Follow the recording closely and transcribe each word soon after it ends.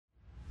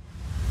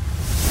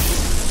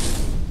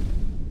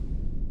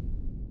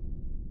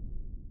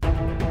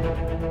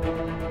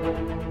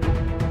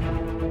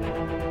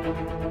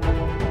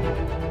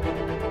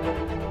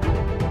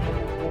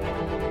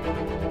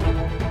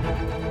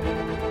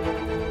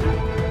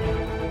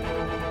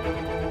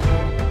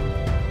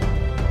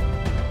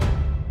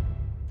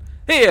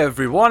Hey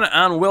everyone,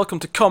 and welcome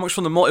to Comics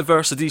from the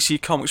Multiverse, a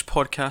DC Comics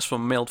podcast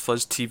from Mailed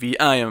Fuzz TV.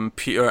 I am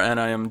Peter,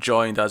 and I am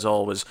joined, as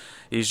always,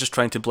 he's just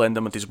trying to blend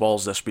in with his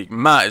walls this week.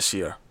 Matt is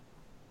here.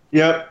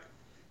 Yep.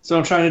 So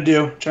I'm trying to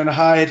do. Trying to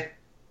hide.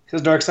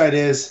 Because Darkseid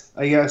is,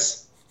 I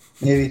guess.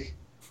 Maybe.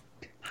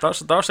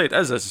 Darkseid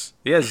is.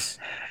 He is.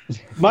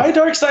 My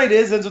Darkseid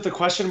is ends with a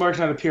question mark,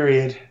 not a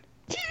period.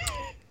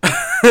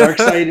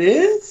 Darkseid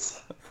is?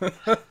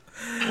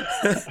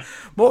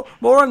 More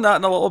on that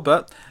in a little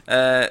bit.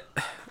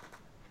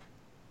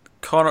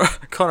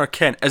 Connor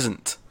Kent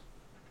isn't.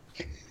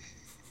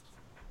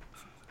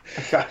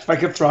 God, if I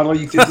could throttle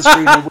you through the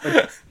screen, I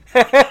would.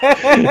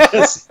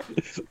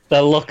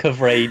 The look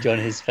of rage on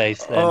his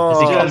face then, as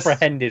he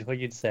comprehended what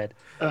you'd said.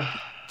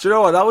 Do you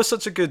know what? That was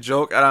such a good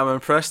joke, and I'm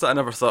impressed that I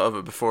never thought of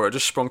it before. It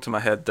just sprung to my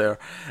head there.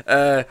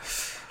 I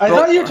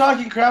thought you were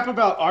talking crap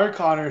about our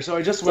Connor, so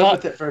I just went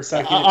with it for a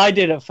second. I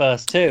did at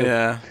first too.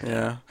 Yeah.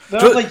 And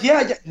I was like,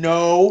 yeah,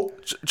 no.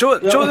 Do you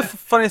know what the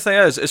funny thing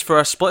is for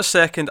a split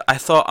second, I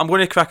thought I'm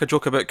going to crack a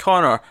joke about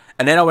Connor,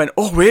 and then I went,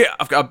 oh wait,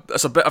 I've got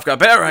a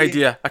better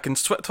idea. I can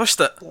twist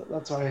it.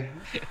 That's why.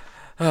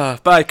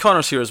 Bye.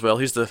 Connor's here as well.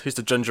 He's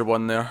the ginger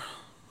one there.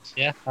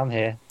 Yeah, I'm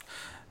here.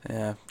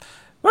 Yeah.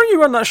 Weren't you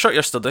wearing that shirt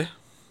yesterday?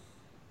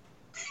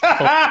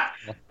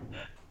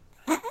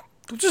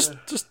 just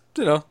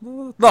not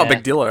a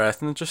big deal or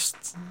anything.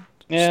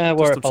 I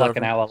wore it for like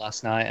an hour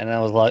last night, and I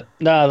was like,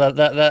 no,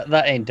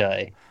 that ain't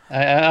dirty.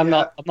 I'm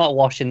not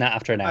washing that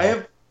after an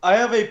hour. I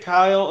have a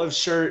pile of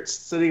shirts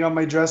sitting on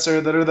my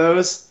dresser that are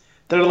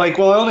like,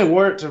 well, I only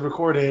wore it to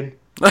record in.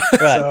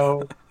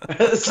 So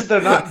they're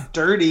not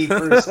dirty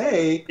per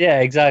se.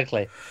 Yeah,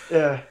 exactly.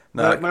 Yeah.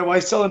 No. My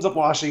wife still ends up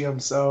washing them,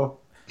 so.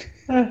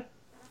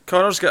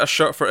 Connor's got a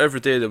shirt for every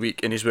day of the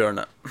week, and he's wearing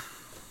it.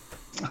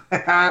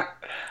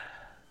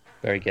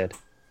 Very good.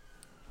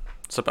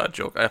 It's a bad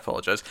joke. I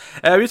apologise.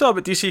 We talk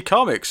about DC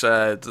Comics.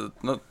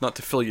 Not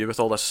to fill you with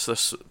all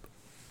this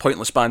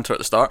pointless banter at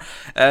the start.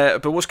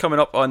 But what's coming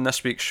up on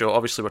this week's show?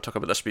 Obviously, we're talking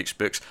about this week's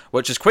books,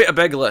 which is quite a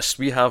big list.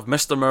 We have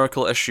Mr.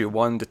 Miracle issue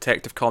 1,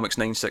 Detective Comics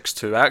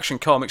 962, Action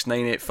Comics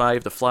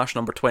 985, The Flash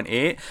number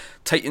 28,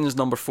 Titans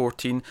number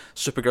 14,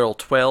 Supergirl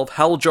 12,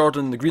 Hal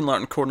Jordan, The Green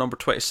Lantern Corps number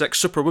 26,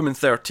 Superwoman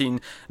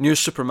 13, New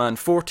Superman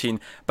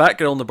 14,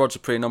 Batgirl and the Birds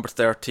of Prey number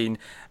 13,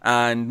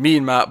 and me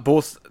and Matt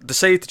both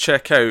decided to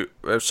check out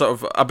sort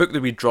of a book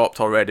that we dropped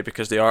already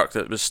because the arc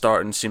that was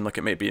starting seemed like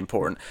it might be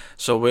important.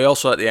 So we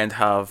also at the end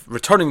have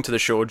returning to the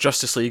show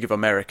Justice League of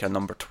America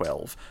number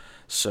 12.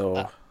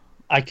 So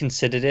I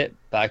considered it,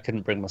 but I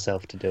couldn't bring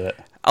myself to do it.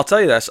 I'll tell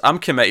you this, I'm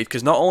committed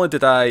because not only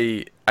did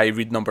I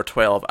read number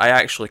 12, I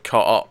actually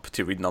caught up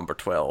to read number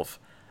 12.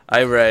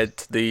 I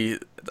read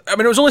it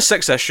was only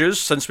 6 issues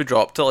since we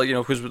dropped it,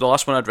 because the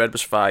last one I'd read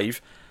was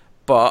 5,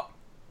 but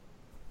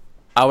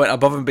I went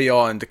above and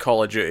beyond the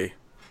Call of Duty.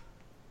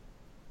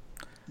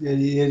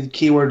 Yeah,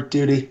 keyword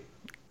duty.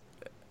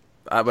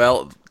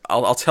 Well,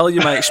 I'll tell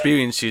you my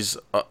experiences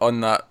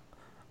on that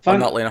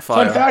lane of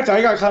fire. Fun fact,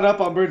 I got caught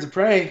up on Birds of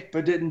Prey,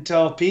 but didn't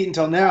tell Pete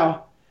until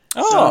now.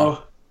 Oh.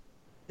 So,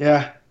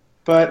 yeah.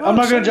 But I'm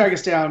not going to drag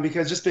us down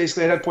because just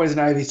basically I had Poison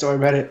Ivy, so I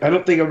read it. I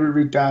don't think I would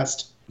read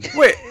past.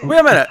 Wait a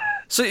minute.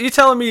 So you're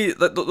telling me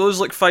that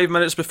those 5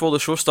 minutes before the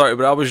show started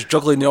where I was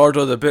juggling the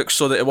order of the books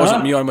so that it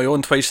wasn't me on my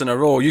own twice in a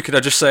row, you could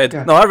have just said,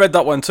 no, I read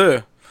that one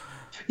too.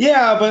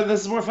 Yeah, but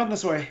this is more fun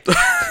this way.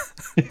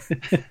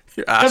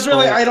 Because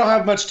really, I don't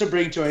have much to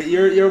bring to it.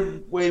 You're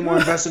way more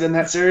invested in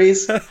that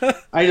series.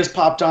 I just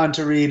popped on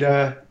to read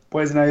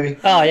Poison Ivy.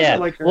 Oh, yeah.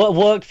 What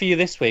worked for you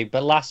this week,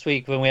 but last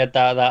week when we had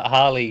that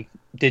Harley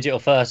digital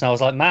first, and I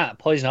was like, Matt,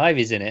 Poison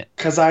Ivy's in it.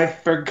 Because I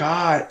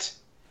forgot.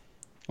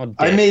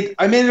 I made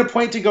it a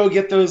point to go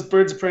get those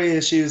Birds of Prey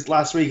issues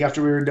last week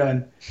after we were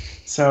done.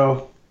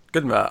 So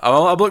good, Matt.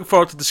 I'm looking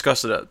forward to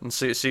discussing it and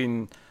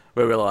seeing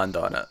where we land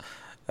on it.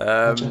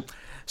 Gotcha.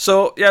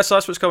 So that's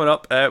what's coming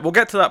up. We'll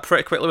get to that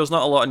pretty quickly. There's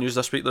not a lot of news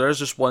this week. There is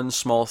just one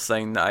small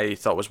thing that I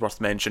thought was worth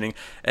mentioning.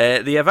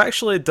 They have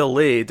actually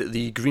delayed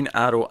the Green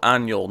Arrow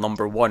Annual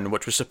number 1,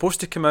 which was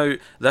supposed to come out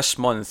this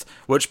month,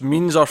 which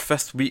means our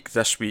 5th week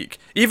this week.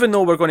 Even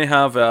though we're going to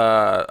have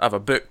a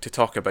book to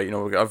talk about,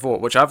 we've got a vote,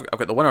 which I've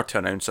got the winner to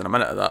announce in a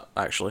minute of that,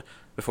 actually,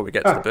 before we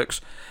get to the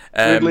books.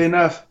 Weirdly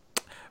enough.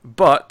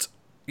 But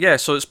yeah,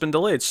 so it's been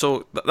delayed.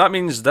 So that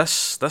means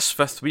this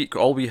 5th week,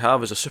 all we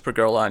have is a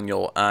Supergirl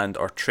annual and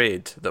our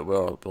trade that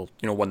will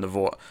win the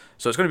vote.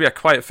 So it's going to be a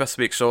quiet 5th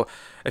week. So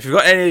if you've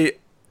got any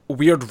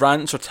weird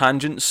rants or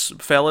tangents,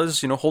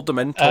 fellas, hold them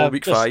in till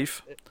week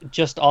 5.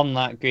 Just on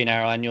that Green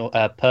Arrow annual,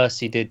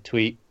 Percy did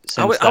tweet.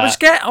 I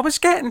was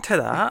getting to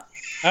that.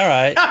 All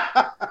right.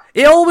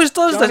 He always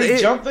does Johnny,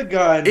 this. Jump the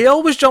gun. He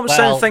always jumps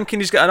in thinking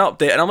he's got an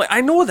update, and I'm like,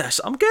 I know this.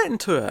 I'm getting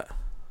to it.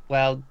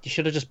 Well, you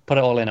should have just put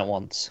it all in at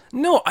once.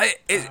 No,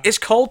 it's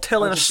called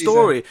telling a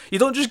story. You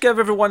don't just give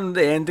everyone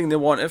the ending they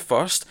want at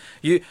first.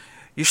 You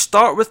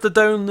start with the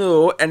down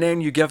low, and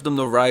then you give them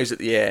the rise at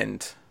the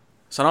end.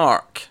 It's an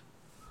arc.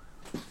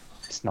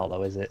 It's not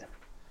though, is it?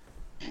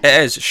 It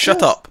is.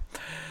 Shut up.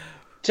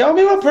 Tell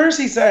me what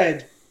Percy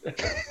said.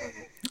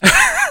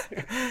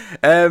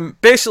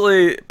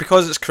 Basically,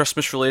 because it's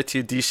Christmas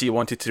related, DC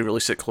wanted to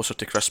release it closer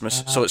to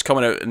Christmas, so it's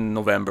coming out in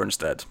November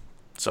instead.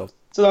 So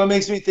that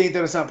makes me think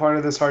that it's not part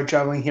of this hard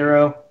traveling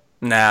hero.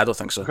 Nah, I don't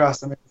think so.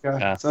 Across America.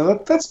 Yeah.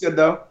 So that's good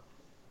though.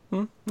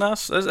 Nah,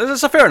 it's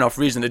a fair enough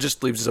reason. It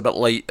just leaves us a bit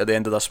light at the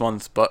end of this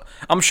month, but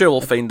I'm sure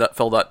we'll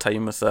fill that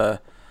time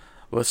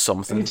with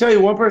something. I can tell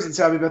you one person's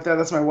happy about that.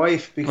 That's my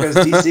wife, because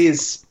DC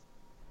is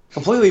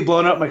completely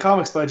blown up my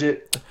comics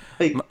budget.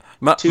 Like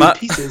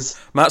pieces.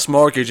 Matt's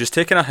mortgage is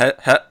taking a hit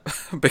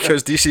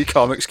because DC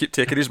Comics keep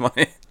taking his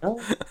money.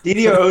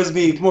 DDO owes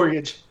me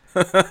mortgage.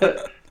 So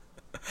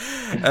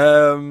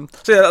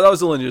yeah, that was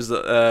the only news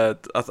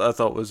that I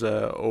thought was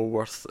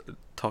worth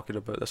talking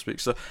about this week.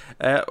 So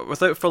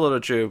without further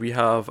ado, we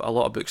have a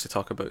lot of books to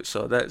talk about,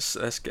 so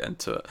let's get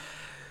into it.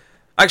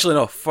 Actually,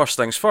 no, first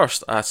things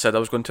first, I said I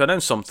was going to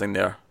announce something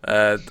there,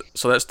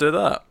 so let's do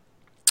that.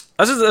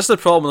 This is the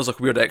problem. There's like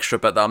a weird extra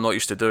bit that I'm not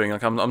used to doing.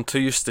 Like I'm too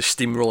used to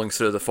steamrolling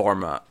through the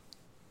format.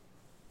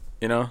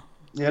 You know.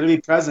 You got to be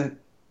present.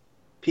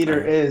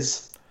 Peter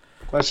is ?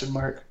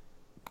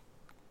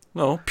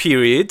 No,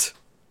 period.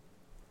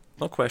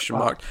 No question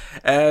mark.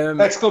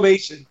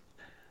 Exclamation.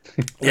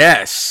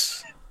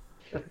 Yes.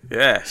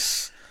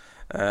 Yes.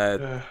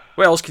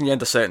 What else can you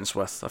end a sentence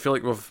with? I feel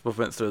like we've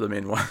went through the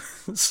main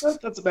ones.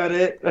 That's about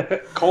it.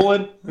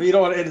 Colon. You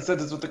don't want to end a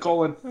sentence with the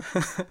colon.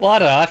 Well, I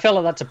don't know. I feel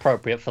like that's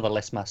appropriate for the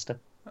list master.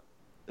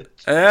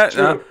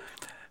 No.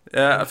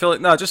 I feel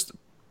like just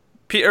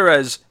Peter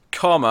is,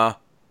 comma,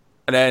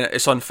 and then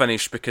it's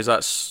unfinished, because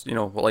that's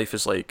what life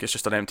is like. It's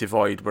just an empty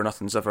void where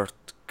nothing's ever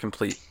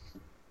complete.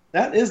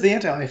 That is the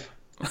anti-life.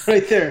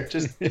 Right there.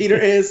 Just Peter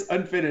is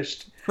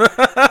unfinished. So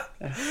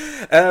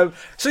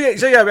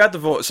yeah, we had to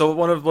vote. So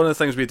one of the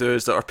things we do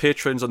is that our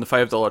patrons on the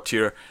 $5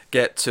 tier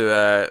get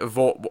to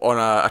vote on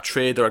a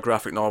trade or a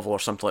graphic novel or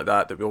something like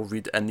that we'll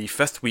read in the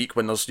 5th week,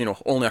 when there's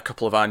only a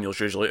couple of annuals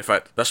usually. In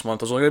fact, this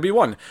month there's only going to be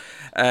one.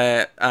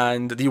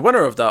 And the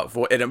winner of that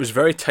vote, and it was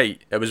very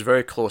tight, it was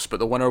very close, but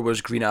the winner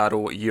was Green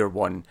Arrow Year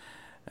 1.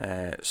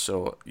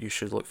 So you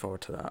should look forward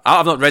to that.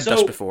 I've not read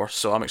this before,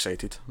 so I'm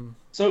excited.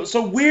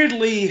 So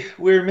weirdly,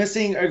 we're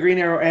missing a Green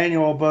Arrow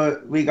annual,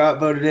 but we got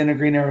voted in a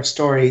Green Arrow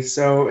story.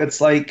 So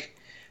it's like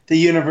the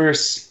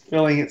universe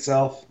filling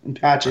itself and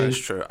patching. That's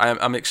true.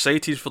 I'm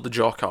excited for the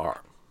Jock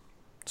art.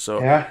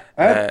 So yeah,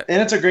 and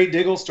it's a great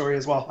Diggle story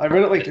as well. I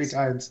read it like 3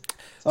 times.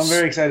 So I'm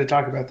very excited to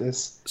talk about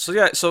this. So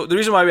yeah, so the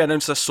reason why we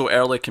announced this so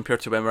early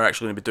compared to when we're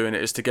actually going to be doing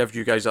it is to give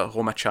you guys at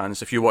home a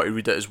chance. If you want to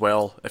read it as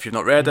well, if you've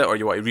not read it or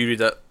you want to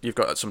reread it, you've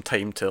got some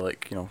time to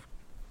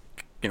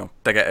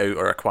dig it out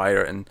or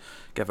acquire it and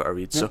give it a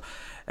read. Yeah.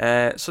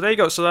 So there you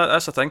go. So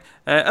that's the thing.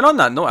 And on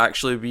that note,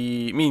 actually,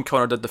 me and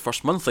Connor did the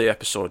first monthly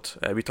episode.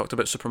 We talked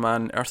about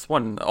Superman Earth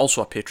 1,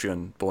 also a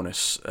Patreon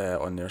bonus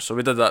on there. So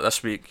we did that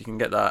this week. You can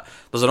get that.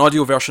 There's an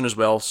audio version as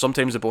well.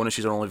 Sometimes the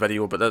bonuses are only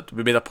video, but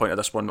we made a point of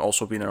this one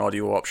also being an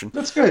audio option.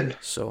 That's good.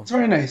 So it's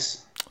very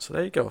nice. So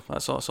there you go.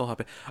 That's all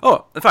happy.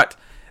 Oh, in fact,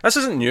 this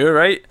isn't new,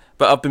 right?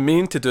 But I've been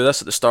meaning to do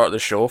this at the start of the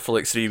show for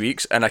like 3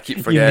 weeks, and I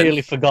keep forgetting. You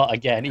nearly forgot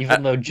again,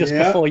 even though just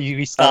before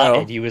you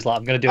started, you was like,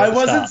 "I'm going to do it." I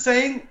wasn't going to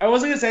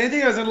say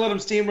anything. I was going to let him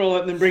steamroll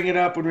it and then bring it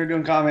up when we were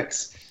doing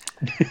comics.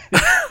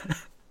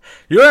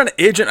 You're an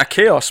agent of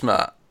chaos,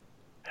 Matt.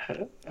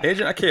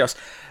 Agent of chaos.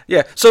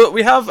 Yeah. So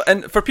we have,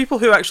 and for people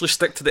who actually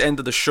stick to the end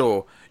of the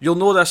show, you'll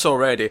know this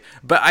already.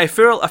 But I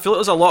feel like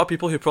there's a lot of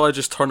people who probably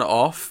just turn it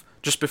off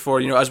just before,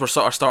 as we're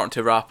sort of starting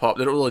to wrap up.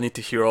 They don't really need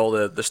to hear all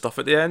the stuff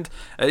at the end.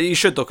 You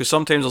should, though, because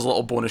sometimes there's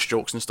little bonus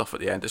jokes and stuff at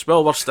the end. It's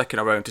well worth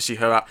sticking around to see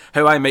how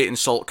I might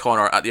insult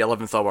Connor at the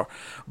 11th hour.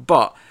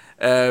 But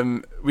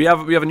we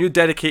have a new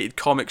dedicated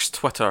comics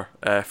Twitter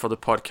for the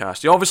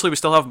podcast. We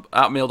still have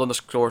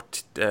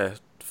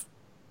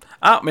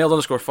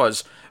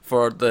 @mailed_fuzz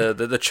for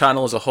the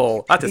channel as a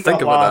whole. I had to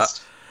think about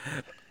that.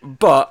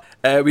 But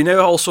we now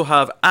also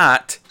have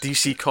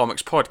 @DC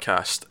Comics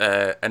Podcast,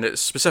 and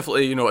it's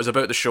specifically, it's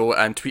about the show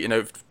and tweeting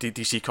out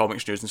DC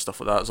Comics news and stuff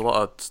like that. There's a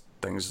lot of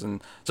things,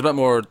 and it's a bit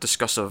more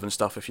discussive and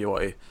stuff if you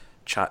want to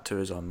chat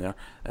to us on there,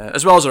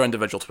 as well as our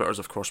individual Twitters,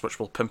 of course, which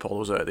we'll pimp all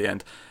those out at the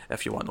end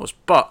if you want those.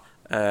 But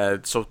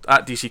so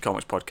 @DC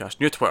Comics Podcast,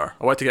 new Twitter.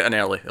 I want to get in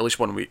early, at least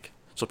 1 week,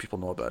 so people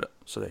know about it.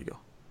 So there you go.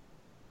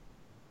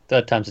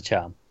 Third time's a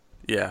charm.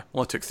 Yeah,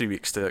 only took 3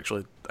 weeks to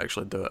actually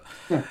do it.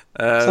 Yeah,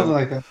 something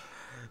like that.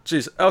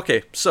 Jeez.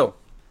 Okay, so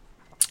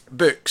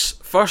books.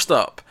 First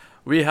up,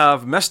 we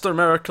have Mr.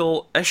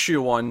 Miracle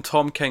issue 1,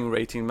 Tom King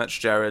writing, Mitch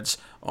Gerads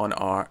on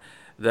art.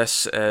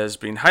 This has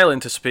been highly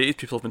anticipated.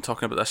 People have been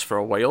talking about this for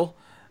a while.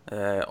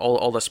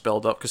 All this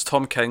build up, because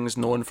Tom King's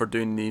known for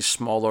doing these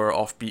smaller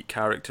offbeat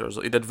characters.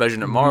 He did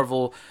Vision at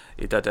Marvel.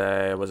 He did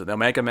was it the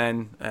Omega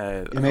Men?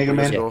 Omega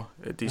Men ago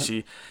at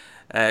DC.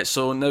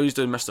 So now he's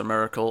doing Mr.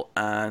 Miracle,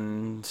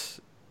 and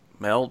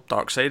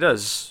Darkseid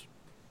is.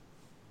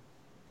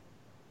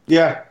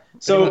 Yeah.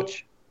 So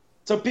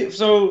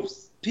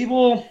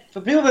people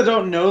that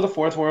don't know the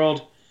Fourth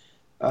World,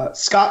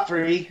 Scott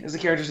Free is the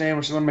character's name,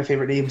 which is one of my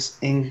favorite names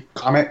in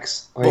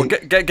comics.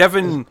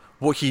 Given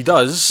what he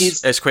does,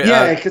 it's quite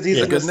a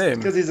good name.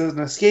 Because he's an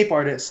escape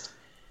artist,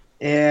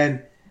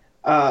 And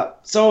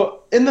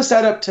so in the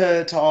setup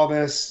to all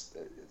this,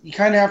 you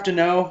kind of have to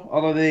know,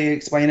 although they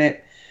explain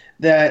it,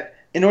 that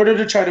in order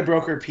to try to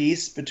broker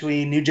peace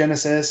between New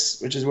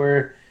Genesis, which is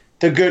where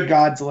the good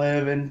gods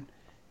live,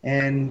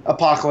 and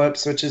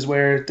Apocalypse, which is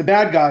where the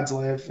bad gods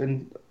live,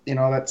 and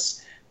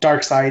that's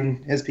Darkseid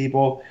and his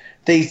people,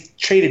 they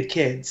traded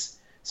kids.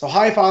 So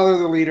Highfather,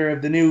 the leader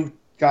of the new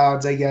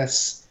gods, I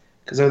guess,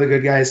 because they're the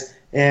good guys,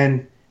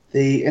 and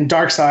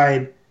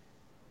Darkseid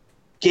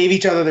gave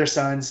each other their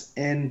sons,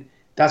 and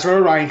that's where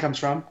Orion comes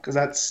from, because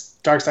that's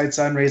Darkseid's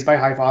son raised by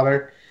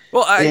Highfather.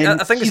 Well,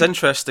 I think it's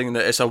interesting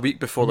that it's a week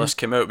before this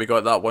came out, we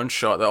got that one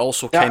shot that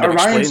also kind of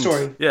Orion explained...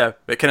 story. Yeah,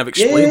 it kind of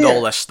explained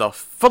all this stuff,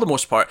 for the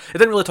most part. It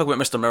didn't really talk about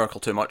Mr. Miracle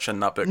too much in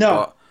that book. No.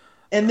 But...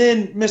 And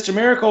then Mr.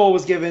 Miracle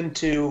was given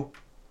to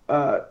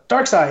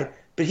Darkseid,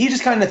 but he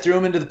just kind of threw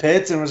him into the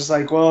pits and was just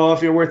like, well,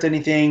 if you're worth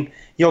anything,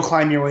 you'll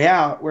climb your way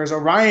out. Whereas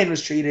Orion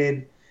was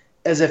treated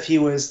as if he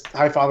was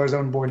Highfather's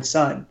own born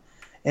son.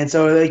 And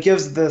so it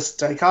gives this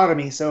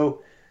dichotomy. So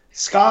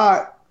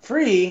Scott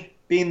Free,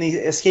 being the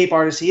escape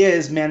artist he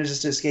is,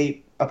 manages to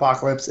escape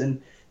Apocalypse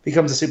and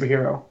becomes a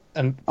superhero.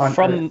 And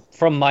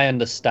from my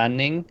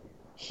understanding,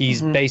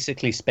 he's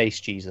basically Space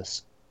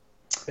Jesus.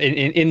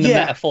 In the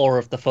metaphor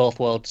of the Fourth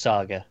World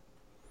Saga.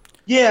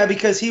 Yeah,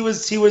 because he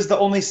was the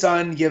only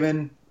son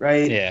given,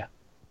 right? Yeah.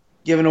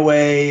 Given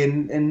away,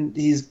 and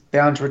he's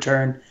bound to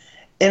return.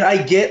 And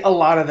I get a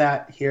lot of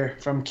that here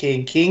from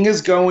King. King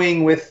is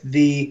going with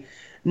the,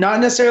 not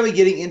necessarily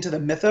getting into the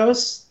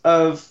mythos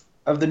of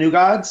the new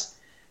gods,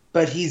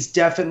 but he's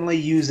definitely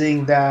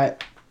using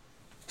that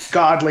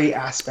godly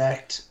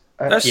aspect.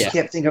 I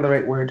can't think of the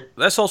right word.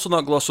 Let's also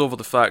not gloss over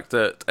the fact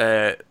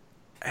that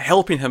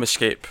helping him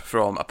escape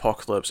from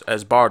Apocalypse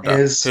is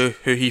Barda,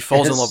 who he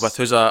falls in love with,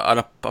 who's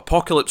an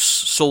Apocalypse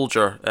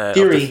soldier.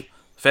 Fury.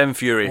 Femme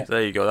Fury,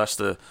 there you go. That's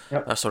her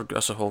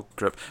whole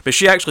group. But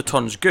she actually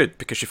turns good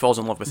because she falls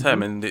in love with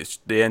him, and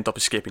they end up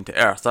escaping to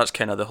Earth. That's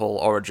kind of the whole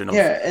origin of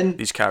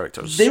these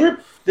characters. They were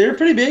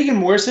pretty big in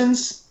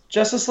Morrison's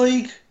Justice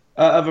League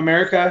of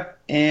America,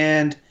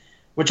 and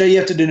which you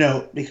have to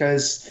denote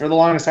because for the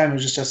longest time it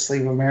was just Justice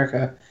League of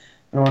America.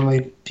 I don't want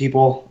to lead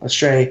people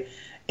astray.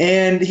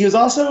 And he was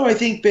also, I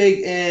think, big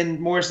in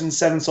Morrison's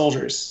Seven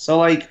Soldiers. So,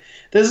 like,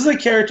 this is a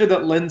character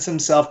that lends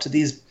himself to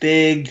these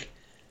big,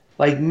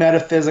 like,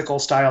 metaphysical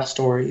style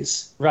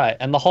stories. Right,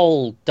 and the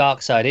whole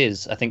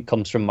Darkseid I think,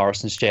 comes from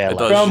Morrison's JLA.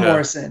 From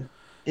Morrison.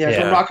 Yeah,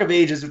 from Rock of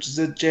Ages, which is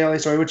a JLA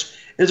story, which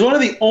is one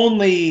of the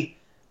only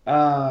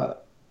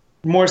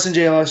Morrison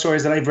JLA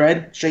stories that I've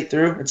read straight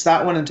through. It's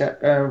that one, and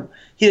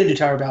he didn't do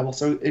Tower of Babel,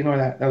 so ignore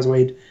that. That was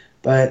Wade.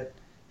 But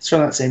it's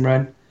from that same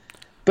run.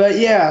 But,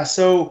 yeah,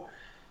 so...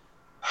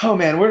 Oh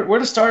man, where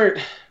to start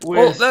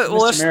with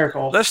Mr.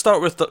 Miracle? Let's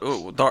start with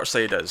what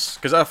Darkseid is,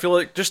 because I feel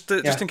like just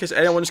in case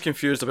anyone's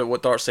confused about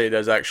what Darkseid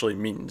is actually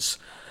means.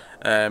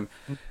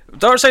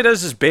 Darkseid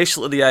is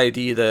basically the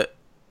idea that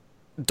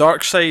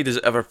Darkseid is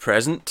ever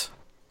present,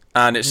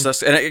 and it's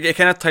this, and it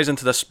kind of ties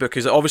into this book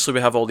because obviously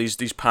we have all these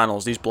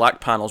panels, these black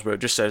panels where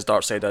it just says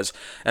Darkseid is,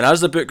 and as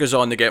the book goes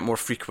on, they get more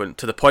frequent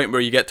to the point where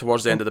you get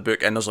towards the end of the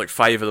book and there's like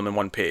 5 of them in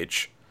one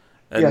page.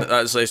 And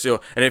that's like,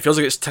 and it feels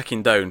like it's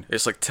ticking down.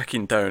 It's like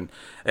ticking down.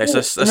 It's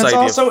this and it's idea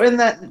also in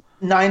that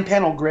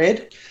 9-panel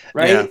grid,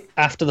 right? Yeah.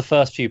 After the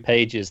first few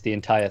pages, the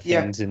entire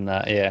thing's in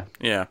that.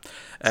 Yeah.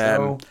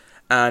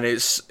 And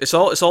it's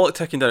all like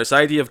ticking down. It's the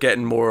idea of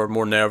getting more and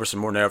more nervous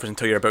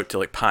until you're about to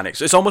like panic.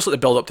 So it's almost like the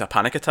build up to a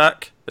panic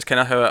attack. It's kind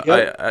of how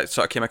it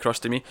sort of came across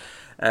to me.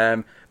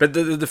 But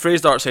the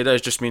phrase Darkseid is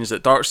just means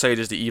that Darkseid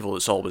is the evil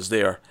that's always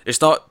there.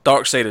 It's not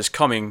Darkseid is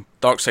coming.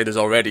 Darkseid is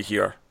already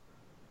here.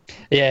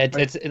 Yeah,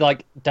 it's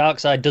like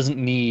Darkseid doesn't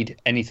need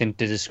anything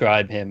to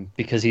describe him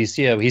because he's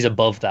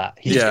above that.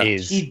 He just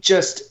is. He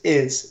just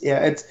is. Yeah,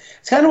 it's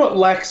kind of what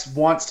Lex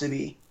wants to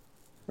be,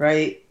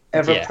 right?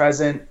 Ever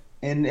present,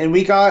 and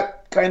we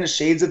got kind of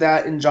shades of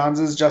that in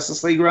Johns'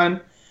 Justice League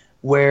run,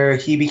 where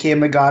he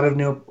became the god of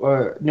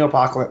New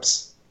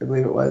Apocalypse, I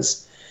believe it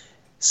was.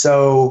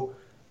 So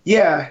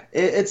yeah,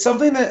 it's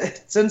something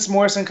that since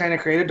Morrison kind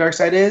of created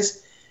Darkseid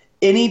is,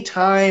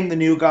 anytime the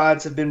new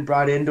gods have been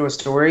brought into a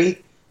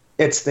story,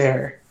 it's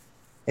there.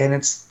 And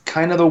it's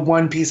kind of the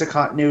one piece of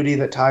continuity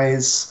that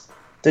ties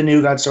the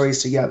new God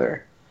stories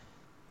together.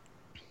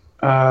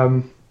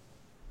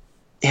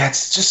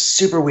 It's just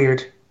super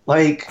weird.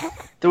 Like,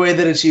 the way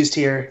that it's used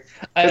here.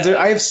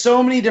 I have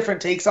so many different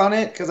takes on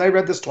it, because I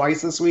read this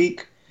twice this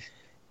week,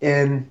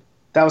 and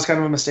that was kind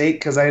of a mistake,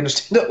 because I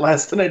understood it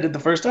less than I did the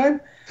first time.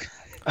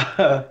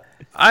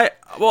 I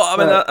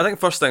think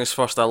first things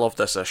first, I love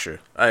this issue.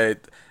 I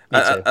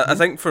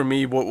think for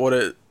me, what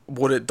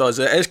it does,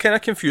 it is kind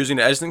of confusing.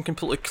 It isn't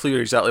completely clear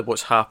exactly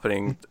what's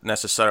happening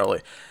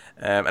necessarily,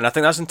 and I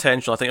think that's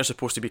intentional. I think you're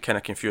supposed to be kind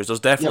of confused. There's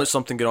definitely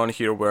something going on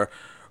here where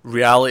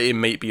reality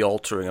might be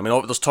altering. I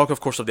mean, there's talk, of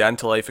course, of the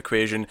anti-life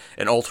equation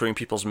and altering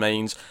people's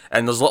minds,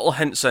 and there's little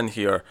hints in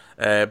here.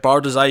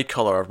 Barda's eye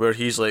color, where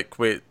he's like,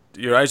 "Wait,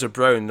 your eyes are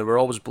brown. They were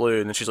always blue,"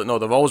 and then she's like, "No,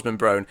 they've always been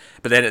brown."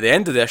 But then at the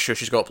end of the issue,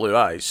 she's got blue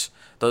eyes.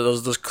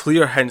 There's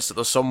clear hints that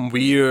there's some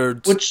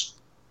weird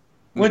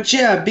Which,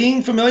 yeah,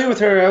 being familiar with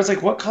her, I was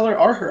like, what color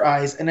are her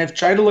eyes? And I've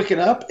tried to look it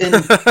up, and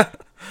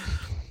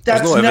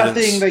that's no nothing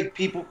evidence. like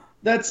people.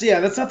 That's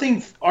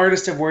nothing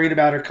artists have worried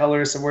about or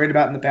colorists have worried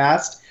about in the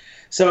past.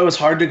 So it was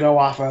hard to go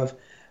off of.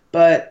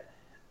 But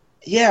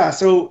yeah,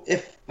 so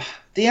if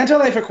the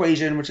anti-life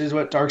equation, which is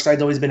what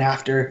Darkseid's always been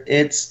after,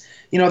 it's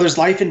there's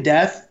life and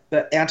death,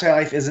 but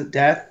anti-life isn't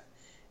death.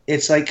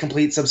 It's like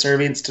complete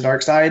subservience to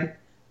Darkseid,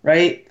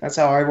 right? That's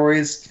how I've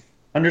always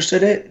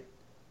understood it.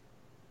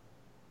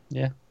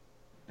 Yeah.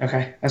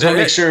 Okay, I just want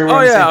to make sure we're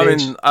on the yeah, same I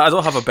page. mean, I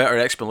don't have a better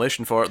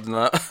explanation for it than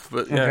that,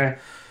 but yeah. Okay.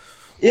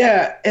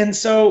 Yeah, and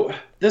so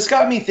this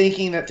got me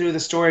thinking that through the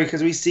story,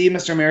 because we see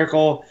Mr.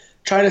 Miracle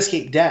try to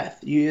escape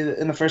death.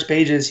 In the first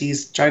pages,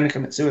 he's trying to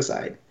commit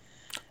suicide.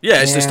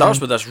 Yeah, it starts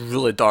And with this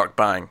really dark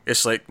bang.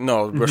 It's like,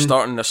 no, we're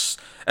starting this,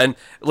 and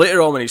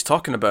later on when he's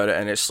talking about it,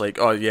 and it's like,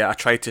 oh yeah, I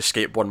tried to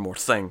escape one more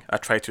thing. I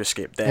tried to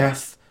escape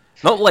death,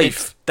 not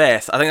life,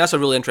 death. I think that's a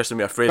really interesting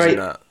way of phrasing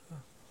Right.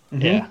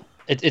 that. Yeah,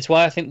 it's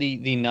why I think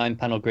the 9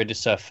 panel grid is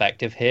so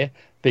effective here,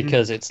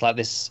 because it's like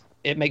this.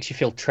 It makes you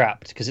feel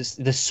trapped because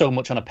there's so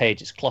much on a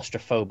page. It's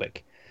claustrophobic,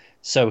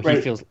 so he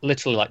Right. feels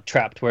literally like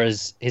trapped.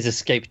 Whereas his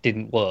escape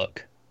didn't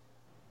work.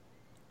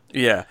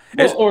 Yeah,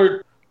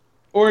 Well,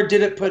 or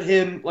did it put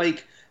him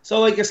like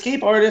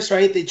escape artists,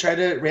 right? They try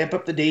to ramp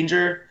up the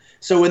danger,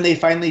 so when they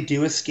finally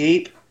do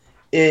escape,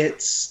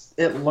 it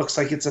looks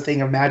like it's a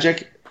thing of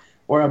magic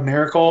or a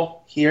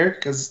miracle here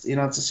because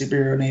it's a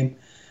superhero name.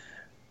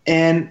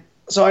 And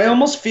so I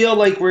almost feel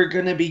like we're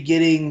going to be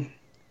getting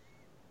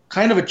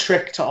kind of a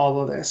trick to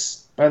all of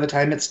this by the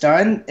time it's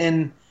done.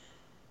 And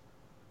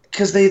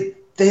because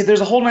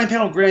there's a whole 9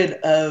 panel grid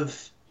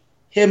of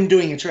him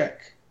doing a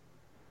trick.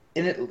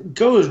 And it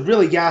goes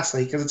really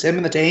ghastly because it's him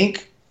in the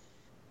tank.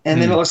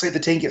 And then it looks like the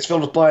tank gets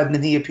filled with blood and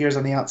then he appears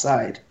on the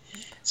outside.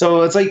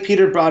 So it's like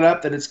Peter brought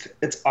up that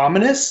it's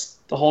ominous,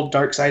 the whole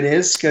Darkseid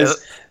is,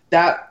 because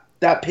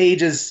that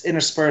page is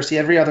interspersed.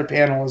 Every other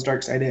panel is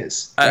Darkseid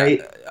is,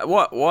 right?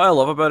 What I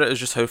love about it is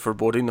just how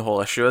foreboding the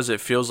whole issue is. It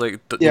feels like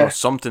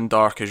something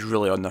dark is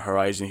really on the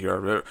horizon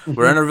here.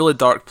 We're in a really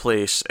dark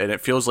place, and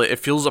it feels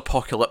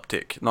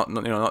apocalyptic. Not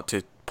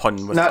to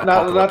pun with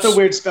apocalypse. Not the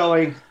weird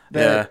spelling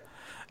Yeah.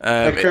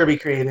 that Kirby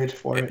created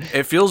for it.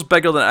 It feels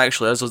bigger than it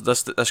actually is.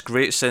 There's this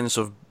great sense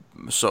of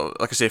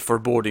like I say,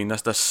 foreboding.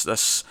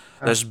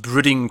 This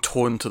brooding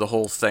tone to the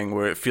whole thing,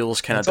 where it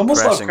feels kind of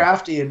depressing.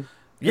 Almost Lovecraftian.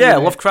 Yeah,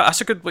 Lovecraft.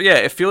 That's a good. Yeah,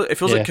 it feels like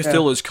Yeah.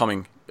 Cthulhu's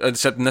coming.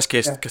 Except in this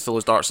case,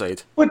 Cthulhu's dark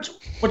side. Which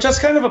that's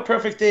kind of a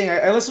perfect thing.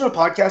 I listened to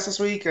a podcast this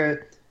week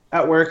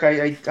at work.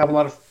 I have a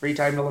lot of free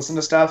time to listen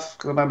to stuff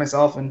because I'm by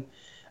myself, and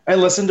I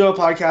listened to a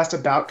podcast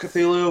about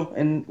Cthulhu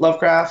and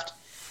Lovecraft.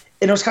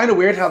 And it was kind of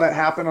weird how that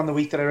happened on the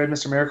week that I read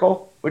Mr.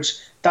 Miracle, which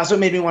that's what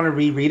made me want to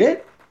reread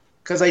it.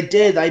 Because I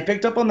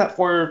picked up on that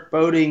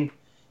foreboding,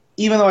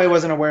 even though I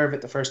wasn't aware of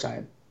it the first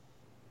time.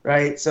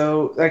 Right?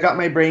 So that got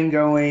my brain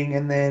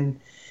going,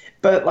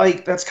 but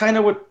like that's kind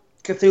of what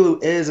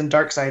Cthulhu is and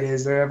Darkseid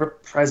is. They're ever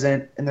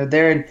present and they're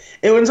there. And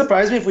it wouldn't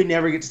surprise me if we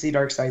never get to see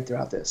Darkseid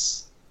throughout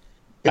this.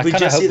 If we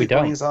just see the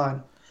goings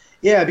on.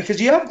 Yeah, because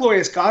you have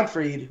Glorious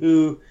Godfried,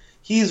 who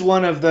he's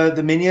one of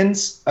the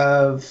minions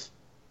of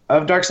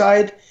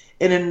Darkseid.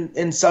 And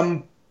in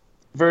some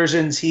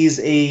versions, he's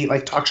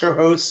a talk show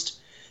host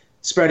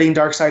spreading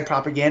Darkseid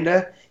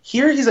propaganda.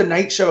 Here, he's a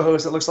night show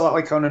host that looks a lot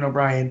like Conan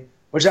O'Brien,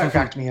 which that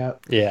cracked me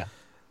up. Yeah.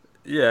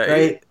 Yeah,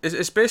 right?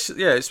 It's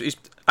basically it's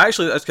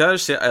actually, as I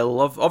say, I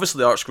love, obviously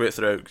the art's great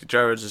throughout.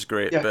 Jared's is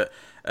great, but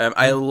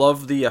I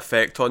love the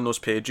effect on those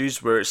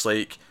pages where it's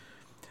like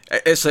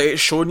it's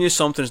showing you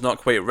something's not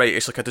quite right.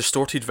 It's like a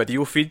distorted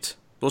video feed.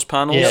 Those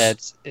panels. Yeah,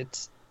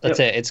 it's that's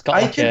it. It's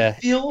got you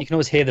can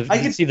always hear you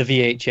can see the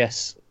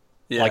VHS.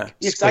 Yeah,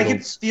 I can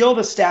feel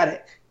the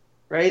static,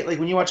 right? Like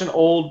when you watch an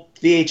old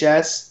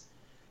VHS,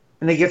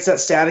 and it gets that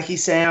staticky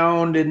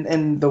sound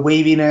and the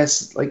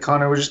waviness, like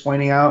Connor was just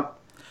pointing out.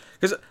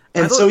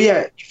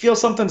 You feel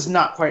something's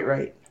not quite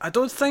right. I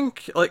don't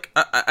think I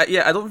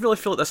don't really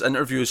feel like this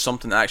interview is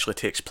something that actually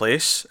takes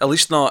place. At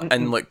least not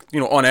in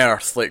on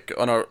Earth,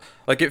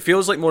 it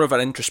feels like more of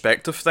an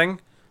introspective thing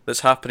that's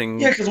happening.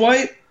 Yeah, because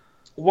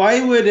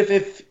why would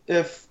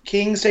if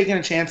King's taking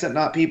a chance that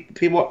not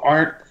people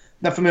aren't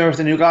not familiar with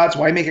the New Gods,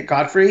 why make it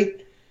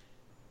Godfrey?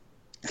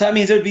 So that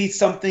means it would be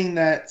something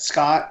that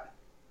Scott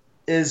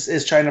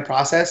is trying to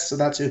process, so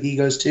that's who he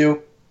goes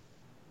to,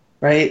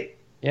 right?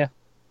 Yeah.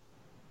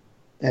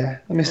 Yeah,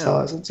 that makes a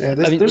lot of sense. Yeah,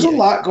 there's a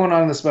lot going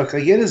on in this book.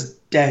 Like, it is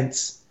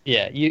dense.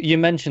 Yeah, you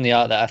mentioned the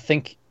art there. I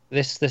think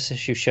this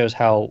issue shows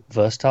how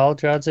versatile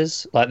Jared's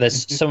is. Like,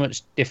 there's so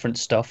much different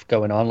stuff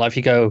going on. Like, if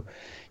you go,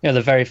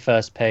 the very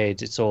first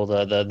page, it's all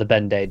the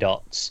Ben-Day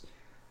dots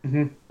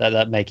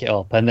that make it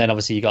up, and then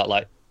obviously you got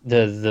like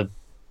the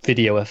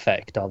video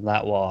effect on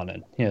that one,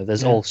 and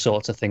there's all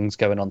sorts of things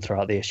going on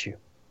throughout the issue.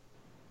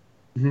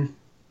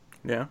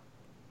 Yeah.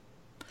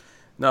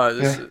 No,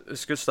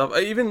 it's good stuff.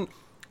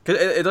 Cause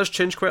it does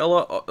change quite a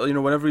lot,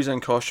 whenever he's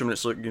in costume and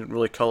it's looking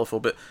really colourful,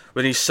 but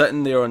when he's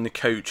sitting there on the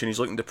couch and he's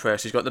looking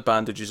depressed, he's got the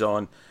bandages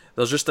on,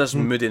 there's just this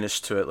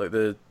moodiness to it, like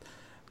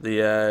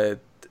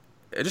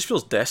it just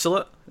feels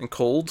desolate and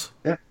cold.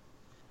 Yeah.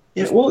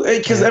 Yeah. Well,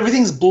 because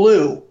everything's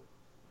blue,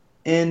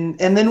 and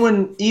then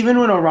when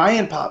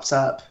Orion pops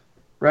up,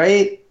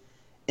 right,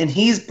 and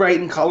he's bright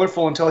and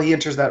colorful until he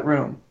enters that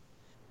room,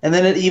 and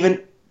then it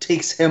even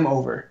takes him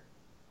over.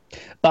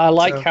 But I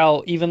like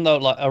how even though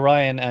like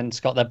Orion and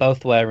Scott, they're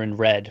both wearing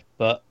red,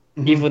 but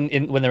even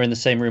when they're in the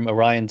same room,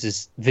 Orion's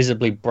is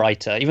visibly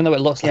brighter, even though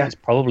it looks like it's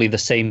probably the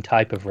same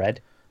type of red.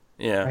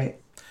 Yeah.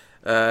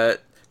 Right.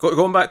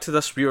 Going back to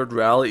this weird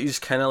reality, he's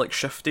kind of like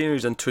shifting.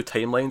 He's in two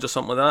timelines or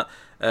something like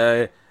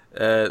that.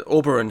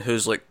 Oberyn,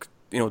 who's like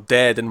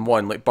dead in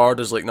one, like Bard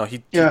is like, no,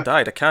 he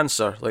died of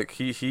cancer. Like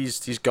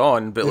he's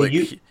gone, but like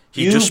he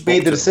just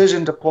made the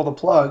decision to pull the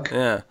plug.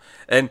 Yeah,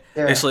 and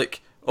it's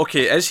like,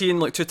 okay, is he in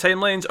like two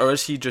timelines or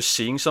is he just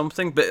seeing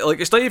something? But like,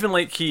 it's not even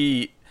like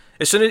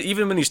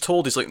even when he's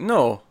told, he's like,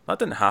 no, that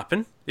didn't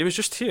happen. He was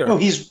just here. No,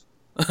 he's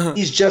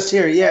just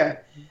here. Yeah.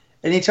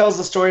 And he tells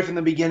the story from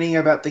the beginning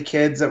about the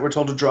kids that were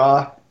told to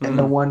draw, and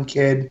the one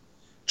kid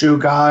drew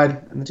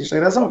God, and the teacher's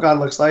like, that's not what God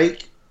looks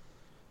like.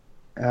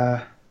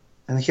 And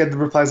the kid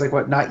replies like,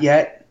 what, not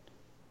yet?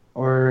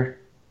 Or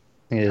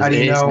how do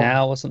you know? It is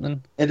now or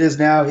something? It is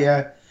now,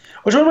 yeah.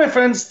 Which one of my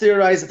friends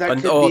theorized that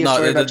could be a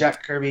story about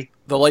Jack Kirby.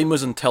 The line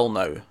was until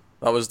now.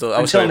 That was how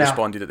I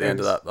responded at the end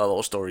of that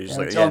little story. He's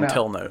like,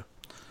 until now.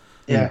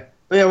 Yeah.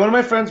 But yeah, one of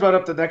my friends brought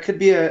up that could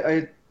be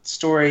a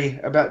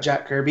story about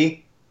Jack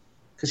Kirby,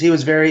 because he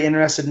was very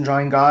interested in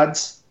drawing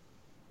gods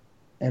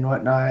and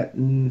whatnot,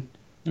 and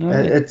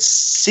it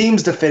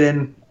seems to fit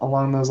in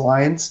along those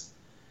lines.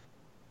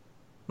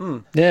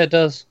 Yeah, it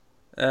does.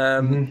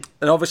 And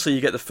obviously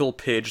you get the full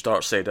page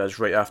Darkseid as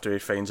right after he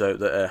finds out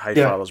that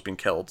Highfather's been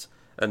killed,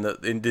 and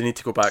that they need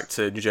to go back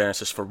to New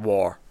Genesis for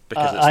war.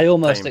 Because I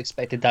almost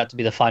expected that to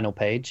be the final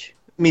page.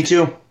 Me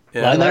too.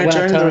 Yeah. And then I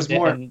turned, there was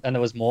more. And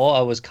there was more.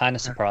 I was kind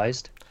of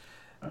surprised.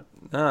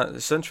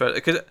 It's interesting,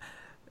 because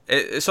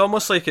it's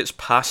almost like it's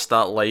past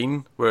that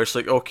line where it's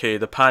like, okay,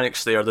 the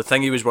panic's there, the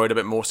thing he was worried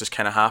about most has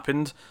kind of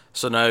happened,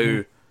 so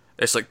now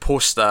it's like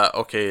post that,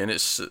 okay, and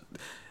it's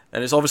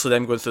obviously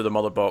them going through the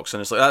mother box,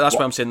 and it's like that's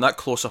why I'm saying that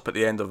close up at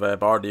the end of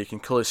Bardi, you can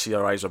clearly see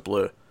her eyes are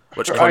blue,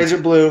 her eyes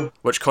are blue,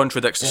 which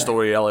contradicts the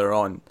story earlier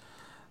on.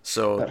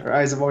 So but her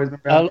eyes have always been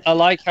brown. I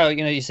like how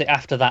you say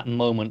after that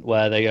moment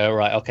where they go,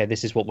 right, okay,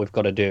 this is what we've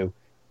got to do.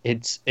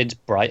 It's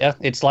brighter.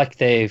 It's like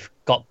they've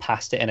got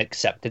past it and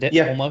accepted it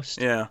almost.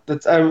 Yeah.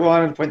 I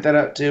wanted to point that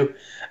out too.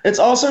 It's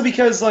also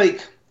because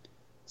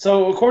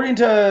so according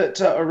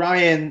to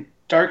Orion,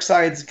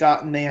 Darkseid's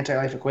gotten the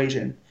anti-life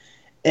equation,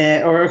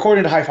 or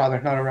according to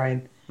Highfather, not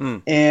Orion,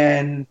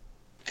 and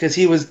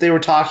because they were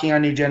talking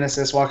on New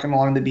Genesis, walking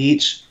along the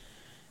beach,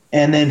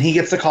 and then he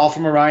gets the call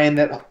from Orion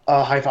that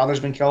Highfather's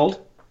been killed.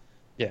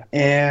 Yeah.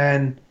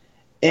 And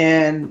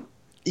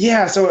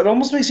yeah, so it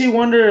almost makes you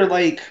wonder,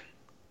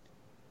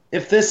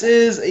 if this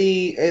is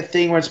a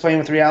thing where it's playing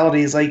with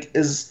realities,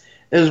 is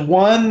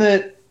one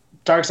that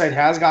Darkseid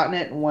has gotten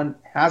it and one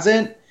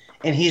hasn't,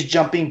 and he's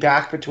jumping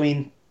back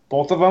between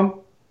both of them,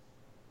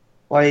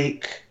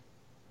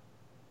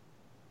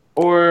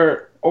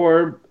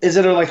 or is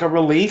it a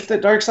relief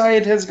that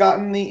Darkseid has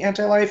gotten the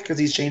anti-life because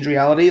he's changed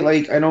reality?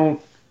 I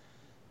don't.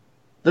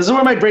 This is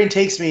where my brain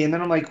takes me, and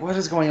then I'm like, what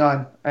is going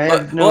on? I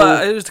have no...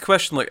 Well, it was the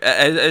question,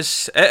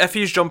 if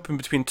he's jumping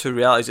between two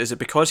realities, is it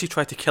because he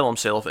tried to kill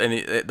himself,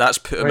 and that's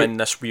put him in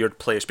this weird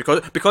place?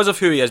 Because of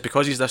who he is,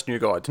 because he's this new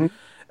god,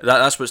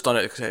 that's what's done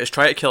it. His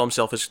try to kill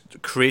himself has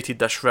created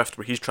this rift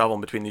where he's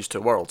travelling between these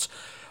two worlds.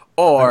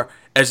 Or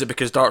is it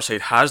because Darkseid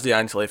has the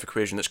anti-life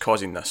equation that's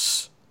causing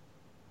this?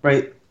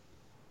 Right.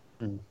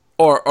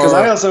 Or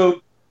I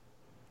also...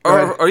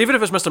 Or even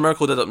if it's Mr.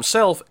 Miracle did it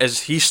himself,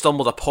 is he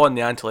stumbled upon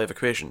the anti-life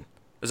equation?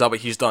 Is that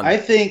what he's done? I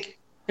think,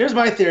 here's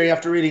my theory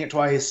after reading it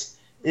twice,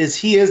 is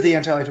he is the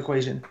anti-life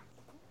equation.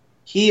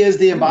 He is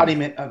the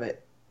embodiment of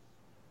it,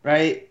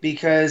 right?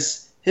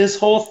 Because his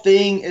whole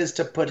thing is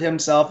to put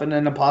himself in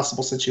an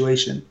impossible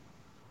situation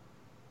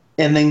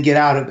and then get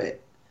out of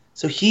it.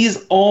 So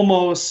he's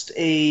almost what's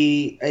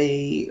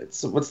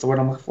the word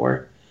I'm looking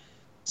for?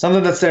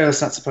 Something that's there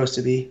that's not supposed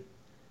to be.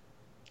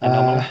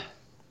 An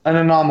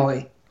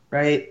anomaly,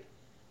 right?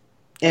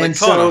 And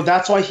so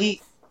that's why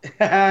he...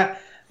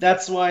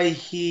 That's why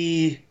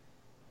he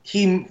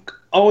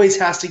always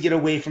has to get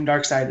away from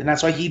Darkseid, and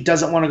that's why he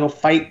doesn't want to go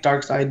fight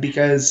Darkseid,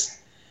 because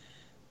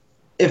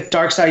if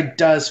Darkseid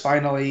does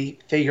finally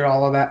figure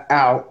all of that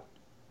out,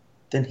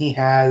 then he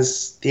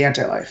has the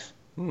anti-life.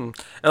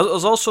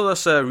 There's also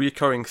this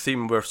recurring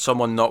theme where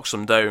someone knocks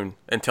him down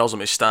and tells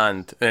him to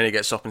stand, and then he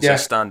gets up and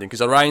says standing.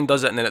 Because Orion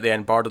does it, and then at the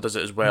end Bardo does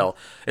it as well.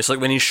 It's like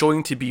when he's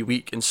showing to be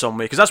weak in some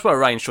way, because that's what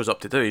Orion shows up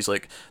to do. He's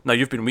like, "Now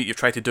you've been weak. You've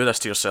tried to do this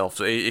to yourself."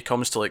 So he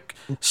comes to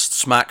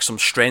smack some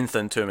strength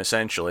into him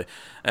essentially,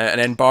 and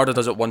then Bardo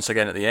does it once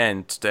again at the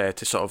end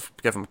to sort of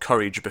give him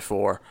courage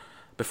before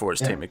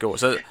it's time to go.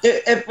 So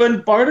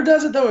when Bardo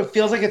does it, though, it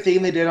feels like a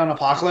thing they did on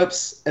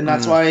Apocalypse, and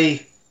that's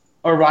why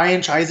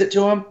Orion tries it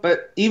to him.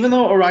 But even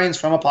though Orion's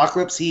from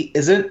Apocalypse, he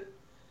isn't.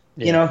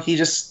 He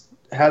just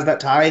has that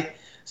tie.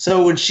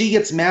 So when she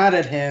gets mad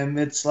at him,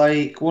 it's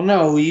like, well,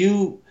 no,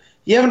 you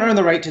you haven't earned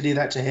the right to do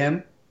that to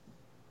him.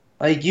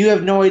 Like, you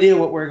have no idea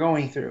what we're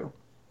going through.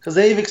 Because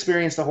they've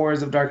experienced the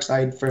horrors of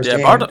Darkseid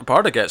firsthand. Yeah,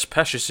 Barda gets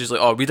pissed. She's like,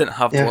 "Oh, we didn't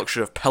have the Yeah.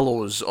 luxury of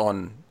pillows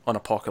on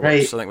Apocalypse."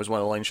 Right. I think was one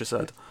of the lines she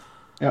said.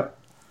 Yep.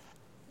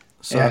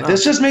 So, Yeah, no.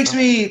 this just makes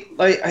me,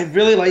 like, I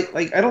really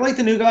like, I don't like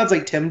the New Gods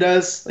like Tim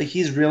does. Like,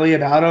 he's really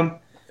about them.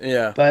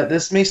 Yeah. But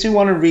this makes me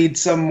want to read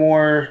some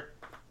more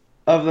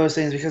of those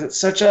things because it's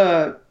such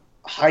a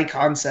high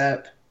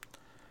concept.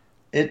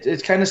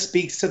 It kind of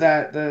speaks to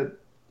that, the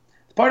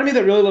part of me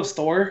that really loves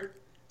Thor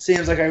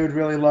seems like I would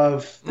really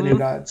love the New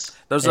Gods.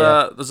 There's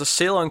Yeah. a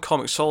sale on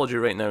Comixology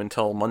right now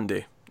until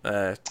Monday,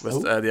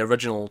 with the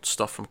original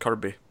stuff from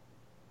Kirby.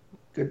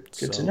 Good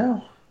So- to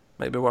know.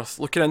 Might be worth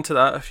looking into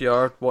that if you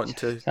are wanting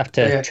to. Have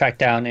to Yeah. track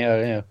down,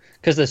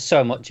 because there's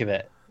so much of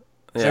it.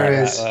 There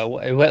Yeah,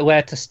 is.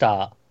 Where to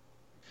start?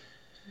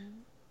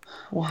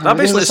 Well, That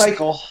there's a basically-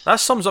 cycle. that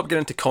sums up getting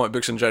into comic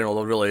books in general.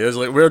 Though, really is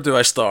like, where do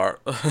I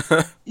start?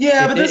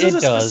 Yeah, but this It is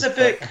a does,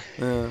 specific.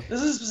 Yeah.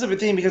 This is a specific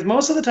theme because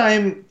most of the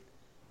time,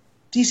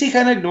 DC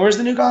kind of ignores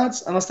the New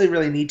Gods unless they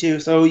really need to.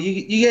 So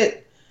you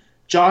get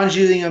John's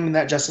using them in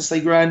that Justice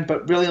League run,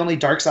 but really only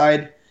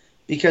Darkseid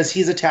because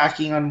he's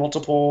attacking on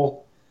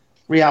multiple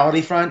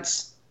reality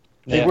fronts.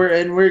 Like Yeah.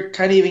 we're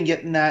kind of even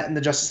getting that in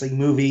the Justice League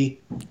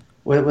movie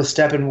with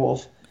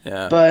Steppenwolf.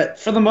 Yeah. But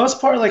for the most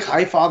part, like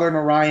Highfather and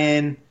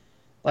Orion,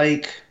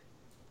 like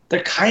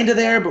they're kind of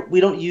there, but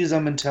we don't use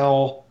them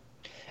until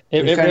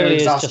It We've kind of really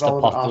is exhausted just all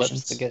of the Apocalypse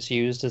options. that gets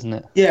used, isn't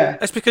it? yeah.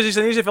 It's because he's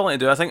an easy villain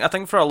to do. I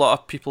think for a lot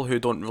of people who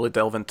don't really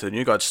delve into the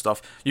New Gods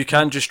stuff, you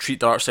can just treat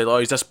Darkseid, oh,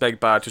 he's this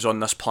big bad who's on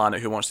this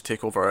planet who wants to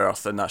take over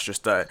Earth, and that's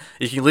just it.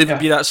 You can leave it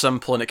be that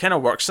simple, and it kind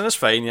of works, and it's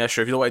fine, yeah,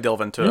 sure, if you don't want to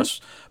delve into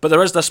this. But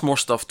there is this more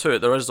stuff to it.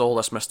 There is all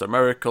this Mr.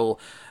 Miracle,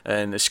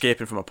 and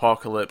escaping from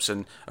Apocalypse,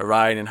 and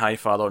Orion and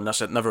Highfather, and this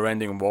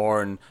never-ending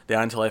war, and the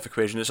anti-life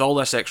equation. It's all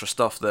this extra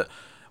stuff that,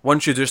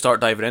 once you do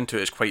start diving into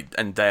it, it's quite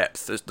in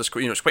depth. It's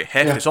quite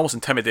hefty. Yeah. It's almost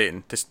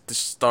intimidating to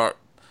start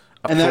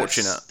And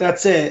approaching it.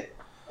 that's it.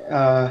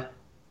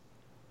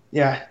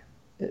 Yeah.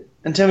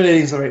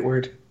 Intimidating is the right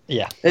word.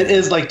 Yeah. It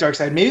is like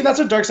Darkseid. Maybe that's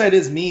what Darkseid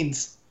is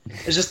means.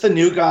 It's just the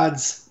New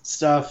Gods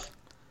stuff.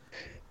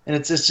 And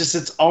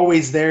it's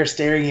always there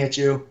staring at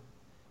you.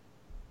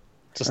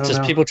 I don't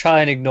Just know. people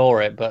try and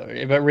ignore it, but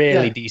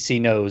really Yeah. DC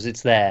knows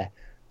it's there.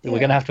 We're Yeah.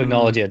 going to have to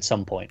acknowledge it at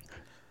some point.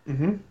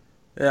 Mm-hmm.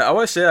 Yeah, I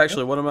want to say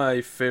actually one of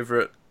my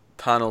favourite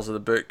panels of the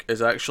book is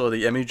actually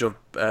the image of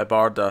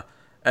Barda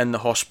in the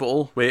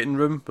hospital waiting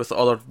room with the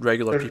other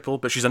regular people,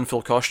 but she's in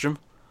full costume.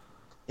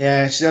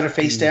 Yeah, she's got her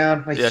face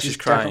down. Like Yeah, she's she's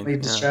crying, definitely yeah.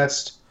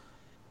 distressed.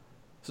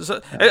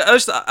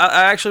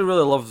 I actually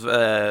really love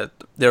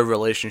their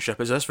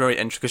relationship. It's just very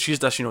interesting because she's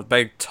this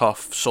big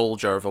tough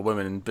soldier of a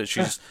woman, but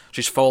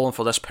she's fallen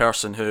for this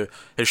person who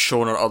has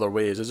shown her other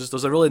ways.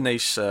 There's a really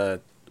nice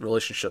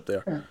relationship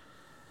there.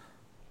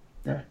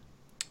 Yeah.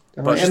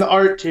 But And the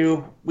art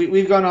too.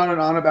 We've gone on and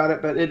on about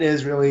it, but it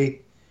is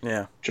really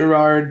Yeah.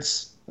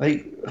 Gerard's.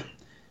 Like,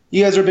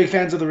 you guys are big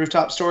fans of the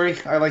Rooftop Story.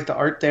 I like the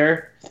art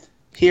there.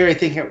 Here, I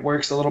think it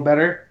works a little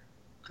better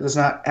because it's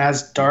not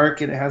as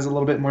dark and it has a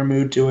little bit more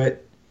mood to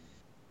it.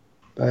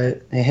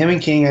 But him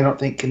and King, I don't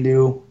think can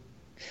do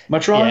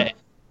much wrong. Yeah,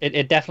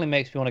 it definitely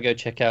makes me want to go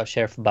check out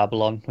Sheriff of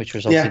Babylon, which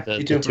was Yeah, obviously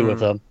me the too. two of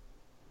them.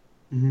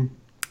 Mm-hmm.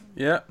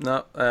 Yeah,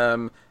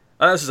 no.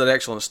 This is an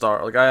excellent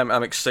start. Like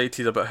I'm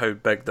excited about how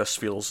big this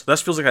feels.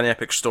 This feels like an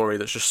epic story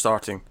that's just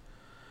starting.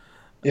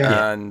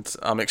 Yeah. And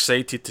I'm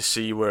excited to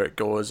see where it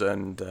goes.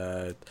 And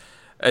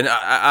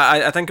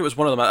I think it was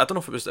one of them. I don't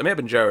know if it may have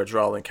been Jared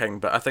rather than King,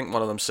 but I think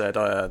one of them said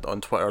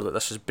on Twitter that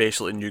this is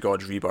basically New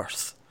God's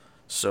rebirth.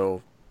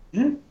 So,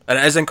 and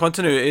it is in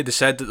continuity. They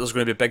said that there's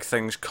going to be big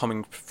things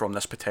coming from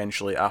this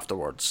potentially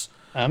afterwards.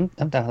 I'm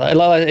down with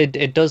that.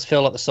 It does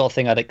feel like the sort of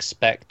thing I'd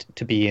expect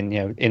to be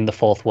in the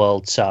Fourth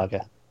World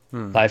saga.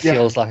 Like, it Yeah.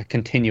 feels like a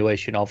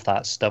continuation of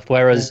that stuff.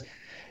 Whereas,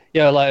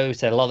 like we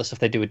said, a lot of the stuff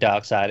they do with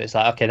Darkseid, it's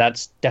like, okay,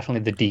 that's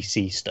definitely the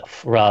DC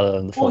stuff rather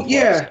than the Fourth World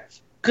yeah.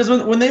 stuff. Because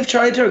when they've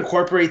tried to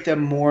incorporate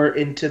them more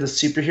into the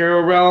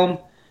superhero realm,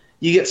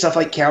 you get stuff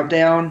like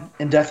Countdown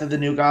and Death of the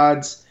New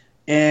Gods,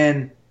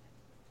 and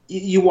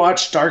you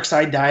watch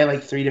Darkseid die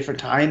like 3 different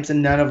times,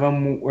 and none of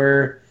them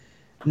were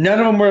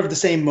of the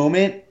same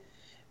moment.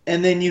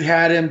 And then you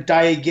had him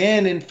die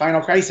again in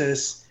Final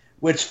Crisis,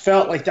 which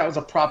felt like that was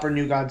a proper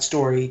New God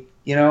story,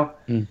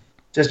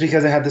 just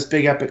because it had this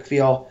big epic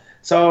feel.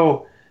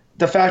 So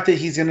the fact that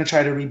he's going to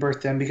try to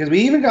rebirth them, because we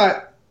even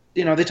got,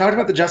 they talked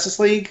about the Justice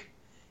League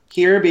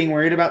here being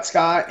worried about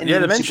Scott and Yeah,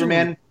 they even mentioned.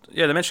 Superman.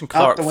 Yeah, they mentioned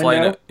Clark the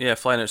flying window.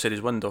 flying outside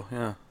his window.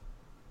 Yeah.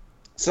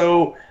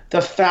 So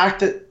the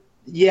fact that,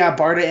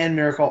 Barda and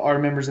Miracle are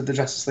members of the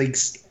Justice League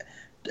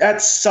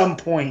at some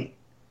point,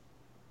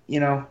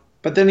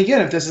 But then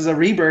again, if this is a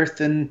rebirth,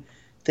 then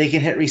they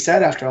can hit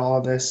reset after all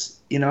of this,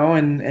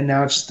 and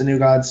now it's just the New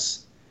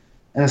Gods,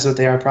 and that's what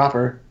they are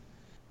proper.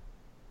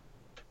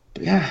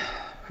 But yeah,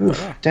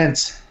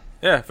 dense.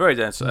 Yeah, very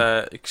dense.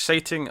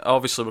 Exciting.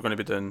 Obviously, we're going to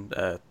be doing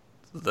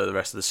the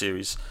rest of the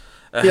series.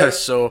 Yeah.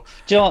 So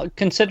Do you know what,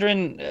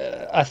 considering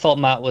I thought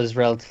Matt was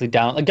relatively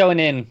down like, going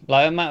in,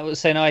 like Matt was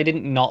saying, I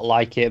didn't not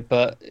like it,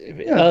 but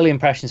Yeah. early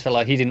impressions felt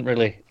like he didn't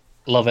really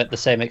love it the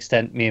same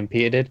extent me and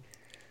Peter did.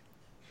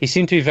 He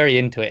seemed to be very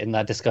into it in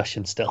that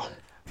discussion still.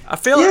 I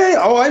feel Yeah,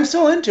 oh, I'm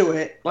still into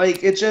it.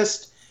 Like, it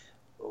just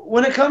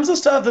when it comes to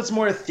stuff that's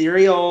more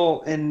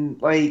ethereal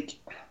and like,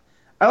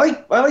 I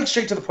like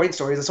straight to the point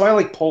stories. That's why I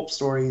like pulp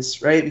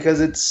stories, right? Because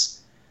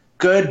it's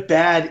good,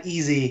 bad,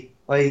 easy,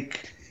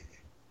 like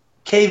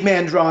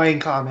caveman drawing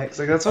comics.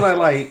 Like that's what I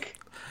like.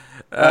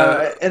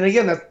 And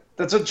again,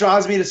 that's what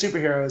draws me to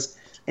superheroes.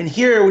 And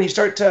here, when you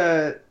start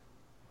to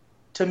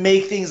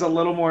make things a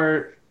little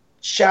more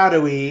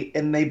shadowy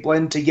and they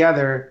blend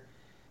together,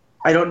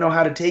 I don't know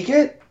how to take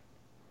it.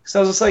 So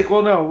I was just like,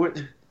 well, no,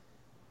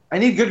 I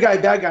need good guy,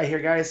 bad guy here,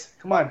 guys.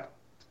 Come on.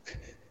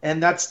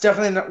 And that's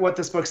definitely not what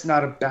this book's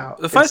not about.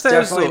 The fact It's is,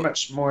 definitely though,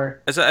 much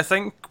more. is that I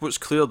think what's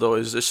clear though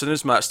is as soon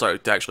as Matt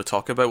started to actually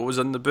talk about what was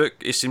in the book,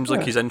 it seems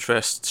like Yeah. his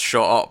interest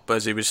shot up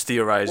as he was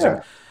theorizing.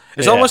 Yeah.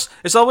 It's Yeah.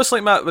 almost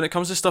like Matt when it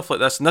comes to stuff like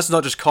this, and this is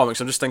not just comics.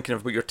 I'm just thinking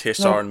of what your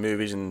tastes No. are in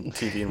movies and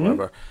TV and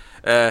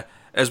whatever.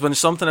 Is when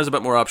something is a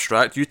bit more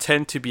abstract, you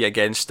tend to be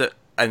against it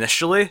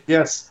initially,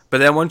 Yes. but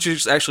then once you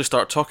actually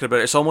start talking about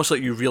it, it's almost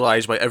like you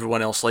realize why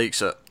everyone else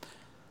likes it.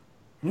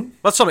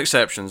 That's some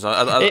exceptions.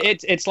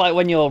 It's like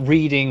when you're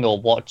reading or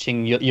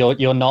watching,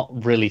 you're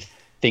not really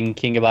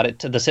thinking about it.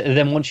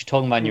 Then once you're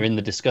talking about it and you're in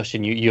the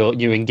discussion, you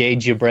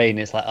engage your brain.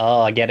 It's like,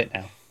 oh, I get it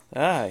now.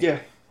 Aye. Yeah.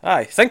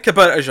 Aye. Think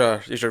about it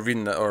as you're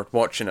reading it or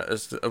watching it,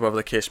 as whatever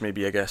the case may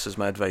be, I guess, is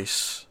my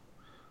advice.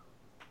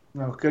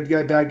 No, good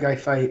guy, bad guy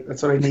fight.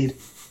 That's what I need.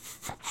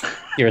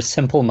 You're a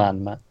simple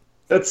man, Matt.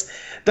 That's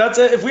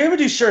it. If we ever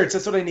do shirts,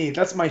 that's what I need.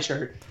 That's my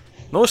shirt.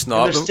 No, it's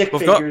not. they're stick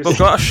We've got figures.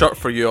 a shirt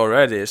for you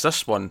already. It's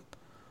this one.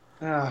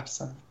 Ah,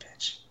 son of a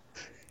bitch.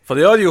 For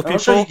the audio I'll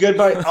show you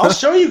people, I'll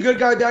show you good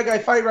guy, bad guy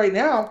fight right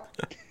now.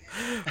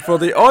 for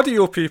the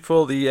audio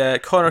people, the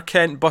Connor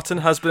Kent button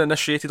has been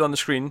initiated on the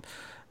screen.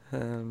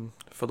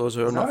 For those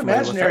who are It's not not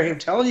familiar imaginary. with I'm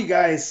telling you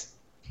guys.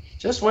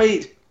 Just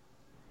wait.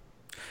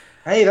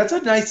 Hey, that's a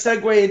nice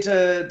segue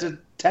into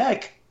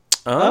tech.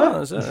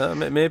 it. Is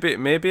it?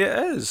 Maybe it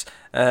is.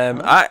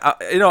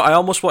 I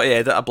almost want to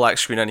edit a black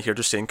screen in here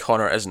just saying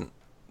Connor isn't.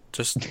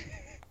 Just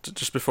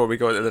before we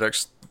go into the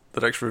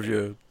next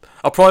review.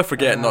 I'll probably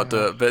forget and not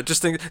do it, but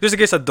just in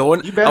case I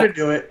don't, You better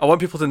do it. I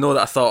want people to know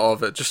that I thought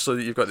of it, just so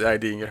that you've got the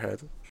idea in your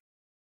head.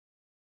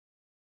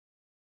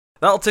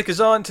 That'll take us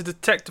on to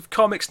Detective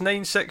Comics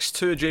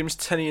 962, James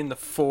Tynion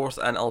IV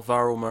and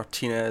Alvaro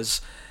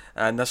Martinez,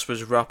 and this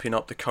was wrapping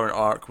up the current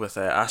arc with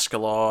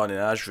Ascalon and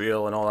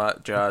Azrael and all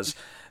that jazz,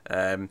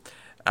 and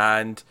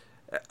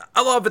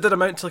a lot of it did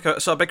amount to like a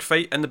sort of big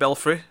fight in the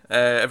Belfry.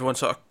 Everyone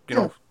sort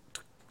of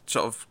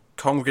sort of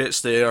congregates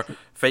there,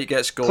 fight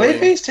gets going.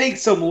 Clayface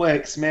takes some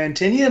licks, man.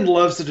 Tinian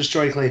loves to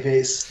destroy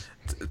Clayface.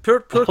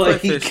 Poor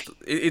Like- Clayface,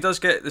 he does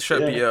get the shit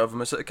Yeah. beat out of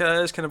him. It's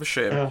kind of a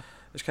shame. Yeah.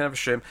 It's kind of a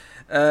shame.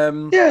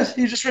 Yeah,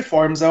 he just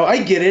reforms though.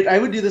 I get it. I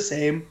would do the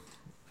same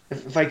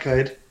if I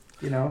could.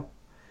 You know.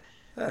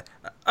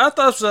 I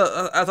thought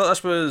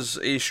this was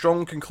a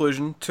strong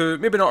conclusion to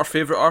maybe not our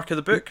favourite arc of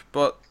the book,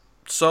 but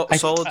solid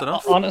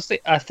enough. Honestly,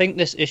 I think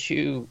this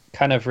issue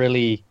kind of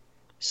really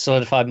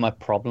solidified my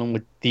problem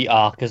with the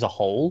arc as a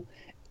whole.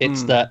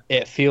 It's that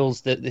it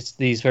feels that it's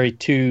these very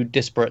two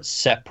disparate,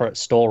 separate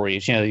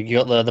stories. You know, you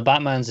got the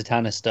Batman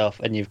Zatanna stuff,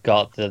 and you've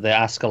got the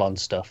Ascalon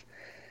stuff,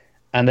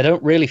 and they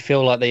don't really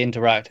feel like they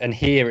interact. And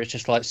here, it's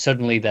just like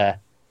suddenly they're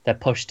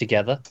pushed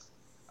together.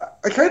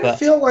 I kind of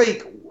feel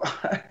like,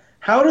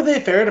 how do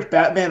they fare if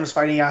Batman was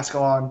fighting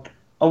Ascalon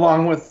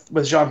along with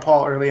Jean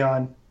Paul early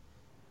on?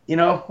 You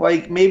know,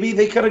 like maybe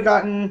they could have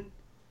gotten,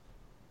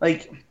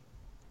 like,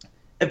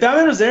 if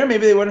Batman was there,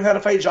 maybe they wouldn't have had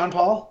to fight Jean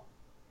Paul.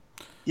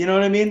 You know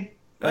what I mean?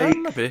 Like,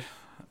 Maybe.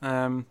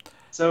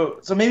 so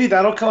maybe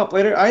that'll come up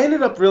later. I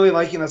ended up really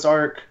liking this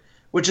arc,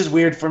 which is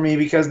weird for me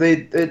because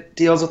it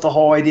deals with the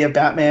whole idea of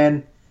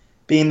Batman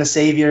being the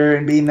savior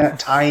and being that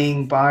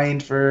tying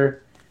bind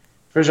for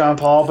Jean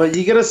Paul. But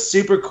you get a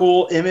super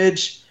cool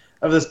image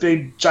of this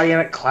big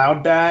gigantic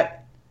cloud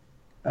bat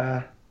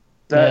that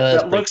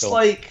pretty looks cool.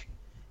 like,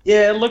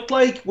 it looked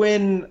like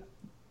when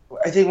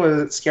I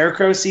think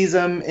Scarecrow sees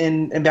him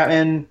in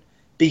Batman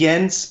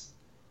Begins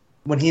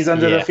when he's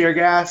under the fear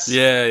gas.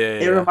 Yeah.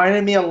 It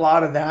reminded me a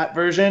lot of that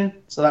version,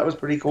 so that was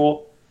pretty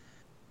cool.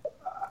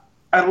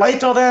 I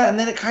liked all that, and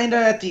then it kind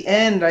of at the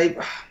end,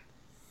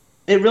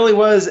 it really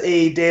was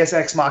a Deus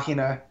Ex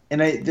Machina,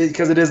 and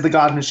because it is the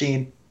God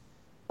Machine,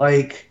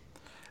 like,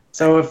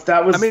 so if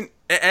that was, I mean,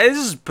 it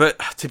is, but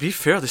to be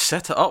fair, they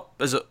set it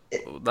up. Is it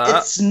that?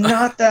 it's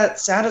not that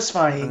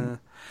satisfying.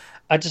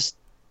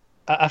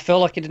 I feel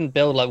like it didn't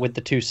build like with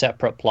the two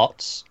separate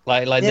plots.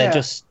 Like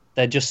Yeah.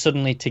 they're just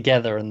suddenly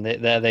together and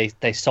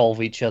they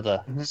solve each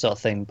other sort of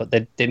thing, but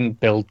they didn't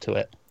build to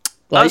it.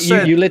 Like That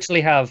said- you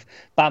literally have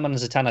Batman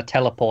and Zatanna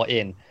teleport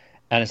in,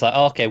 and it's like,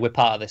 oh, okay, we're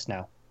part of this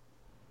now.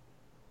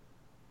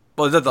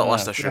 Well, they did that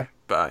last Yeah. issue,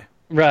 but aye.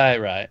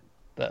 Right.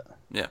 But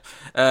Yeah.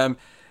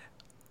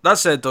 That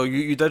said, though,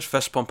 you did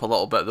fist pump a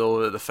little bit,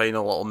 though, at the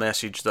final little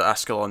message that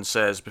Ascalon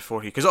says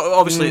before he... Because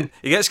obviously,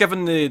 he gets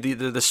given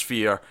the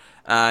sphere,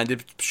 and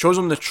it shows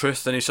him the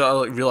truth, and he sort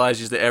of like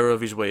realises the error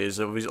of his ways,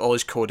 all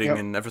his coding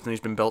and everything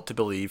he's been built to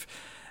believe.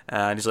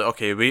 And he's like,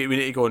 okay, we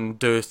need to go and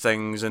do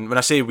things. And when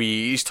I say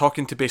we, he's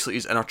talking to basically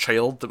his inner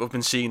child that we've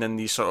been seeing in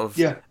these sort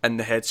of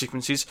in-the-head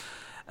sequences.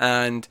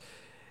 And...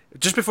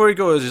 just before he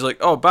goes, he's like,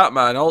 "Oh,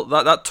 Batman! All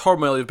that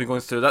turmoil you've been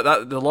going through,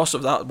 the loss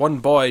of that one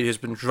boy has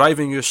been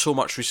driving you so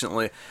much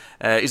recently.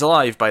 He's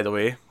alive, by the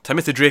way.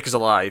 Timothy Drake is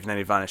alive." And then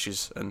he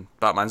vanishes, and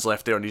Batman's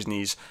left there on his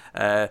knees.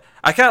 I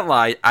can't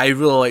lie, I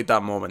really like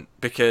that moment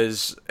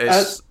because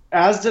it's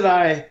as did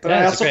I, but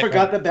I also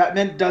forgot that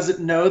Batman doesn't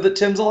know that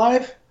Tim's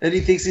alive, and he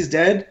thinks he's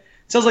dead.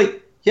 So I was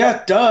like,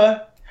 "Yeah,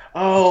 duh."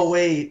 Oh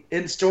wait,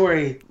 in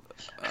story.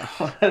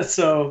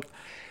 So,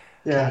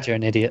 yeah, God, you're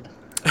an idiot.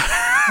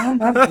 I'm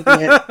not an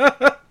idiot.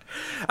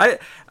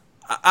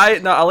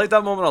 I like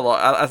that moment a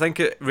lot. I think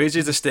it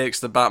raises the stakes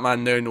that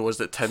Batman now knows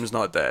that Tim's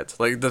not dead.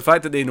 Like, the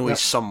fact that they know he's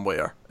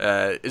somewhere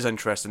is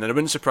interesting, and it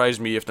wouldn't surprise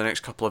me if the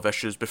next couple of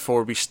issues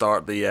before we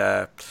start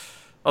the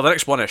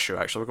next one issue,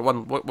 actually,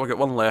 we'll get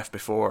one left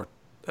before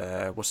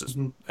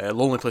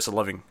Lonely Place of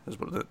Living is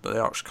what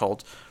the arc's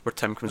called, where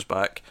Tim comes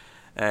back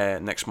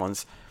next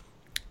month.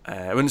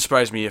 It wouldn't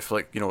surprise me if,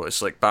 like, you know,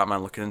 it's like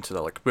Batman looking into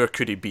that, like, where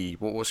could he be?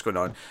 What's going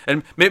on?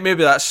 And maybe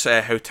that's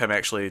how Tim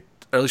actually,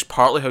 or at least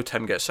partly how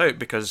Tim gets out,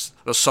 because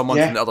there's someone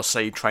from the other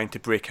side trying to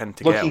break in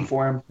to get him. Looking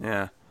for him.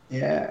 Yeah.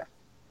 Yeah.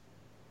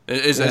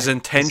 Is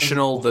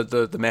intentional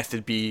the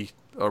method be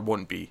or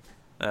won't be?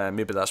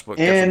 Maybe that's what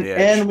gives him the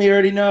edge. And we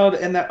already know that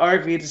in that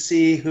arc we get to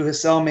see who his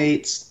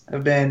cellmates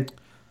have been.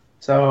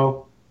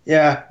 So,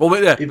 yeah. Well,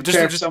 wait,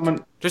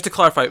 just to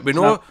clarify,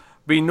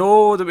 we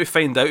know that we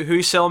find out who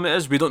his cellmate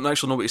is. We don't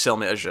actually know what his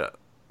cellmate is yet.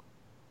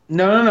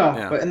 No.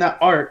 Yeah. But in that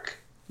arc,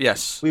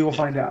 yes, we will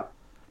find out.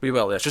 We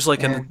will, yes. Just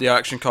like in the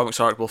Action Comics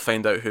arc, we'll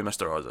find out who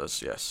Mr. Oz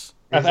is, yes.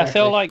 Exactly. I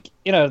feel like,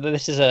 you know,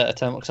 this is a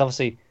term, because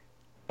obviously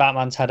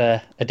Batman's had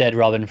a dead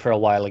Robin for a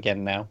while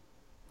again now.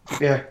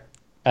 Yeah.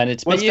 And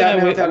it's What's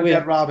Batman without a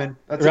dead Robin?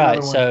 That's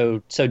right,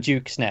 so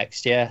Duke's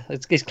next, yeah.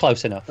 It's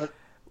close enough.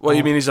 What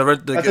you mean is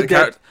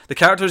the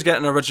character's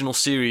getting an original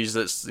series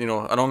that's, you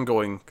know, an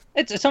ongoing...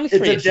 It's only 3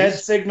 issues. It's a dead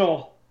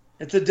signal.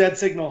 It's a dead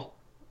signal.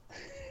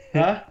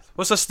 Huh?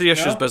 What's this 3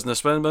 issues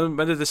business? When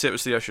did they say it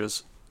was 3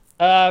 issues?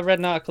 I read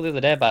an article the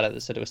other day about it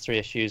that said it was 3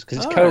 issues,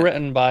 because it's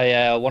co-written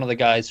by one of the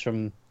guys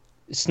from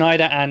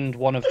Snyder and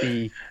one of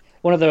the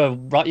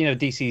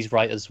DC's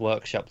Writers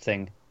Workshop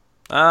thing.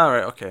 Ah,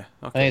 right, okay.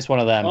 I think it's one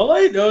of them. All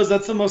I know is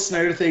that's the most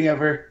Snyder thing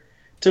ever.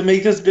 To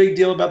make this big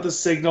deal about the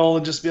signal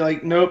and just be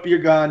like, nope, you're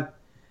gone.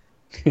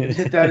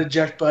 Hit that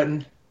eject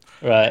button.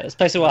 Right, it's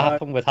basically what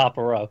happened with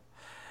Harper Row.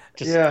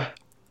 Yeah,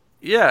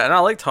 and I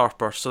liked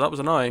Harper, so that was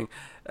annoying.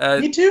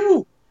 Me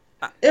too.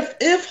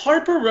 If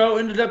Harper Row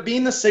ended up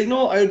being the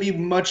signal, I would be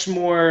much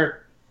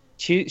more...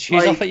 She's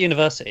off at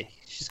university.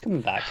 She's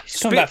coming back.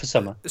 She's coming back for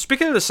summer.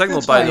 Speaking of the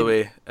signal, by the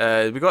way,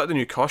 we got the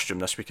new costume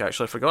this week,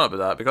 actually. I forgot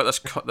about that. We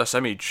got this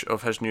image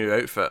of his new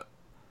outfit.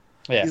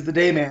 Yeah. He's the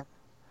day man.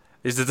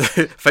 He's the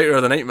fighter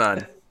of the night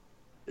man.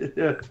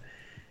 Yeah.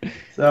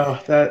 So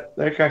that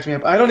cracked me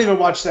up. I don't even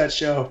watch that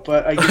show,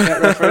 but I get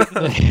that reference.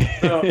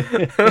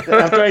 So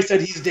after I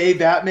said he's Day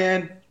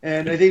Batman,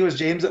 and I think it was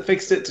James that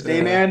fixed it to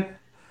Dayman,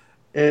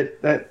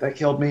 that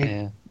killed me.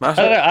 Yeah. I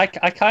don't know.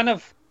 I kind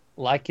of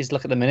like his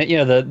look at the minute.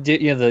 You know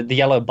the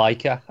yellow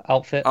biker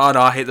outfit. Oh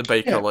no, I hate the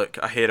biker look.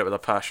 I hate it with a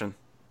passion.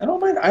 I don't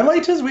mind. I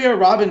liked his We Are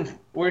Robin,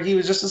 where he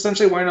was just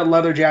essentially wearing a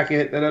leather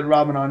jacket that had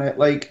Robin on it.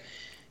 Like,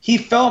 he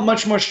felt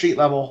much more street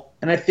level,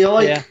 and I feel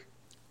like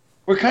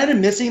we're kind of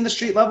missing the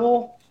street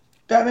level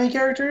Batman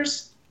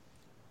characters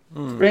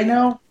right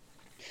now.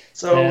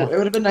 So it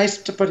would have been nice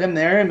to put him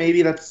there, and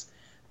maybe that's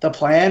the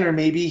plan, or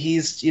maybe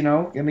he's,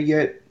 going to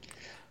get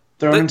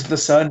thrown into the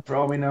sun for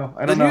all we know.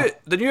 I don't know.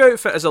 The new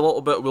outfit is a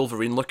little bit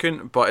Wolverine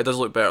looking, but it does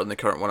look better than the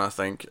current one, I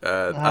think.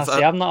 I'm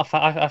not a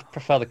fan. I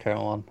prefer the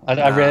current one.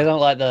 I really don't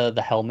like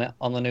the helmet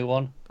on the new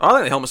one. I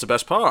think the helmet's the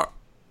best part.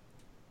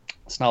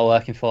 It's not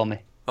working for me.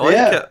 I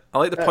like it. I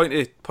like the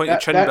pointy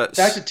chin bits.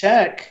 Back to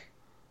tech.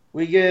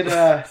 We get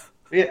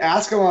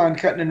Ascalon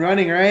cutting and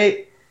running,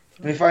 right?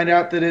 We find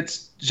out that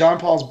it's Jean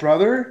Paul's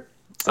brother.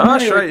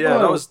 That's right. Yeah,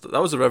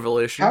 that was a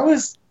revelation. How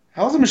is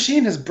the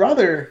Machine his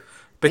brother?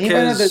 Because you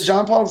find out that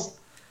Jean Paul's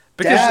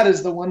dad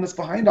is the one that's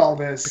behind all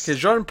this. Because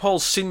Jean Paul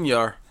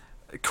Senior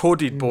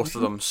coded both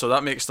of them, so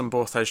that makes them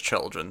both his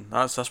children.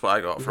 That's what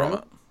I got from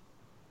it.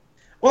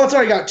 Well, that's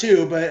what I got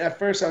too. But at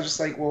first, I was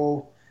just like,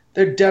 well,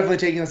 they're definitely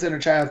taking this inner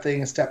child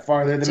thing a step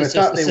farther than I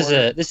thought they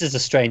were. This is a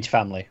strange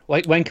family.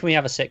 When can we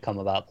have a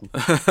sitcom about them?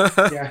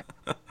 Yeah.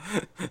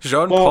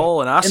 Jean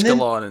Paul and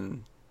Ascalon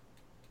and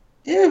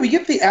yeah, we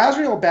get the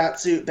Azrael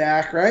batsuit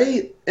back,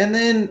 right? And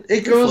then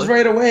it goes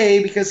right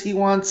away because he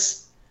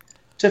wants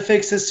to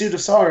fix his suit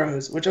of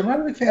sorrows, which I'm not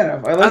a big fan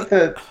of. I like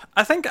the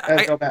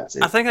Azrael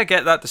batsuit. I think I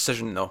get that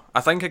decision though.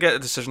 I think I get the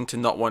decision to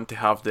not want to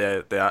have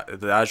the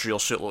Azrael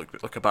suit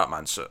look like a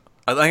Batman suit.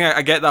 I think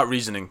I get that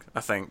reasoning.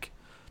 I think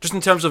just in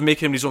terms of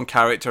making him his own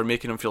character,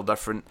 making him feel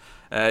different.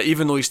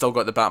 Even though he's still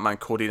got the Batman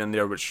coding in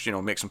there, which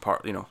makes him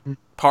part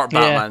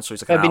Batman. So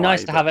he's like it'd be an ally,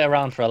 nice to have it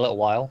around for a little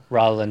while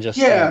rather than just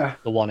the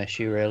one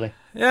issue, really.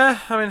 Yeah,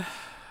 I mean,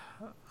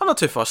 I'm not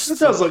too fussed. It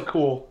does look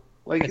cool.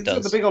 Like it's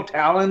got the big old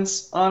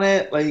talons on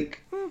it.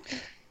 Like,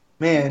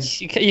 man,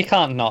 you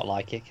can't not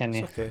like it, can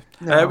you? Okay.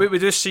 No. We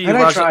do see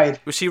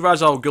we see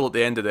Ra's al Ghul at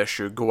the end of the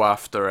issue go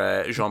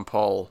after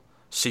Jean-Paul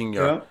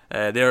Senior.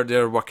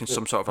 They're working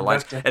some sort of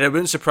alliance, and it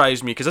wouldn't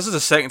surprise me because this is the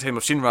second time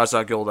I've seen Ra's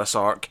al Ghul this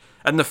arc.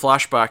 In the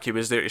flashback, he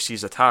was there to see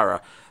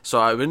Zatara,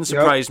 so it wouldn't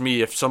surprise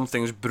me if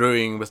something's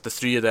brewing with the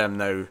three of them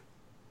now.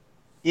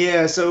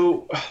 Yeah,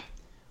 so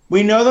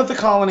we know that the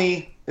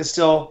colony is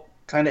still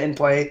kind of in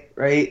play,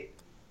 right?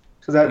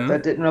 Because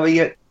that didn't really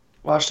get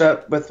washed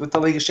up with the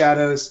League of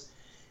Shadows.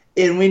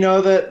 And we know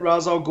that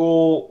Ra's al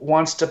Ghul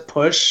wants to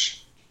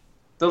push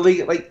the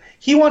League. Like,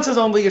 he wants his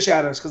own League of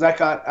Shadows because that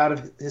got out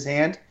of his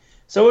hand.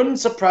 So it wouldn't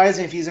surprise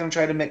me if he's going to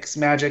try to mix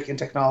magic and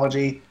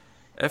technology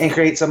and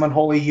create some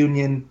unholy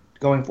union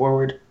going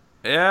forward.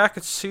 Yeah, I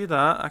could see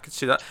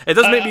that.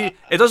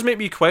 It does make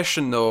me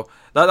question though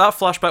that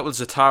flashback with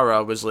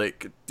Zatara was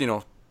like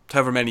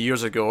however many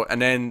years ago,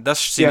 and then this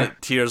scene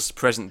at Tyr's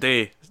present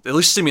day, at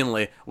least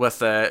seemingly with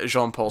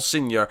Jean-Paul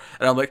Senior,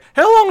 and I'm like,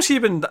 how long's he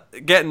been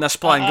getting this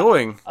plan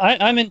going?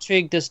 I'm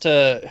intrigued as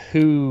to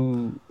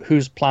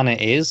whose plan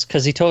it is,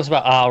 because he talks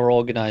about our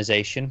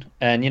organization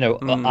and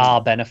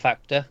our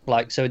benefactor,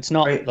 like, so it's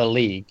not the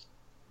League.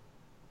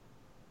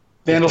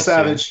 Vandal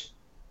Savage.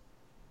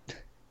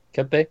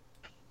 Could be.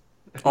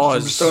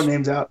 Oz. Just throw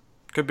names out.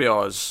 Could be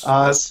Oz.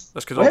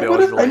 This could all be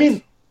Oz. I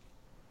mean,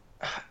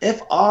 if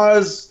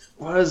Oz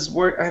was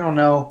I don't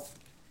know.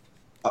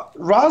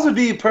 Roz would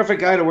be a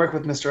perfect guy to work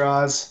with Mr.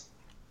 Oz.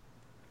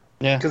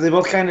 Yeah. Because they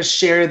both kind of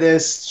share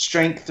this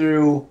strength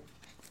through,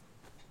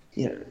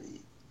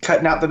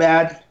 cutting out the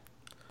bad.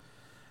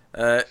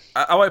 I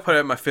want to point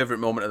out my favourite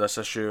moment of this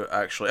issue,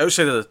 actually.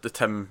 Outside of the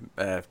Tim,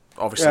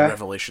 obviously,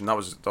 revelation. That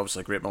was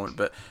obviously a great moment,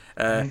 but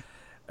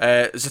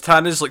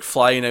Zatanna's like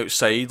flying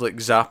outside, like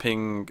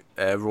zapping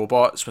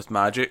robots with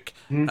magic,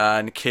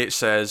 and Kate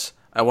says,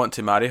 "I want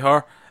to marry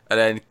her," and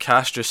then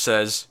Cass just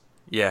says,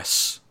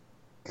 "Yes."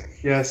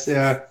 Yes,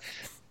 yeah.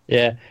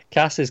 Yeah,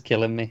 Cass is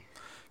killing me.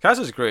 Cass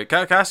is great.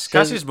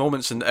 Cass's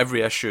moments in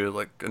every issue,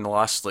 like in the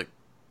last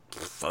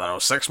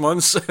 6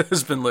 months,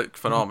 has been like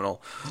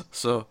phenomenal.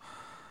 So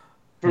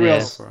for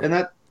real, and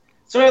that.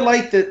 So I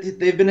like that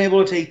they've been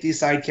able to take these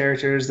side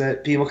characters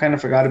that people kind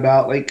of forgot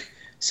about, like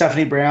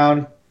Stephanie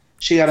Brown.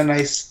 She got a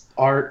nice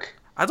arc.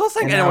 I don't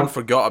think anyone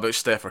forgot about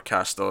Steph or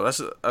Cass though.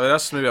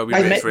 That's maybe a wee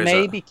bit phrase.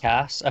 Maybe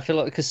Cass. I feel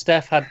like because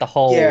Steph had the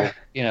whole,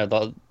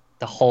 the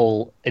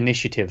whole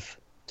initiative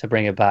to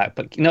bring it back,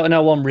 but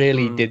no one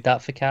really did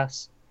that for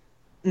Cass.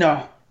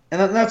 No,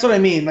 and that's what I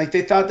mean. Like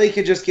they thought they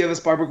could just give us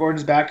Barbara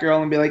Gordon's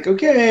Batgirl and be like,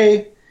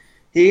 okay,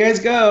 here you guys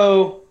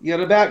go. You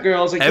got a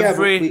Batgirl. It's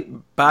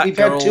like we've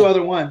had two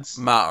other ones.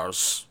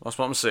 Matters. That's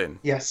what I'm saying.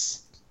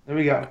 Yes, there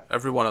we go.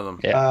 Every one of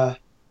them. Yeah.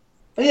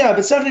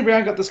 But Stephanie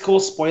Brown got this cool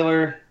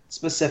spoiler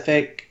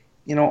specific,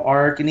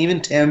 arc, and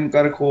even Tim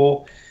got a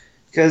cool,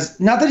 because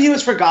not that he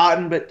was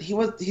forgotten, but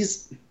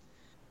he's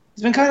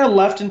been kind of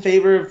left in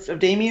favor of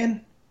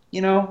Damian.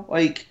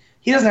 Like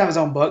he doesn't have his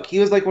own book. He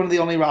was like one of the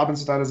only Robins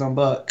without his own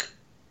book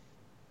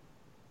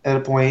at a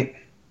point.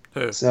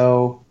 Who?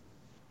 So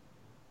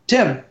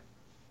Tim.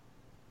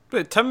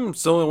 But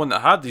Tim's the only one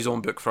that had his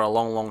own book for a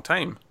long, long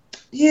time.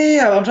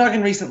 Yeah, I'm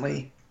talking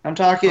recently. I'm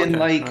talking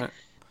right.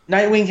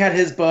 Nightwing had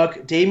his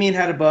book. Damian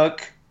had a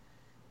book.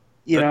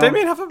 Did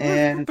Damian have a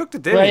book?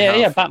 Did Damian have?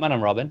 Yeah, Batman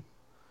and Robin.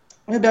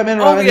 Batman and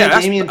Robin.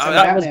 Damian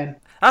Batman.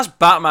 That's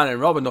Batman and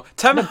Robin, though.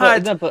 Tim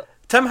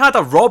had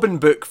a Robin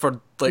book for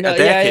a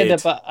decade. Yeah,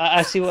 but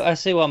I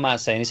see what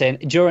Matt's saying. He's saying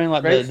during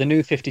the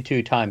New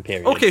 52 time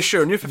period. Okay,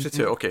 sure, New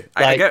 52. Okay,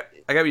 I get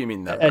what you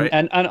mean there. Right?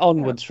 And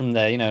onwards from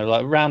there,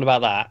 round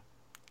about that.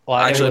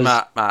 Actually,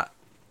 Matt.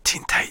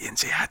 Teen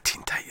Titans. He had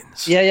Teen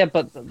Titans. Yeah,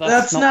 but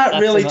that's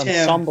not really an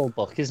Tim. Ensemble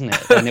book, isn't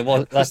it? And it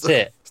was. That's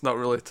it. It's not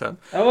really Tim.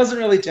 That wasn't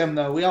really Tim,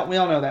 though. We all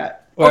know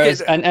that.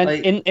 Whereas,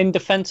 in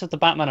defense of the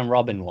Batman and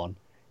Robin one,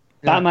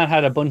 Batman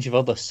had a bunch of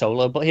other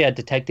solo, but he had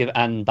Detective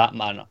and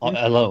Batman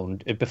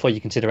alone before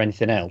you consider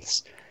anything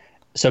else.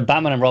 So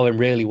Batman and Robin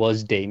really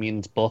was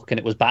Damian's book, and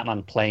it was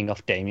Batman playing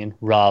off Damian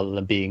rather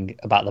than being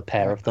about the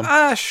pair of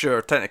them.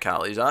 Sure,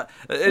 technicalities. I'm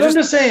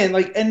just saying,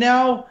 and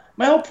now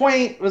my whole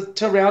point was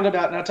to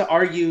roundabout, not to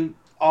argue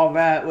all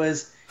that,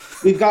 was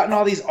we've gotten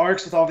all these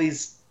arcs with all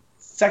these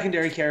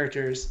secondary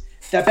characters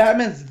that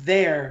Batman's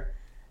there,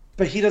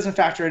 but he doesn't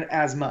factor in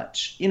as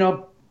much.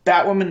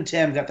 Batwoman and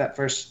Tim got that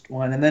first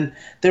one, and then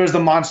there was the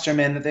Monster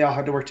Men that they all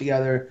had to work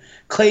together.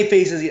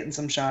 Clayface is getting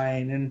some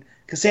shine, and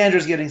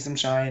Cassandra's getting some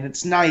shine.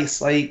 It's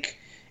nice. It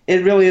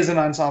really is an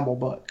ensemble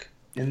book,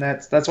 and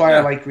that's why I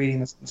like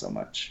reading this one so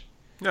much.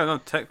 Yeah, no,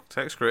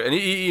 tech's great,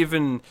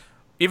 and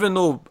even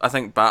though I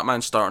think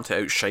Batman's starting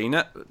to outshine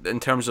it in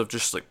terms of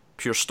just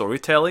pure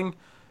storytelling,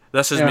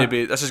 this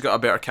has got a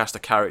better cast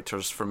of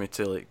characters for me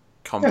to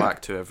come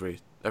back to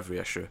every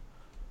issue.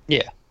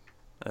 Yeah.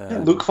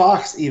 Luke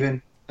Fox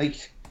even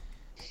Like,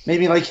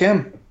 maybe like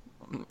him.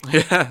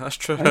 Yeah, that's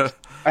true.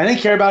 I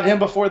didn't care about him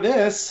before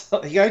this.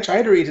 I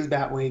tried to read his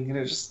Batwing, and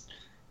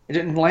it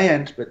didn't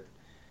land. But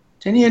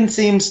Tinian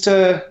seems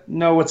to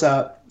know what's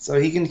up, so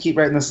he can keep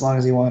writing this as long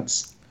as he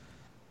wants.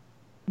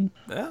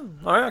 Yeah,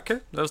 alright,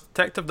 okay. There's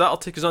Detective. That'll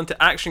take us on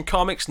to Action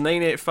Comics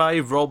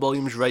 985. Rob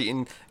Williams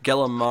writing,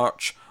 Gilliam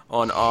March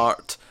on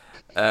art.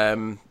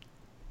 Now,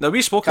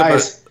 we spoke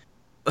Guys,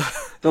 about...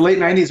 the late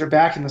 90s are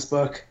back in this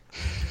book.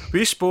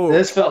 We spoke...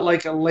 This felt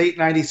like a late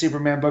 90s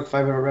Superman book if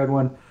I've ever read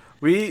one.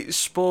 We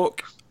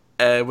spoke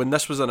when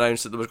this was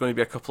announced that there was going to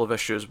be a couple of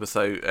issues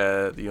without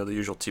the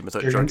usual team,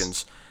 without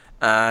Jurgens.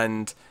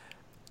 And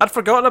I'd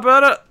forgotten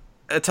about it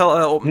until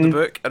I opened the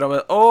book, and I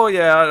went, oh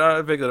yeah,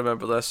 I vaguely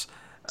remember this.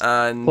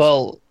 And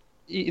well,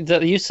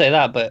 you say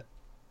that, but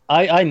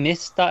I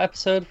missed that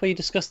episode where you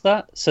discussed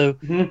that, so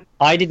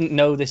I didn't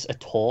know this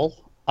at all.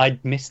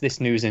 I'd missed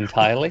this news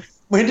entirely.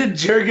 When did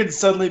Jurgens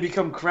suddenly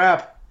become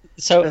crap?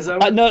 So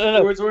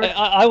no. Words were?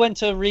 I went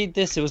to read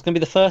this. It was going to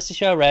be the first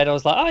issue I read. I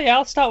was like, oh yeah,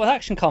 I'll start with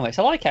Action Comics.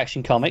 I like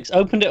Action Comics.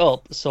 Opened it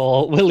up,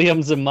 saw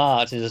Williams and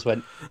March, and just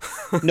went,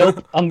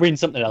 nope, I'm reading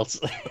something else.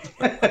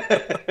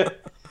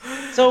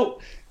 So,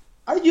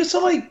 I used to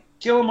like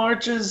Gilliam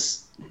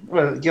March's.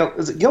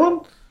 Is it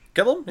Gilliam?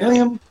 Gilliam? Yeah,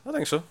 William? I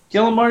think so.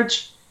 Gilliam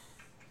March.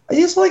 I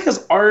used to like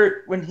his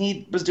art when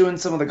he was doing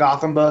some of the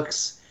Gotham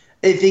books.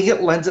 I think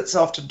it lends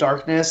itself to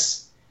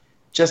darkness,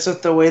 just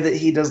with the way that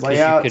he does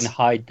layouts. You can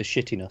hide the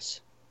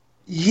shittiness.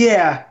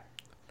 Yeah.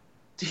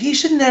 He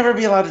should never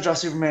be allowed to draw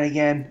Superman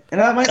again.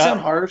 And that might sound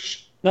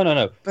harsh. No.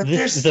 But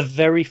the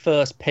very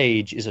first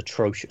page is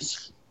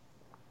atrocious.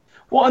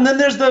 Well, and then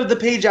there's the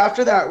page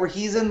after that where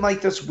he's in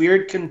like this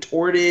weird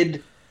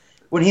contorted...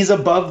 When he's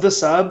above the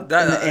sub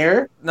in the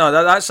air? No,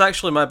 that's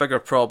actually my bigger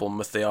problem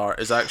with the art,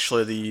 is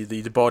actually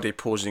the body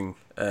posing.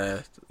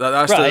 That's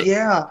right,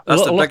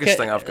 that's the biggest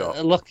thing I've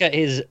got. Look at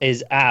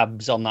his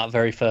abs on that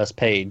very first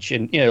page,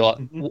 and like,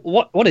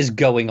 what is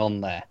going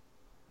on there?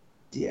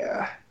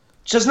 Yeah.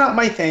 Just not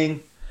my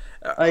thing.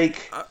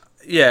 Like...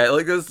 Yeah,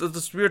 like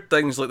there's weird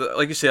things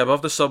like you say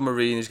above the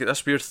submarine. He's got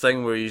this weird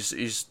thing where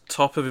he's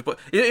top of his. But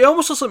he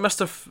almost looks like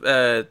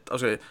Mr.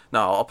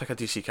 I'll pick a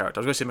DC character.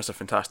 I was going to say Mr.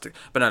 Fantastic,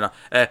 but no.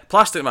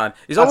 Plastic Man.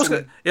 He almost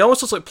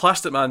looks like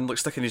Plastic Man, like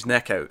sticking his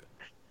neck out.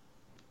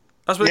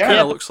 That's what it kind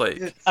of looks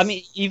like. I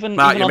mean, even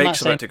Matt, even your on mic's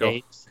that about same to go.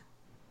 page,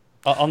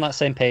 on that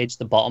same page,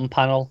 the bottom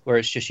panel where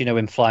it's just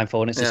him flying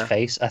forward, and it's his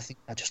face. I think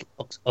that just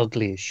looks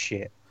ugly as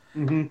shit.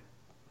 Mm-hmm.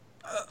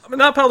 I mean,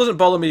 that panel doesn't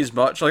bother me as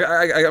much. Like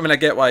I mean, I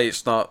get why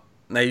it's not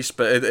nice,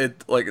 but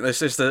it like it's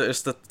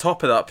the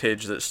top of that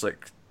page that's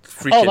like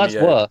freaking me out. Oh, that's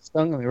worse.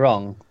 Don't get me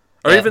wrong.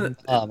 Or even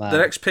the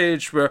next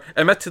page where,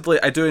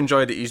 admittedly, I do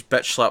enjoy that he's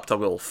bitch slapped a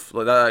wolf.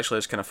 Like that actually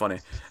is kind of funny.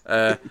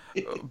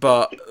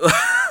 But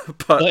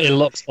it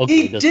looks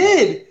ugly. He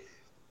did.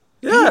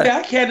 Yeah, he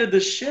backhanded the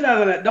shit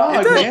out of that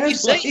dog, man. You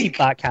say he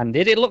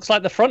backhanded. It looks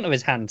like the front of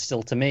his hand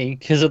still to me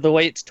because of the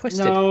way it's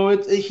twisted. No,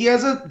 he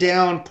has it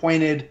down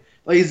pointed.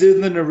 Like he's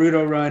doing the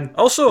Naruto run.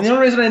 Also, and the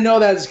only reason I know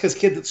that is because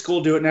kids at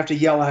school do it and have to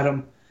yell at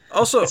him.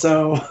 Also,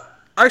 so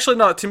actually,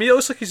 no. To me, it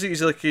looks like he's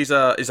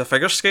a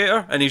figure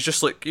skater, and he's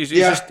just like he's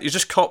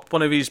just copped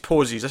one of his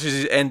poses. This is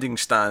his ending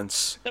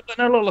stance.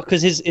 No, but look,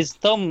 because his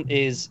thumb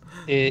is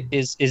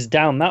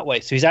down that way,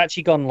 so he's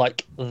actually gone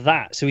like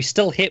that. So he's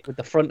still hit with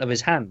the front of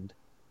his hand.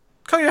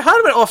 Your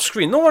hand went off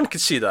screen. No one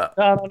could see that.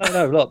 No.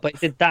 Look, but he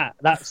did that.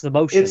 That's the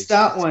motion. It's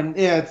that one.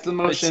 Yeah, it's the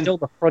motion. It's still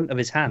the front of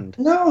his hand.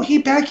 No, he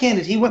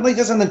backhanded. He went like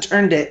this and then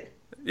turned it.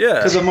 Yeah.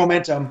 Because of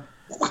momentum.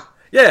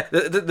 Yeah,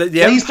 the impact,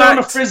 he's throwing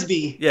a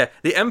frisbee. Yeah,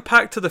 the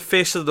impact to the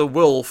face of the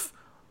wolf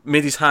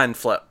made his hand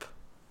flip.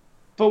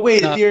 But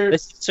wait, no, if you're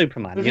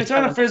Superman, if you're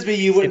throwing a frisbee,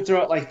 you wouldn't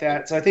throw it like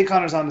that. So I think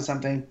Connor's onto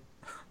something.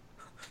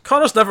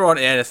 Connor's never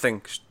onto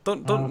anything.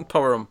 Don't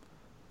empower him.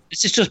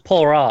 This is just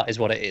poor art, is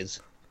what it is.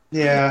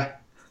 Yeah.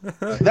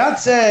 That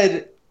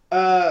said,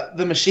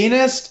 the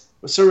Machinist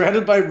was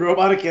surrounded by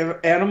robotic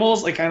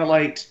animals. I kind of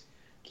liked,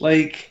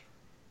 which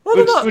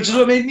is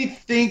what made me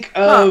think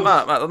of.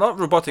 Matt, they're not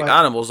robotic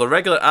animals. They're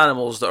regular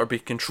animals that are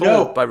being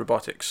controlled by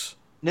robotics.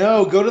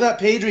 No, go to that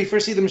page where you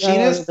first see the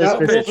Machinist. That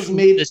wolf is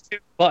made. There's 2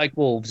 robotic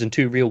wolves and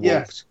 2 real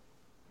wolves.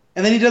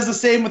 And then he does the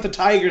same with the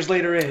tigers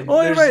later in.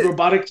 Oh, There's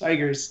robotic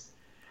tigers.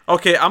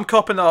 Okay, I'm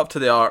copping that up to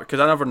the art because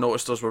I never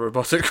noticed those were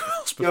robotic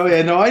wolves before. Oh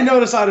yeah, no, I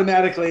noticed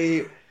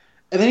automatically.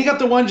 And then you got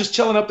the one just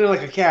chilling up there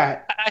like a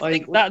cat. I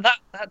think that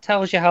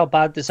tells you how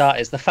bad this art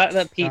is. The fact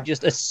that Pete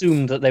just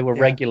assumed that they were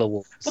regular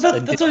wolves. Well,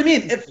 that's what I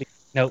mean. It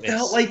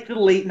felt like the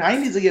late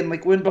 90s again.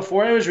 Like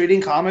before I was reading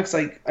comics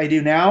like I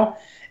do now,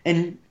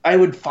 and I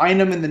would find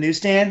them in the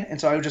newsstand, and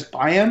so I would just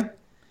buy them.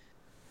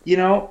 You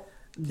know?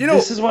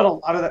 This is what a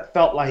lot of that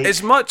felt like.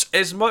 as much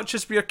as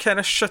we're kind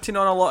of shitting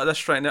on a lot of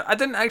this right now, I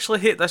didn't actually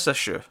hate this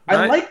issue. I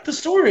Right? liked the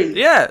story.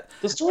 Yeah,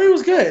 The story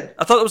was good.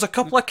 I thought there was a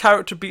couple of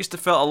character beats that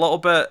felt a little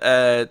bit.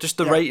 Just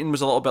the Yeah. writing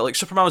was a little bit like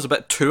Superman was a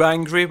bit too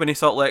angry when he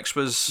thought Lex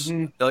was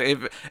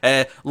like.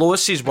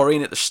 Lois's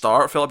worrying at the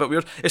start felt a bit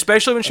weird,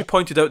 especially when she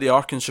pointed out the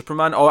arc in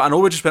Superman. Oh, I know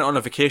we just went on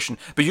a vacation,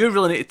 but you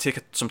really need to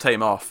take some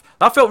time off.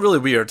 That felt really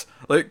weird.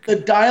 Like The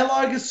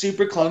dialogue is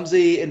super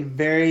clumsy and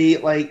very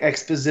like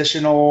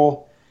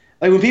expositional.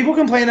 Like when people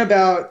complain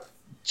about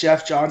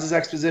Jeff Johns'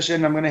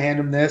 exposition, I'm gonna hand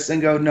him this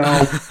and go, no,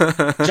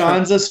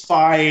 Johns is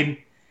fine.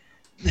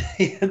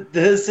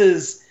 This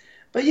is,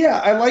 but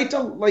yeah, I liked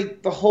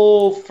the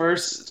whole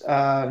first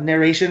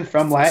narration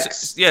from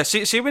Lex. Yeah,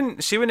 see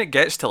when it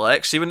gets to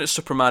Lex, see when it's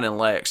Superman and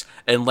Lex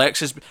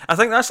is. I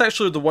think that's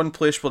actually the one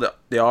place where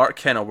the art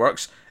kind of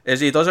works.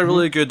 Is he does a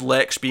really good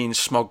Lex being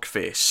smug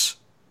face,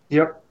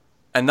 Yep.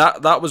 and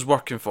that was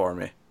working for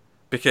me.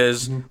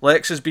 Because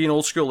Lex is being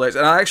old school Lex,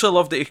 and I actually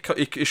love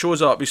that he shows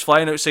up. He's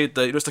flying outside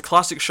it's the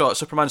classic shot.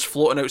 Superman's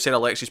floating outside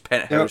of Lex's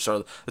penthouse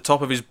or the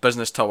top of his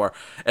business tower,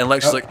 and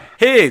Lex is like,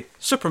 "Hey,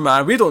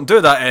 Superman, we don't do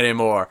that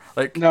anymore."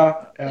 Like,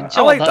 No. Yeah.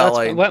 I like that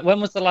line.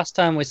 When was the last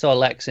time we saw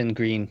Lex in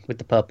green with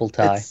the purple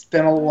tie? It's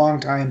been a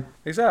long time.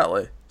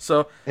 Exactly.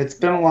 So It's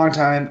been a long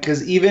time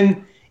because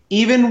even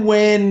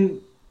when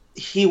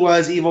he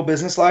was evil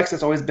business Lex,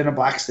 it's always been a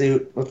black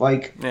suit with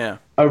like yeah,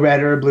 a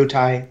red or a blue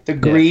tie. The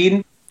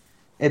green,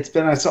 it's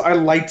been so I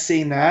liked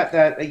seeing that.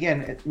 That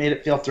again, it made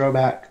it feel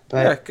throwback.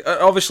 But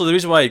obviously the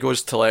reason why he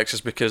goes to Lex is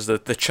because the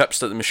chips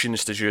that the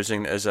machinist is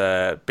using is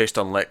based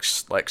on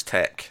Lex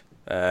tech.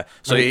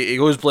 So he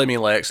goes blaming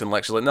Lex, and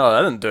Lex is like, "No,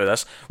 I didn't do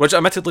this," which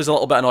admittedly is a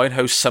little bit annoying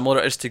how similar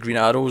it is to Green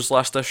Arrow's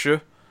last issue.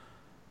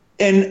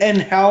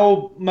 and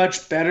how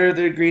much better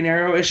the Green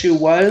Arrow issue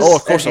was. Oh,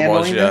 of course at it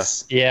was, handling yeah.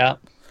 this. Yeah.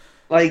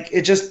 Like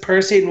it just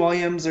Percy and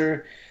Williams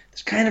or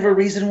there's kind of a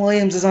reason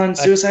Williams is on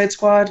Suicide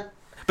Squad.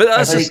 But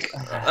that's Like,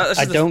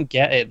 I don't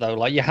get it though.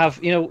 Like you have,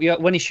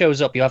 when he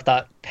shows up, you have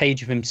that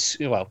page of him,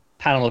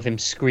 panel of him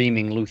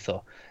screaming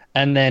Luthor,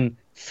 and then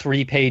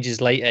 3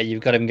 pages later,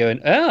 you've got him going,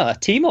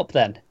 team up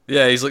then.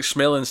 Yeah, he's like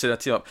smelling saying a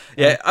team up.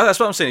 Yeah, that's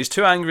what I'm saying. He's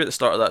too angry at the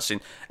start of that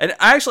scene. And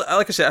I actually,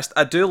 like I said,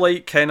 I do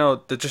like kind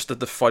of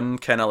the fun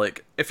kind of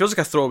like, it feels like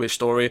a throwaway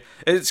story.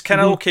 It's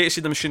kind of okay to see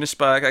the Machinist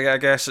back. I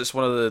guess it's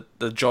one of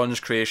the John's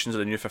creations of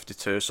the New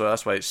 52, so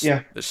that's why it's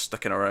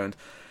sticking around.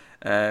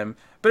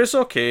 But it's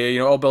okay, it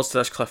all builds to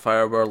this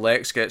cliffhanger where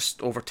Lex gets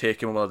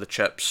overtaken with one of the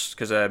chips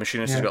because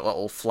Machinist has got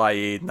little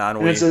fly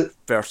nano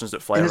versions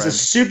that fly and around. it's a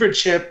super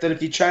chip that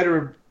if you try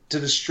to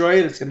destroy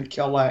it, it's going to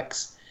kill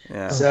Lex.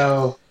 Yeah.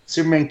 So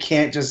Superman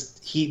can't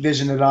just heat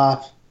vision it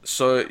off.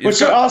 So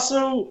Which are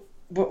also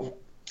what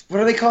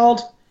are they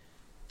called?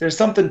 There's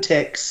something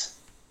ticks.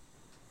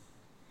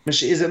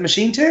 Is it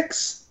machine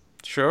ticks?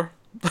 Sure.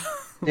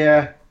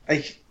 Yeah,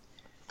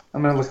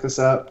 I'm gonna look this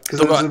up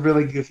because it's a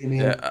really goofy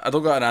name. Yeah, I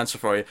don't got an answer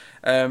for you.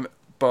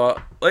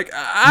 But like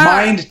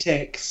mind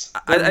ticks.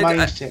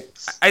 Mind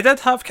ticks. I did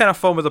have kind of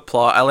fun with the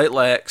plot. I like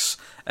Lex.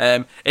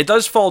 It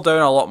does fall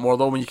down a lot more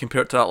though when you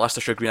compare it to that last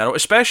issue of Green Arrow.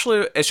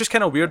 Especially, it's just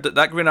kind of weird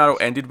that Green Arrow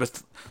ended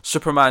with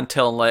Superman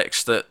telling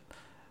Lex that.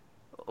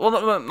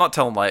 Well, not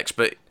telling Lex,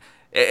 but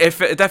it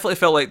definitely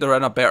felt like they're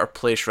in a better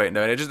place right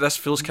now, and this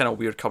feels kind of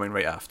weird coming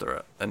right after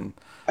it. And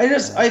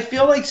I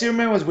feel like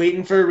Superman was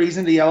waiting for a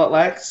reason to yell at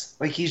Lex,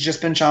 like he's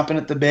just been chomping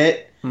at the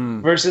bit.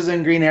 Versus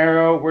in Green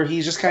Arrow, where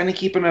he's just kind of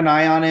keeping an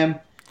eye on him,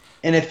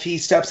 and if he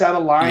steps out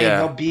of line,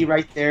 he'll be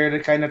right there to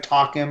kind of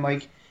talk him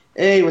like,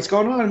 "Hey, what's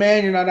going on,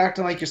 man? You're not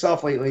acting like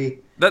yourself lately."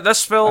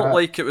 This felt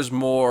like it was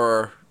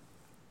more,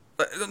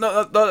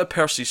 not that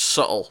Percy's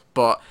subtle,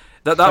 but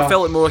that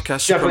felt like more like a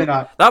definitely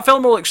not. That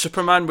felt more like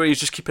Superman, where he's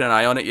just keeping an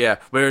eye on it. Yeah.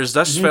 Whereas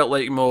this felt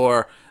like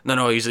more.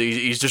 No,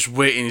 he's just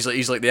waiting.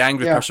 He's like the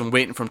angry person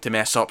waiting for him to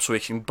mess up so he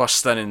can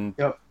bust in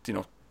and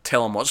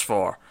tell him what's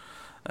for.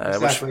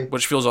 Exactly.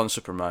 Which feels on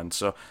Superman.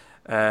 So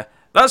that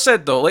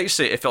said, though, like you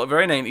say, it felt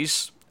very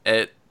 90s.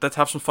 It did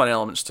have some fun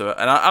elements to it,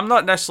 and I'm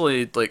not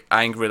necessarily like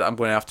angry that I'm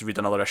going to have to read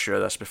another issue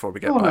of this before we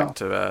get back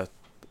to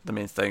the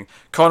main thing.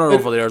 Connor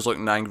over there is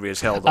looking angry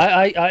as hell.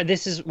 I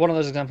this is one of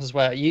those examples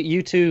where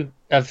you two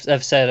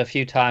have said a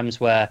few times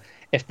where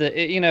if the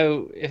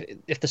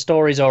if the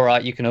story's all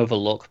right, you can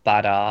overlook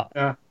bad art.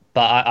 Yeah.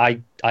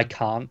 But I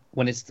can't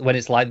when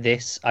it's like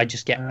this. I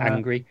just get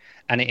angry,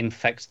 and it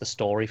infects the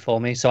story for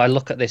me. So I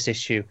look at this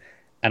issue,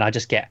 and I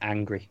just get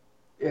angry.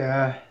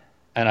 Yeah.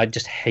 And I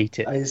just hate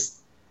it.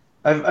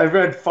 I've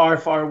read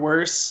far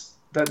worse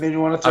that made me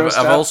want to throw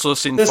stuff. I've also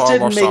seen this far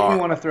didn't worse make art. me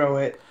want to throw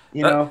it.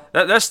 Know.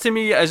 This to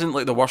me isn't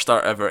like the worst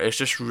art ever. It's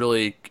just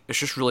really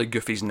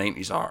Goofy's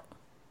 90s art.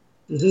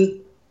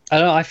 Mm-hmm. I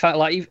don't know. I found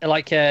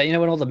like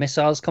when all the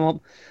missiles come up,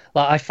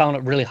 like I found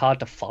it really hard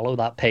to follow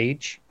that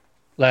page.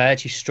 Like I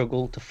actually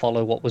struggled to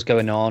follow what was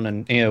going on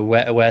and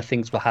where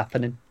things were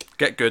happening.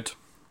 Get good.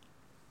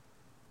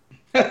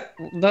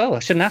 No, I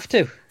shouldn't have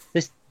to.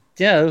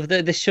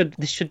 This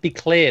should be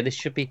clear. This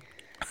should be.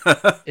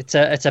 It's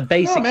a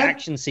basic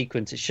action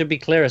sequence. It should be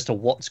clear as to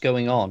what's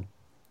going on.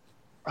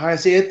 I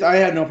see it. I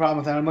had no problem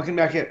with that. I'm looking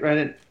back at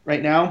Reddit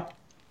right now,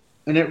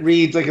 and it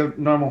reads like a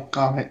normal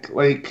comic.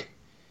 Like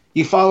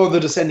you follow the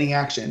descending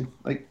action.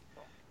 Like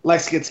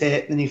Lex gets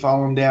hit, then you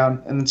follow him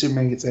down, and then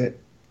Superman gets hit.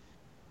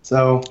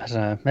 So I don't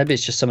know. Maybe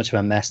it's just so much of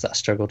a mess that I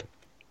struggled.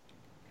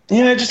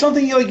 yeah, I just don't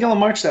think you like Yellow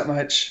March that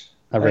much.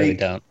 I really Like,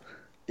 don't.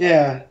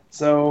 Yeah.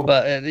 So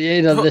But Look,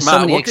 there's Matt, so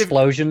many what give-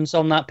 explosions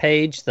on that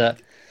page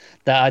that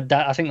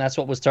I think that's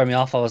what was throwing me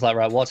off. I was like,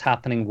 right, what's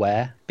happening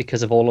where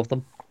because of all of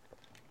them?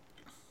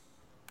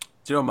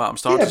 Do you know, Matt?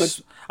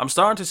 I'm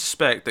starting to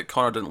suspect that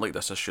Connor didn't like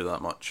this issue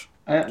that much.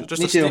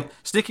 Just me a too.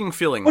 sneaking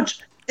feeling.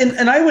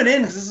 And I went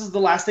in because this is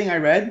the last thing I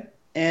read,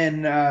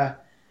 and I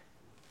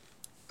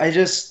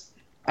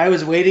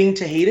was waiting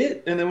to hate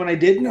it, and then when I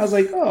didn't, I was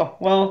like, oh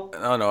well.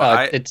 Oh no,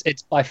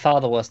 It's by far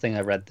the worst thing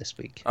I read this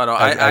week. Oh no,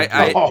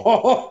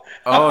 Oh,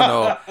 oh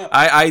no,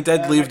 I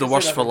did leave like the I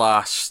worst said, for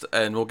last,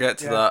 and we'll get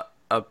to Yeah. that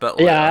a bit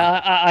later.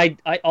 Yeah,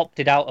 I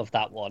opted out of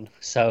that one,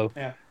 so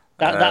Yeah.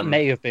 that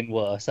may have been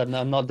worse. I'm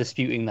not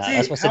disputing that. See,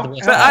 That's what I said. The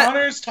worst. But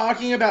Connor's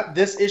talking about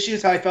this issue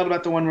is how I felt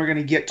about the one we're going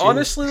to get to.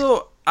 Honestly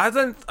though,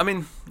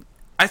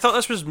 I thought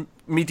this was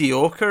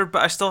mediocre,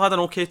 but I still had an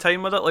okay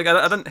time with it. Like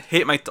I didn't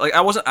hate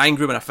I wasn't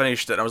angry when I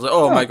finished it. I was like,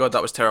 oh my god,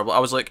 that was terrible. I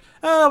was like,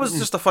 that was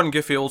just a fun,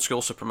 goofy, old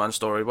school Superman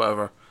story.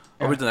 Whatever.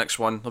 I'll read the next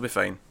one. It'll be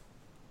fine.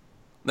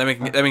 Then we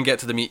can get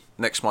to the meat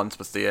next month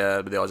with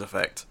the Oz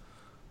effect.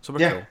 So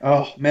we're cool.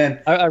 Oh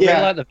man. I really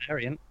like the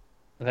variant.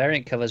 The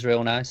variant cover's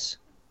real nice.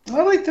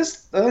 I like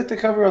this. I like the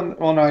cover on.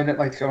 Well, no, I didn't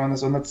like the cover on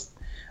this one.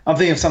 I'm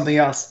thinking of something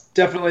else.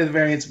 Definitely, the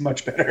variant's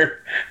much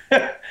better.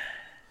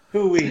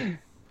 Hooey.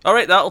 All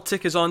right, that'll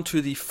take us on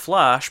to the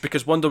Flash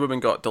because Wonder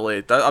Woman got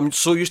delayed. I'm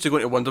so used to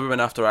going to Wonder Woman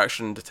After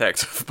Action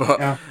Detective, but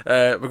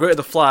we're going to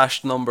the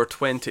Flash number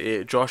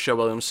 28. Joshua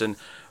Williamson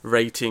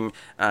writing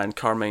and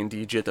Carmine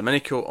Di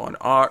Domenico on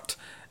art.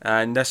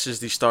 And this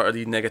is the start of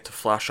the negative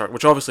Flash arc,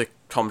 which obviously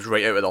comes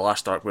right out of the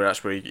last arc, where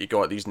that's where you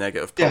got these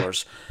negative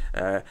powers.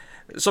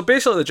 So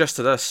basically, the gist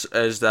of this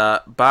is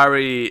that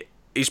Barry,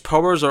 his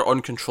powers are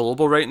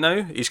uncontrollable right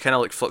now. He's kind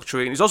of like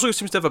fluctuating. He also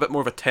seems to have a bit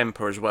more of a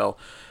temper as well.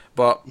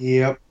 But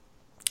yep.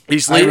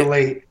 He's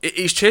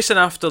chasing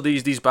after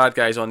these bad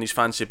guys on these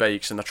fancy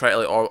bikes, and they're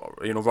trying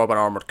to rob an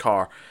armored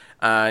car.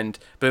 But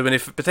by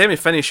the time he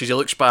finishes, he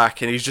looks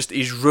back and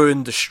he's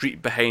ruined the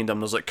street behind him.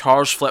 There's like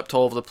cars flipped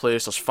all over the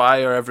place. There's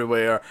fire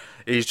everywhere.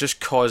 He's just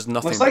caused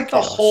nothing. Looks like the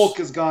chaos. Hulk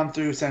has gone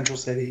through Central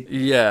City.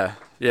 Yeah,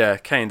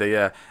 kinda,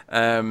 yeah.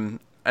 And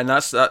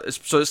that's that.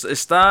 So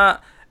it's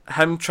that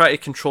him trying to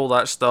control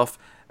that stuff,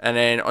 and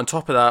then on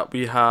top of that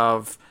we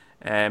have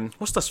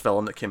what's this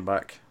villain that came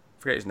back?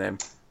 I forget his name.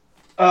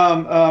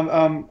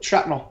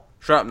 Shrapnel.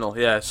 Shrapnel,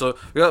 yeah. So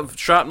we got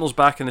Shrapnel's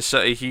back in the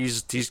city.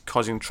 He's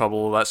causing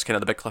trouble. That's kind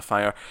of the big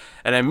cliffhanger.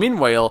 And then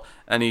meanwhile,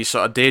 in his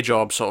sort of day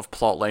job sort of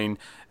plot line,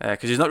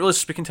 because he's not really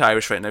speaking to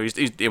Iris right now.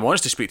 He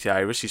wants to speak to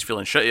Iris. He's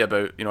feeling shitty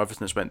about everything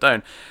that's went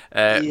down.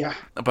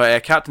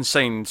 But Captain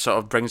Sign sort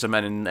of brings him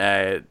in,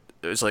 and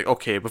it's like,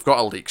 okay, we've got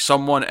a leak.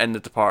 Someone in the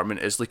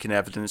department is leaking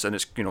evidence, and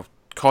it's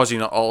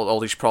causing all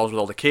these problems with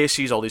all the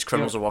cases. All these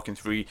criminals are walking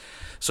free.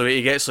 So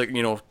he gets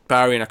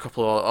Barry and a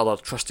couple of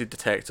other trusted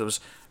detectives.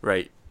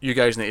 Right, you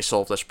guys need to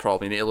solve this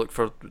problem. You need to look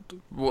for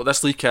what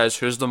this leak is,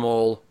 who's the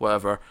mole,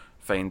 whatever.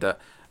 Find it,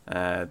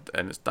 and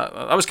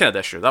that was kind of the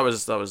issue. That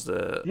was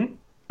the, and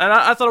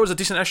I thought it was a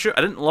decent issue.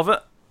 I didn't love it.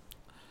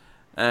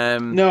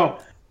 No,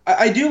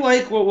 I do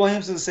like what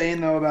Williamson's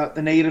saying though about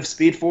the negative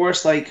Speed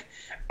Force. Like,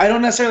 I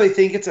don't necessarily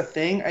think it's a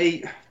thing.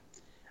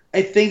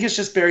 I think it's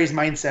just Barry's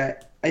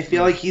mindset. I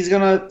feel like he's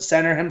gonna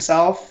center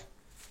himself,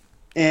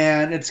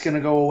 and it's gonna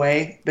go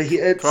away. But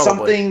it's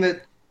something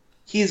that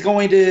he's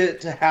going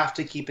to have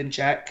to keep in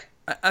check.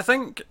 I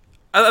think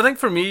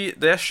for me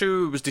the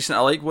issue was decent.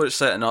 I like what it's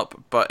setting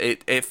up, but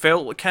it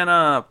felt kind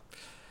of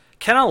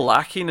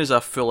lacking as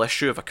a full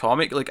issue of a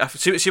comic. Like,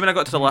 see when I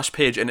got to the last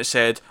page and it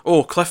said,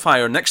 "Oh,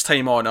 cliffhanger next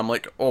time on," I'm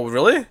like, "Oh,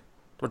 really?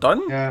 We're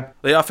done?" Yeah.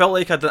 Like, I felt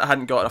like I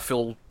hadn't got a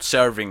full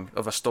serving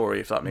of a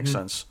story, if that makes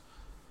sense.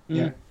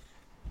 Yeah.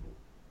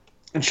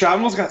 And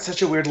Shrapnel's got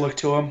such a weird look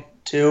to him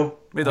too.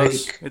 He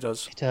does. He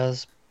does. He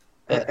does.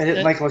 I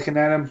didn't like looking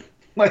at him.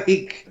 Like,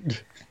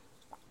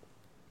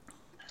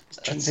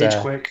 turn page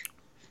quick.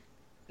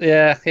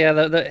 Yeah.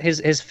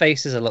 His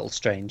face is a little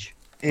strange.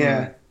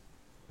 Yeah.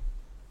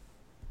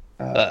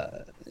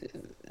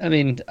 I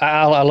mean,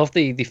 I love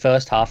the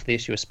first half of the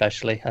issue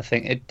especially. I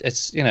think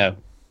it's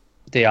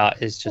the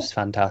art is just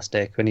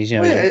fantastic when he's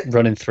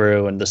running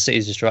through and the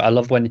city's destroyed. I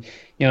love when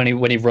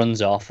when he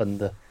runs off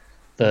and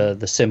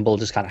the symbol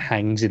just kind of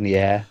hangs in the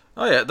air.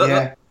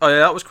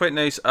 That was quite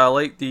nice. I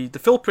like the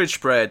full page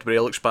spread where he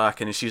looks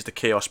back and he sees the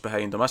chaos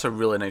behind him. That's a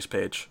really nice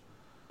page.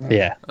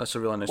 Yeah, that's a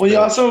really nice. Well, page. you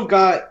also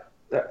got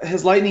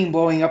his lightning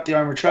blowing up the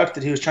armored truck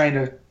that he was trying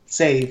to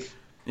save.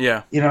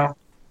 Yeah,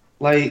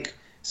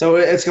 so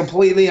it's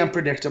completely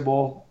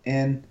unpredictable,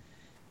 and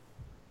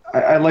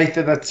I like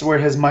that. That's where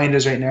his mind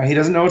is right now. He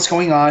doesn't know what's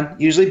going on.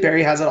 Usually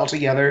Barry has it all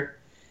together,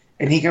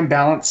 and he can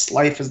balance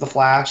life as the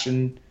Flash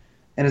and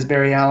as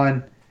Barry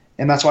Allen.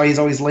 And that's why he's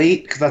always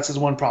late, because that's his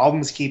one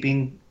problem, is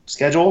keeping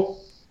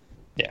schedule.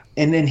 Yeah.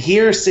 And then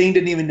here, Singh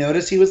didn't even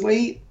notice he was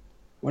late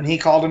when he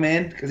called him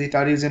in because he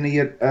thought he was going to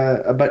get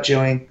a butt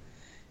chewing.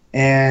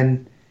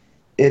 And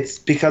it's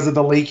because of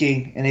the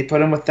leaking. And they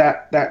put him with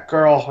that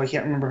girl. I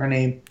can't remember her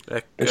name.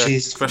 But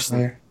she's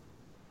Kristen.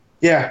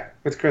 Yeah,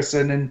 with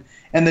Kristen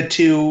and the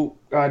two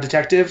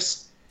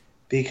detectives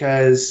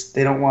because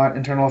they don't want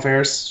internal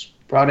affairs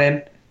brought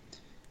in.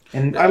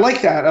 And I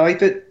like that. I like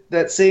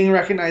that Singh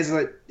recognizes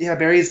that, yeah,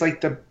 Barry's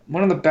like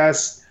one of the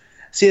best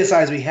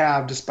CSIs we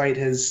have despite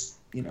his,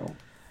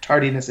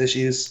 tardiness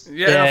issues.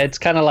 Yeah, it's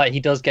kind of like he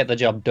does get the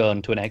job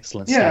done to an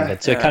excellent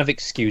standard, so it kind of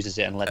excuses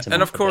it and lets him.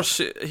 And of course,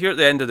 here at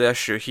the end of the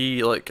issue,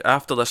 he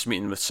after this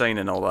meeting with Sign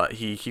and all that,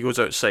 he goes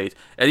outside,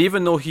 and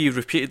even though he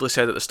repeatedly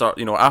said at the start,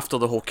 after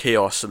the whole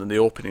chaos and then the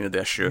opening of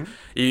the issue,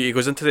 he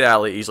goes into the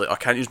alley. He's like, I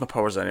can't use my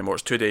powers anymore;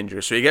 it's too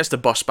dangerous. So he gets the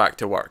bus back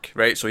to work,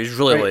 right? So he's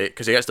really late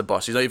because he gets the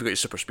bus. He's not even got his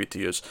super speed to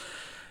use.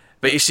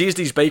 But he sees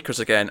these bikers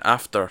again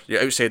after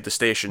outside the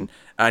station,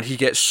 and he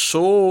gets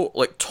so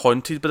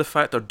taunted by the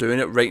fact they're doing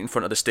it right in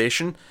front of the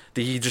station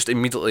that he just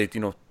immediately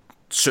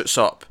suits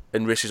up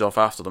and races off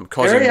after them,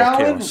 causing Barry more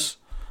Allen, chaos.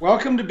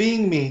 Welcome to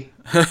being me.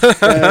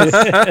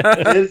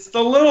 It's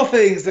the little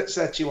things that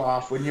set you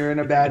off when you're in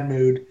a bad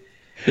mood.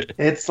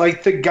 It's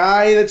like the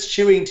guy that's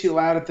chewing too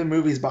loud at the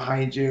movies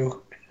behind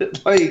you.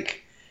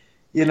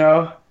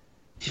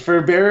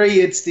 For Barry,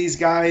 it's these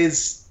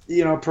guys,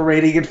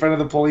 parading in front of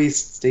the police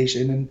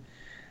station. And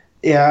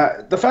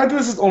yeah, the fact that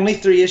this is only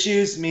 3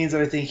 issues means that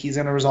I think he's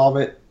going to resolve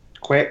it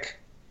quick.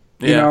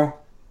 I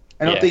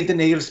don't think the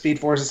negative Speed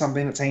Force is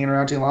something that's hanging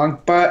around too long,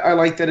 but I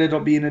like that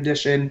it'll be an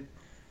addition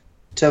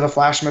to the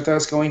Flash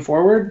mythos going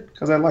forward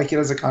because I like it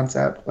as a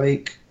concept.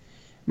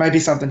 Might be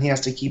something he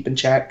has to keep in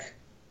check.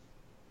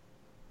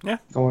 Yeah,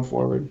 going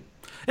forward.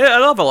 Yeah, I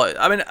love a lot.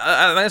 I mean,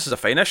 I think this is a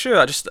fine issue.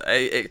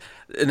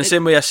 In the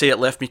same way I say it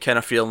left me kind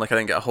of feeling like I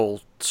didn't get a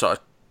whole sort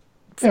of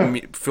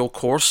full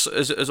course,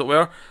 as it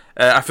were.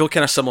 I feel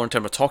kind of similar in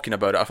terms of talking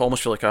about it. I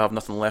almost feel like I have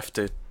nothing left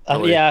to.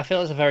 Really... I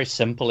feel it's a very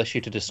simple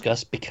issue to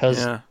discuss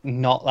because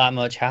not that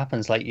much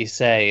happens. Like you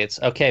say, it's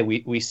okay.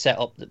 We set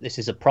up that this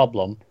is a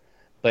problem,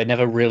 but it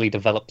never really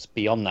develops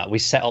beyond that. We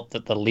set up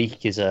that the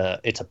leak is a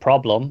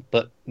problem,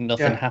 but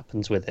nothing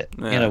happens with it.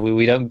 Yeah.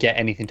 We don't get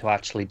anything to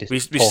actually we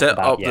set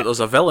up that there's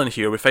a villain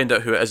here. We find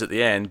out who it is at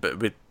the end,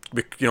 but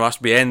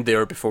we end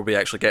there before we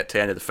actually get to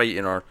the end of the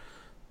fighting or.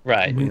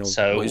 Right.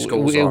 So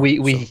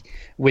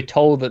we're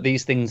told that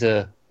these things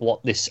are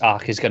what this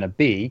arc is going to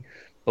be,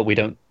 but we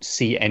don't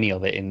see any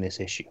of it in this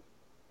issue.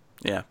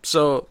 Yeah.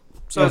 So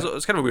it's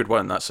kind of a weird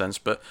one in that sense,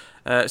 but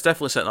it's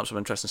definitely setting up some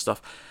interesting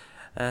stuff.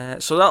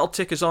 So that'll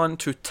take us on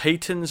to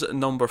Titans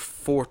number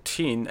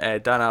 14.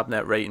 Dan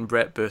Abnett writing,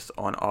 Brett Booth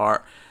on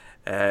art.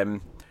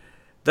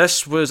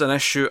 This was an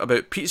issue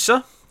about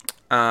pizza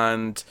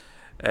and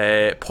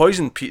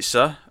poisoned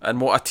pizza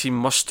and what a team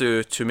must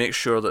do to make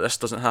sure that this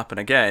doesn't happen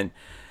again.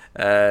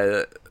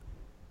 No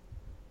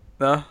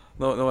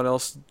one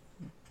else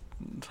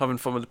having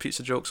fun with the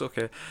pizza jokes.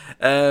 Okay.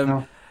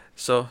 No.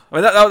 So I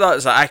mean that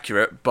is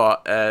accurate,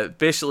 but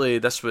basically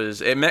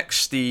it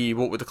mixed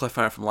what with the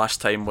cliffhanger from last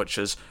time, which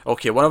is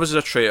okay. One of us is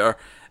a traitor,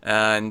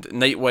 and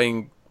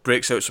Nightwing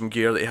breaks out some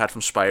gear that he had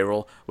from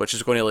Spiral, which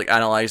is going to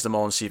analyze them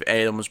all and see if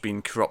any of them was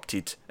being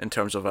corrupted in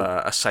terms of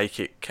a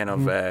psychic kind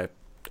of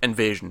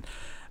invasion.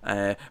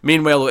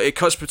 Meanwhile, it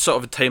cuts sort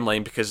of a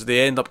timeline because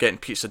they end up getting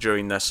pizza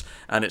during this,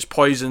 and it's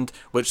poisoned,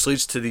 which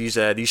leads to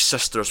these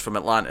sisters from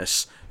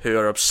Atlantis who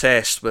are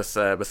obsessed with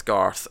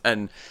Garth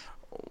and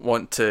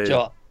want to.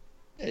 Sure.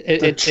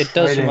 It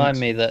does remind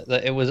me that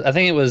it was. I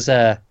think it was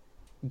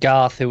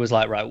Garth who was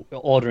right,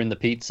 ordering the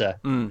pizza,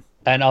 and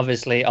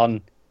obviously on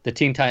the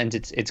Teen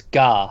Titans, it's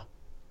Gar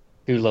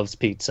who loves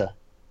pizza.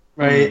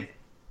 Right.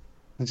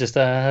 Just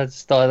I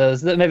just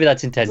thought maybe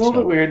that's intentional. It's a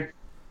little bit weird.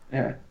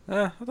 Yeah.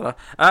 I don't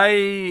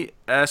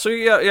know. So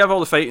you have all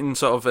the fighting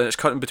sort of, and it's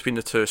cutting between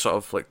the two sort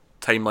of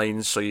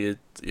timelines. So you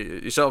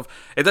sort of.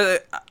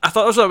 I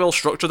thought it was a well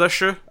structured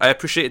issue. I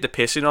appreciated the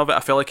pacing of it.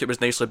 I felt like it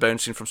was nicely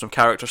bouncing from some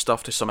character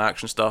stuff to some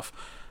action stuff,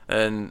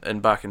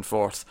 and back and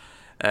forth.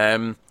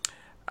 I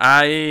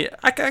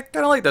kind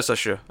of like this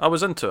issue. I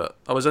was into it.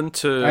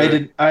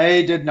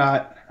 I did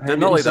not. Did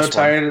not like so this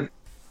tired.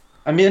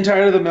 I'm getting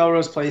tired of the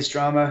Melrose Place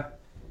drama.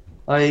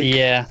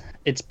 Yeah.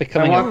 It's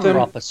becoming a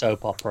proper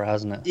soap opera,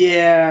 hasn't it?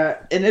 Yeah,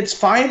 and it's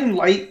fine in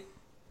light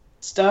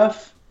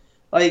stuff.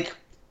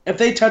 If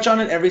they touch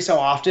on it every so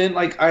often,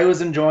 I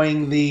was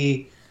enjoying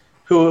the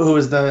who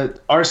was the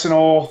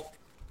Arsenal,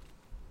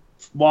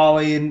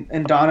 Wally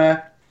and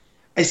Donna.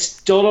 I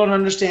still don't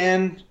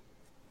understand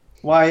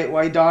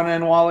why Donna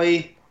and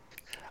Wally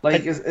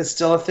is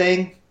still a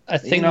thing. I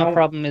think the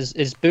problem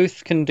is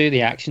Booth can do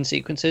the action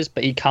sequences,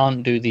 but he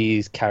can't do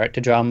these character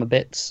drama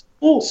bits.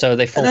 Ooh, so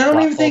they fall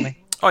flat for me.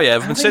 Oh yeah,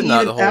 I've been saying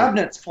that the whole.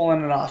 Abnett's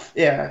pulling it off.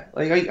 Yeah,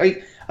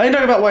 I can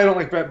talk about why I don't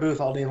like Brett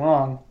Booth all day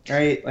long,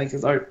 right?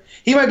 His art.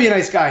 He might be a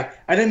nice guy.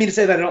 I didn't mean to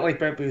say that I don't like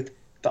Brett Booth.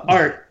 The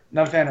art,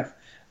 not a fan of.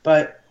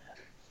 But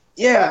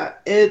yeah,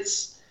 I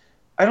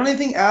don't even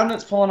think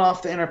Abnett's pulling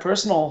off the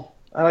interpersonal.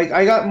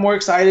 I got more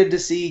excited to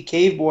see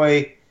Cave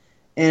Boy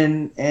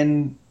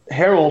and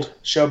Herald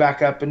show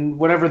back up and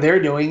whatever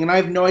they're doing, and I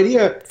have no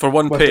idea For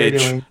one what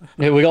page. they're doing.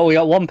 Yeah, we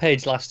got one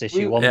page last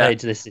issue, one Yeah.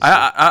 page this issue.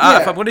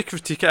 If I'm going to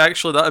critique it,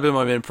 actually, that would be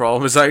my main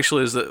problem. Is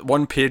that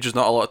one page is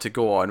not a lot to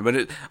go on.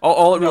 When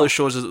all it really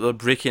shows is that they're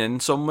breaking in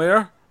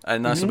somewhere,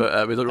 and that's about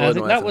it. We don't really I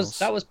think know that anything was else.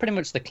 that was pretty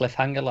much the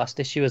cliffhanger last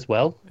issue as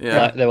well.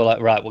 Yeah. Like, they were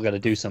like, right, we're going to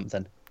do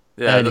something.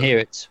 Yeah, And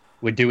here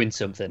we're doing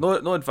something.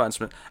 no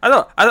advancement.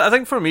 I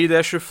think for me the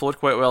issue flowed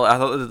quite well. I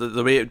thought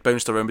the way it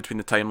bounced around between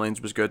the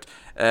timelines was good.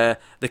 The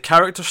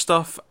character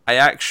stuff, I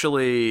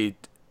don't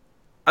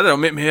know,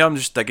 maybe I'm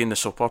just digging the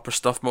soap opera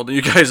stuff more than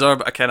you guys are,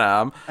 but I kind of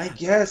am. I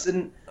guess,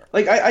 and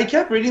like I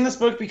kept reading this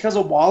book because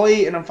of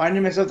Wally, and I'm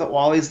finding myself that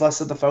Wally's less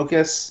of the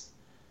focus,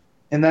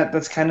 and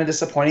that's kind of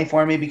disappointing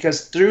for me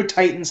because through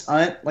Titan's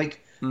Hunt,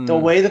 like the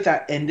way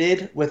that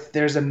ended with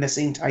there's a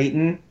missing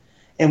Titan,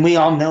 and we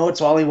all know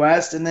it's Wally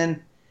West, and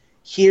then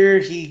here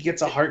he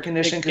gets a heart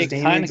condition because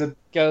Damien's a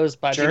goes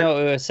back. jerk. You know,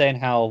 we were saying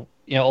how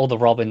all the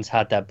Robins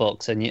had their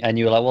books, and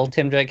you were like, well,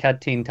 Tim Drake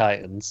had Teen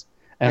Titans,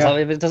 and Yeah.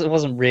 it's like it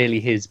wasn't really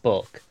his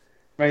book.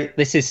 right.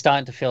 This is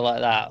starting to feel like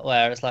that,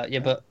 where it's like, yeah,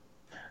 but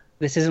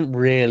this isn't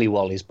really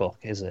Wally's book,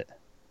 is it?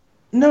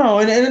 No,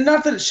 and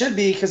not that it should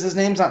be because his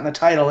name's not in the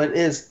title. It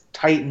is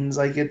Titans,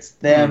 like it's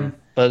them.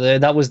 But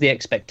that was the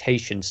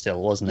expectation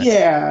still, wasn't it?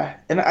 Yeah,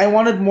 and I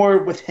wanted more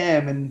with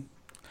him, and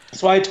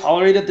that's why I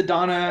tolerated the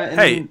Donna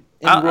and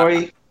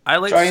Roy I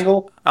liked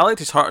triangle. I liked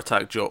his heart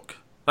attack joke.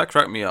 That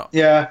cracked me up.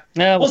 Yeah.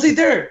 Yeah, Well, see,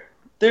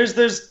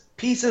 there's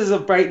pieces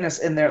of brightness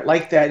in there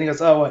like that, and he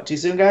goes, "Oh, what? Too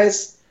soon,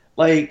 guys?"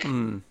 Like,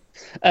 and,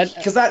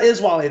 because that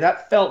is Wally.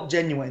 That felt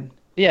genuine.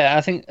 yeah,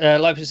 I think,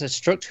 like you said,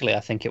 structurally,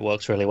 I think it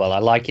works really well. I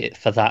like it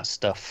for that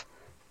stuff,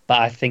 but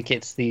I think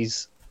it's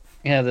these,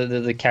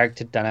 the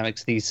character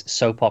dynamics, these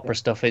soap opera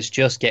stuff. It's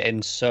just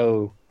getting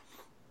so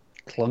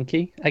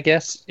clunky, I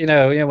guess.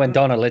 When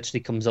Donna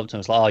literally comes up to him,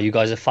 it's like, "Oh, you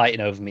guys are fighting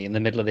over me in the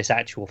middle of this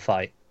actual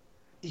fight."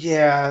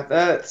 Yeah,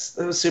 that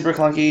was super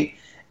clunky.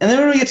 And then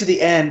when we get to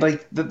the end,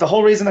 like the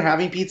whole reason they're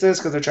having pizza is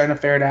because they're trying to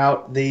ferret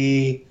out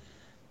the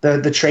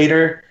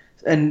traitor.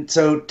 And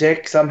so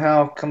Dick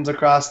somehow comes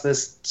across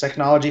this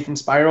technology from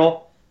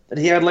Spiral that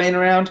he had laying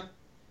around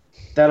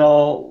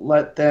that'll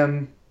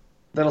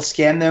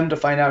scan them to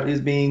find out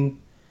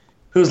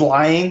who's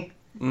lying.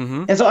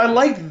 Mm-hmm. And so I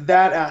liked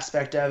that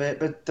aspect of it,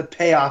 but the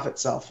payoff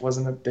itself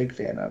wasn't a big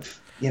fan of,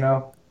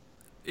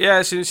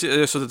 Yeah, so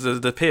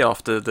the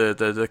payoff,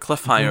 the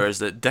cliffhanger is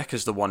that Dick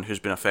is the one who's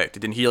been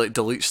affected, and he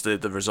deletes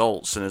the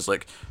results and is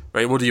like,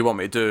 right, what do you want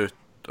me to do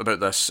about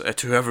this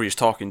to whoever he's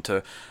talking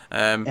to?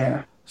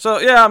 Yeah. So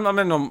yeah,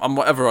 I'm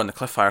whatever on the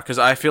cliffhanger because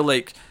I feel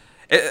like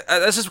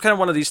this is kind of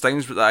one of these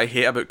things that I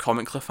hate about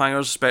comic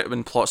cliffhangers, especially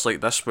in plots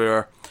like this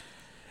where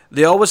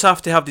they always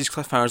have to have these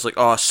cliffhangers like,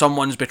 oh,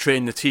 someone's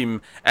betraying the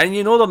team, and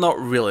they're not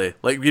really.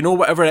 Like,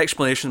 whatever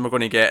explanation we're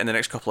going to get in the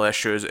next couple of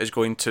issues is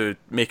going to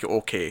make it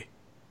okay.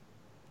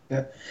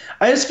 Yeah.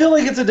 I just feel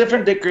like it's a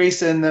different Dick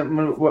Grayson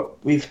than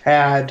what we've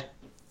had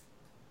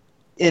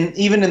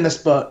even in this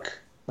book.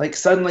 Like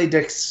suddenly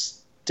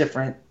Dick's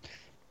different.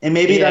 And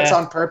maybe that's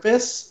on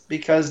purpose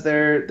because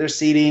they're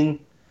seeding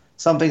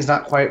something's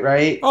not quite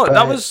right. Oh, but...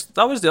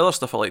 that was the other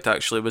stuff I liked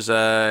actually was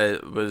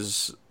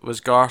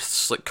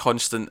Garth's like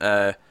constant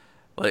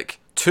like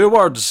 2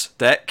 words,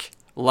 Dick,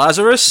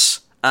 Lazarus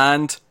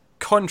and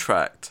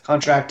contract.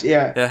 Contract,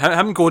 yeah. Yeah,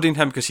 him goading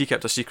him because he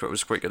kept a secret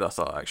was quite good, I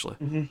thought, actually.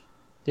 Mm-hmm.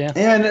 Yeah.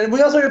 And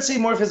we also got to see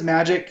more of his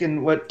magic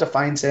and what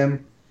defines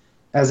him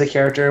as a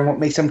character and what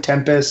makes him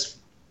Tempest.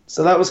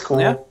 So that was cool.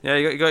 Yeah,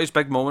 he got his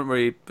big moment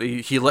where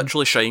he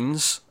literally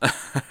shines,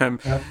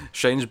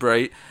 shines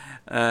bright,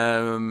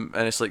 and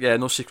it's like, yeah,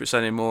 no secrets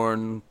anymore.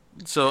 And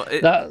so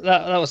that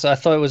was, I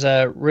thought it was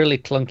really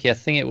clunky. I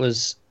think it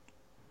was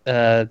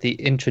the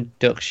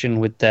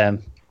introduction with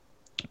them.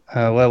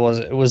 Where was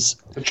it? It was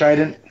the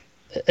Trident.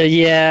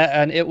 Yeah,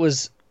 and it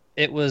was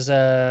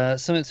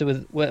something to do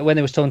with when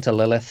they was talking to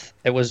Lilith.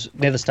 It was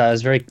near the start. It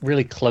was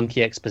really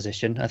clunky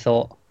exposition, I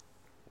thought.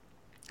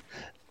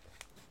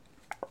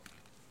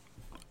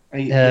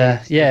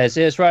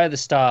 It's right at the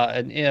start,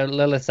 and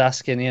Lilith's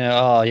asking,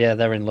 oh yeah,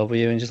 they're in love with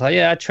you, and just like,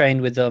 yeah, I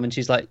trained with them, and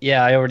she's like,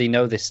 yeah, I already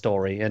know this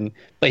story,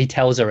 but he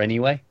tells her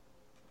anyway.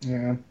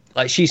 Yeah,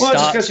 like she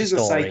starts just because she's a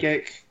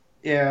psychic.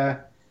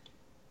 Yeah.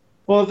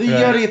 Well, you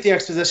got to get the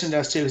exposition to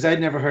us too, because I'd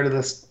never heard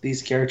of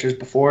these characters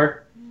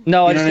before.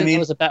 No, I just think there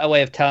was a better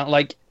way of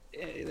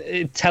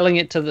telling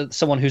it to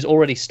someone who's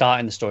already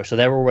starting the story, so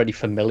they're already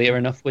familiar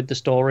enough with the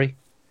story.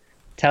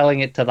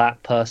 Telling it to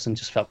that person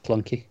just felt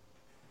clunky.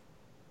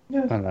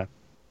 Yeah. I don't know.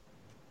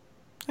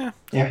 Yeah.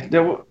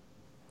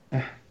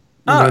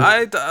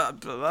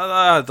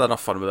 I had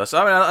enough fun with this.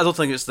 I mean, I don't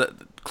think it's that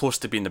close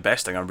to being the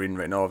best thing I'm reading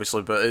right now,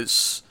 obviously, but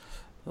it's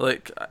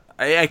like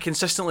I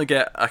consistently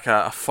get like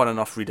a fun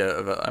enough read out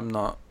of it. I'm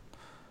not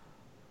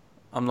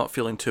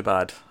feeling too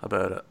bad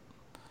about it.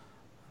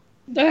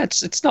 Yeah,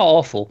 it's not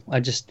awful.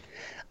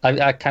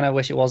 I kind of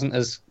wish it wasn't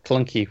as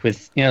clunky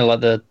with like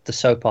the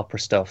soap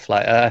opera stuff.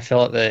 Like I feel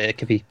like it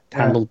could be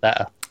handled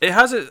better. it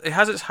has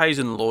its highs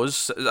and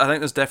lows. I think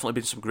there's definitely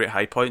been some great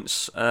high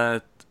points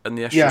in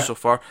the issue so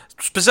far.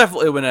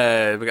 Specifically when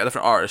we get a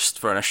different artist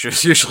for an issue,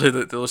 usually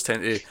those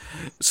tend to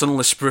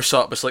suddenly spruce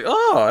up. It's like,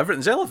 oh,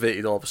 everything's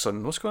elevated all of a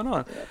sudden. What's going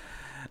on?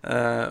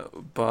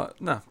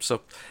 But no,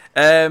 so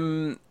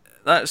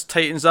that's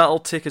Titans. That'll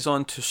take us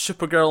on to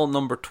Supergirl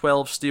number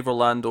 12. Steve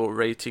Orlando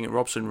writing,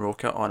 Robson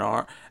Roca on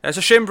art. It's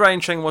a shame Brian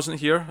Ching wasn't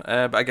here,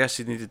 but I guess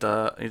he needed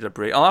a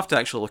break. I'll have to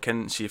actually look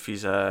in and see if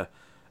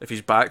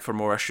he's back for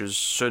more issues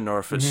soon, or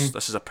if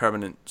this is a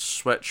permanent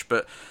switch.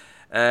 But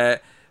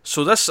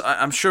so this,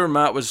 I'm sure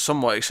Matt was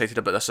somewhat excited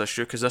about this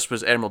issue because this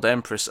was Emerald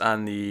Empress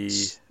and the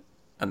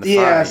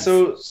yeah. Five.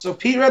 So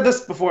Pete read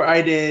this before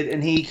I did,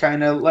 and he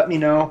kind of let me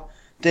know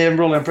the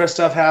Emerald Empress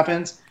stuff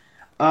happens.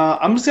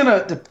 I'm just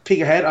to peek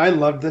ahead. I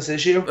loved this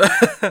issue.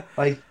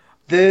 Like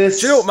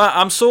this. Do you know, Matt?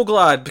 I'm so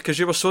glad because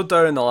you were so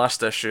down in the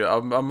last issue.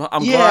 I'm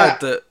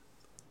glad that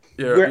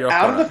you're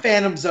out of the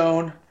Phantom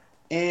Zone,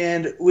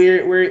 and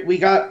we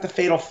got the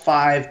Fatal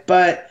Five,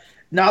 but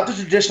not the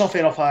traditional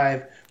Fatal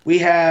Five. We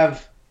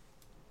have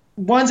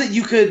ones that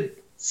you could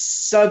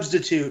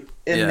substitute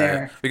in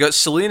there. We got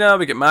Selena,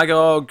 we got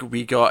Magog,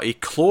 we got a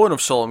clone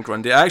of Solomon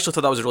Grundy. I actually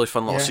thought that was a really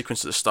fun little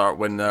sequence at the start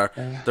when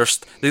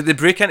they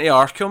break into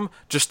Arkham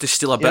just to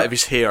steal a bit of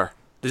his hair.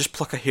 They just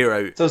pluck a hair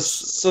out. So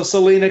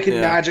Selena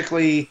can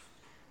magically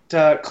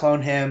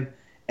clone him,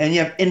 and you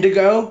have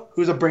Indigo,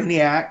 who's a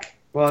brainiac.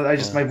 Well,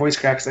 my voice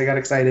cracks. I got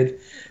excited.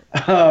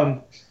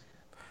 And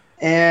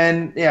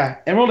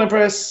Emerald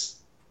Empress,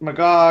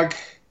 Magog,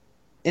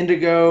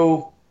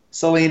 Indigo,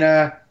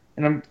 Selena,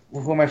 and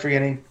who am I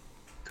forgetting?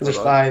 Because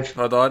there's 5.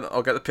 Hold on,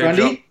 I'll get the page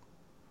up.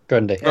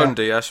 Grundy.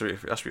 Grundy, that's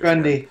what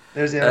Grundy.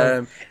 There's the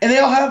other. And they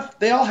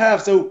all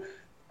have. So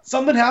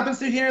something happens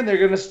through here, and they're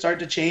gonna start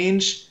to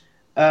change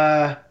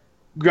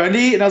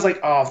Grundy. And I was like,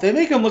 oh, if they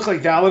make him look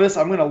like Validus,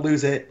 I'm gonna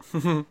lose it.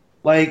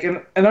 Like,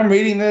 and I'm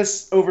reading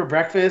this over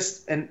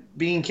breakfast and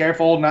being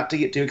careful not to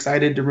get too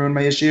excited to ruin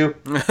my issue.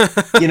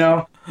 You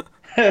know.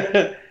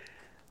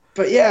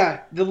 But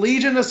yeah, the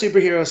Legion of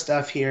Superhero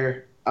stuff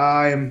here.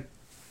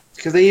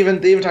 Because they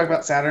even talk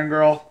about Saturn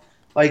Girl.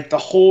 Like, the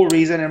whole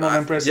reason Emerald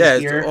Empress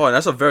is here. Oh, and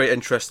that's a very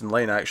interesting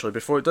line, actually.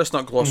 Let's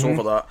not gloss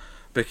over that.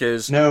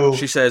 Because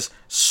she says,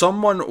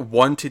 someone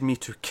wanted me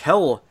to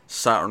kill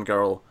Saturn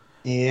Girl.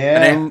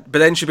 Yeah. But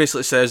then she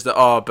basically says that,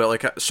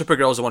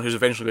 Supergirl's the one who's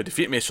eventually going to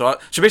defeat me. So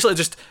she basically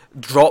just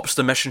drops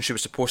the mission she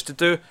was supposed to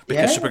do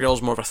because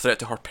Supergirl's more of a threat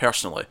to her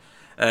personally.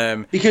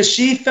 Because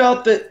she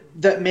felt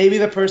that maybe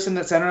the person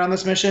that sent her on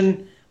this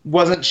mission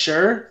wasn't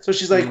sure. So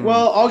she's like,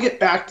 well, I'll get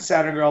back to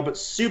Saturn Girl, but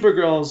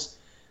Supergirl's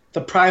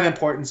the prime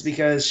importance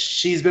because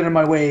she's been in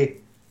my way,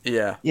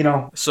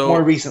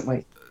 more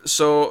recently.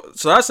 So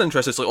that's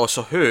interesting. It's like,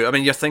 so who? I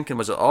mean, you're thinking,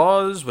 was it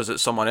Oz? Was it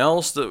someone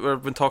else that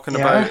we've been talking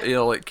about?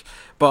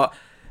 But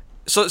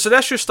so the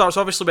issue starts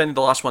obviously being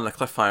the last one, the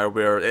cliffhanger,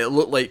 where it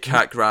looked like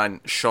Cat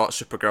Grant shot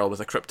Supergirl with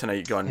a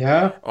kryptonite gun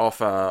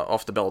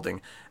off the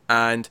building.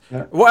 And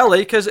what I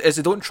like is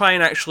they don't try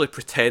and actually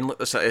pretend like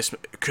this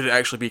could it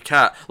actually be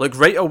Cat. Like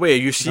right away,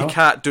 you see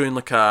Cat doing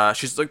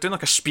she's doing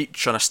a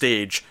speech on a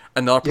stage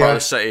in the other part of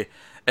the city,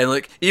 and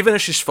like even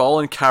as she's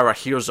falling, Kara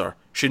hears her.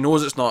 She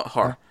knows it's not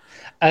her.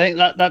 I think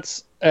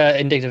that's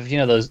indicative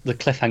of the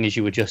cliffhangers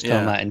you were just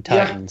talking about in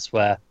Titans,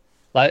 where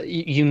like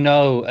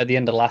at the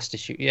end of last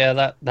issue,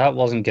 that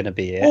wasn't going to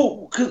be it.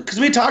 Oh, because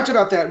we talked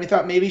about that and we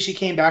thought maybe she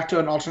came back to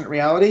an alternate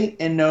reality,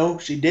 and no,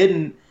 she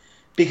didn't,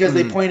 because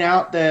they point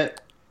out that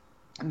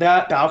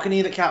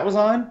balcony that Cat was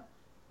on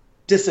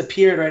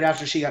disappeared right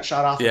after she got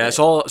shot off. Yeah, it's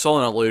all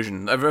an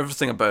illusion.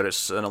 Everything about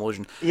it's an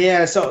illusion.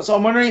 Yeah, so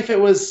I'm wondering if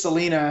it was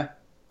Selena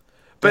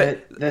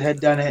that had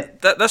done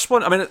it. This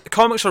one, I mean,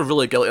 comics are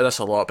really guilty of this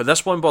a lot, but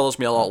this one bothers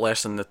me a lot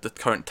less than the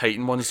current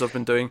Titan ones they've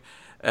been doing,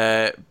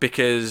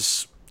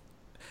 because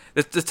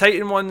the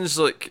Titan ones,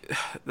 like,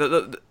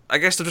 I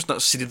guess they're just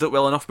not seeded it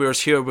well enough, whereas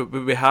here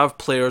we have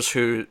players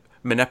who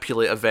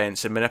manipulate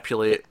events and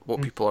manipulate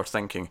what people are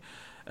thinking.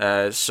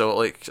 So,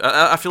 like,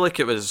 I feel like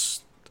it was...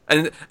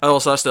 And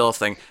also, that's the other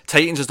thing.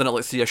 Titans has done it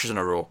like 3 issues in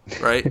a row,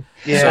 right? And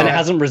it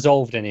hasn't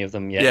resolved any of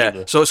them yet. Yeah,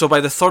 either. so by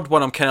the third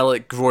one, I'm kind of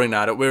like groaning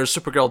at it, whereas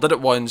Supergirl did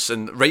it once,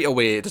 and right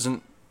away, it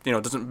doesn't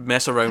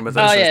mess around with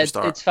it since the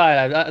start. It's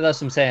fine. That's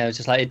what I'm saying. It's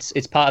just like,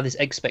 it's part of this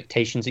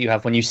expectations that you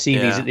have when you see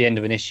these at the end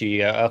of an issue. You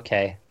go,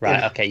 okay,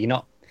 right, okay, you're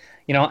not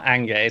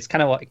angry. It's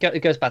kind of what...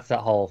 It goes back to that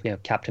whole,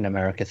 Captain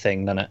America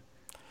thing, doesn't it?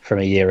 From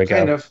a year ago.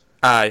 Kind of.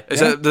 Aye,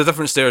 the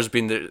difference there has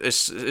been that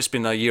it's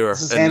been a year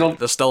and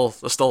they're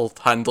still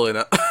handling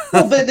it.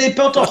 Well, they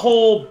built a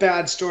whole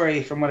bad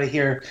story from what I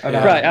hear.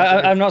 Right,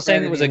 I'm not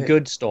saying it was a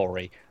good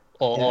story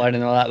or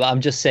anything like that, but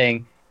I'm just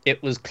saying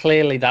it was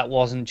clearly that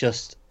wasn't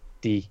just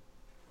the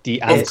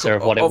answer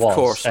of what it was. Of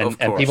course. And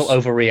people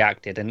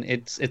overreacted, and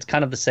it's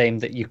kind of the same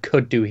that you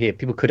could do here.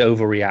 People could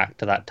overreact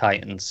to that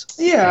Titans.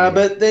 Yeah,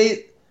 but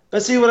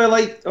see what I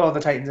liked. Oh,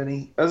 the Titans. I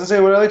was gonna say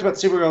what I liked about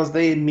Supergirl is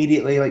they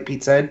immediately, like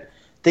Pete said,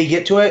 they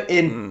get to it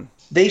and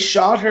they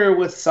shot her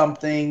with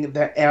something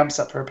that amps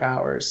up her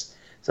powers.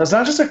 So it's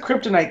not just a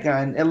kryptonite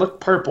gun. It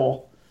looked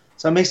purple.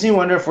 So it makes me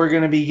wonder if we're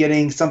going to be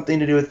getting something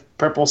to do with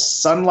purple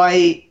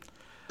sunlight,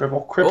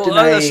 purple Well,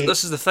 kryptonite.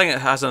 this is the thing. It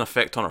has an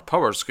effect on her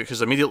powers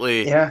because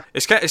immediately Yeah.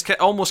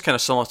 almost kind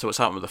of similar to what's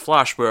happened with the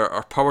Flash, where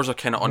her powers are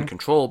kind of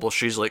uncontrollable.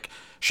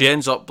 She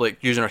ends up like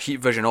using her heat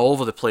vision all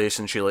over the place,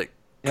 and she like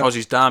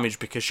causes damage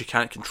because she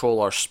can't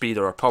control her speed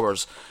or her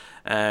powers.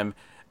 And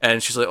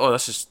she's like, oh,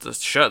 this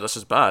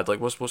is bad. Like,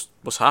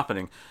 what's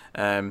happening?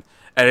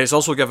 And it's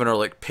also given her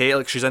like pay.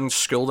 Like she's in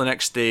school the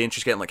next day and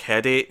she's getting like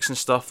headaches and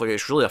stuff. Like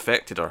it's really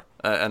affected her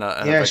in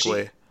a big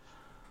way.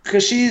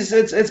 Because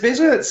it's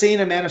basically that scene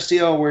in Man of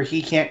Steel where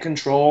he can't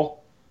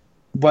control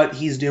what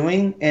he's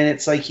doing, and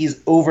it's like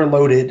he's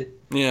overloaded.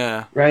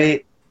 Yeah.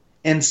 Right.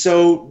 And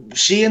so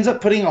she ends up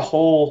putting a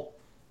hole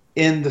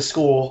in the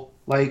school,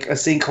 like a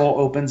sinkhole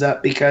opens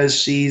up because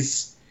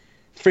she's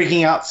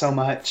freaking out so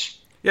much.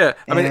 Yeah,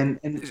 I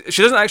mean,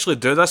 she doesn't actually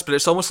do this, but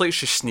it's almost like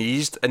she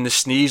sneezed, and the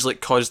sneeze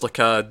like caused like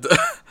a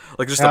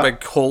like just a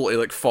big hole to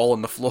like fall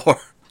on the floor.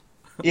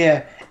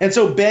 Yeah, and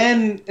so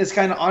Ben is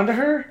kind of onto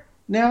her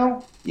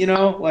now,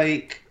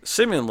 like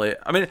seemingly.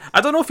 I mean,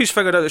 I don't know if he's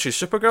figured out that she's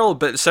Supergirl,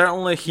 but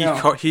certainly he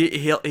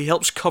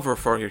helps cover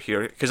for her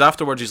here because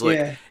afterwards he's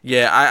like,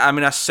 I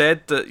mean, I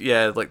said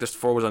that like this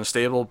floor was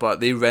unstable, but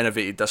they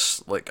renovated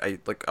this like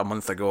a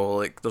month ago.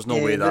 Like, there's no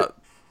way that.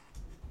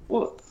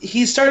 Well,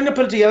 he's starting to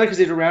put it together because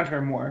he's around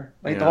her more,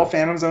 like the whole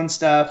Phantom Zone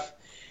stuff,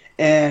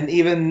 and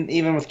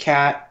even with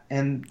Kat,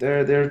 and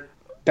they're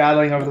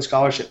battling over the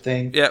scholarship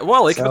thing. Yeah, what I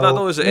like about that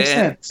though is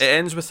it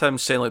ends with him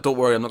saying like, "Don't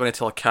worry, I'm not going to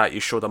tell a Kat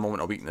you showed a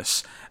moment of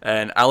weakness,"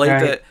 and I like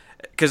that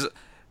because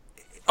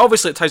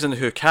obviously it ties into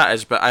who Kat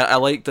is, but I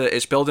like that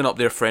it's building up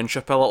their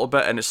friendship a little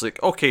bit, and it's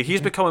like, okay,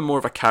 he's becoming more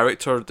of a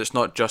character that's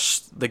not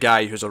just the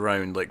guy who's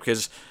around, like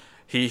because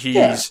he's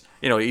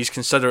he's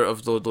considerate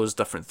of those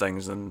different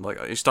things, and like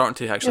he's starting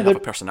to actually have a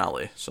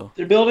personality. So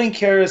they're building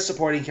Kara's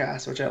supporting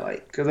cast, which I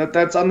like because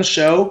that's on the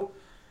show.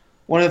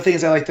 One of the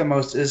things I like the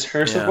most is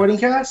her supporting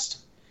cast.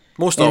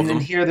 Most of them.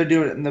 And here they're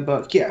doing it in the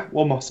book. Yeah,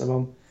 well, most of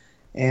them.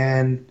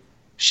 And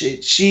I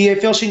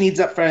feel she needs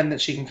that friend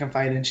that she can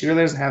confide in. She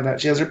really doesn't have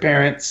that. She has her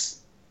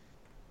parents,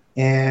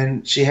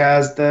 and she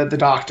has the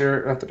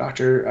doctor. Not the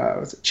doctor.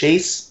 Was it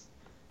Chase?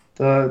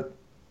 The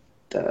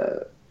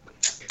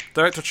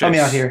Director Chase. Help me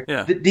out here.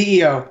 Yeah. The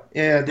DEO.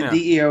 Yeah, the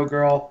DEO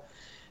girl.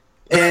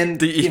 And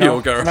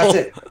DEO girl. And that's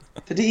it.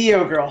 The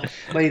DEO girl,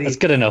 lady. That's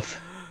good enough.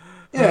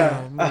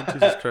 Yeah. Oh,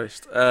 Jesus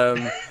Christ.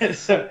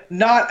 So,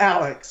 not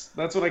Alex.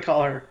 That's what I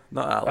call her.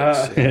 Not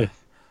Alex.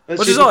 But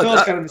which she is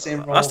odd. kind of the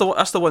same role.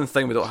 That's the one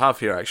thing we don't have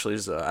here actually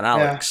is an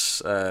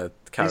Alex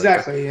character.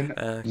 Exactly. And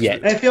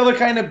I feel they're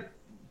kind of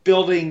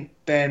building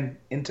Ben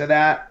into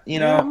that.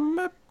 Yeah,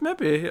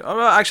 maybe.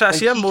 Actually, I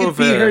see him more of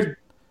her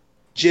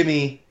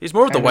Jimmy. He's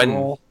more of the Win.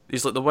 Role.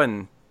 He's like the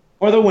Win.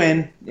 Or the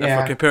Win. Yeah. If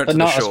we're comparing but to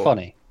not the show. as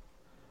funny.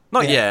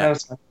 Not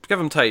yet. Give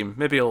him time.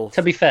 Maybe he'll.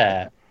 To be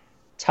fair,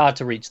 it's hard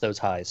to reach those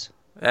highs.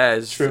 Yeah,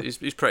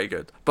 he's pretty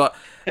good. But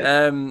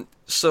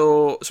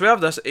so we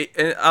have this.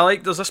 I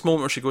like there's this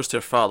moment where she goes to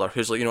her father,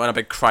 who's like in a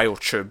big cryo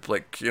tube,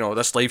 like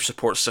this life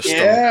support system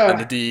and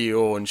the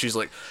DEO, and she's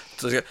like,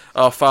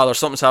 "Oh, father,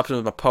 something's happening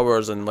with my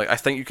powers, and like I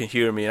think you can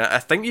hear me, and I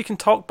think you can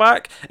talk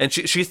back." And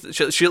she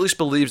at least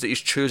believes that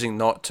he's choosing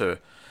not to,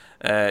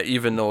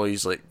 even though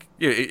he's like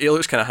he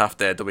looks kind of half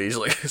dead the way he's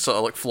like sort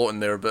of like floating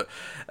there, but.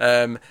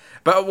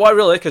 But what I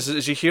really like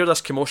is you hear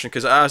this commotion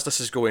because as this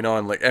is going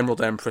on, like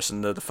Emerald Empress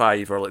and the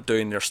Five are like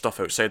doing their stuff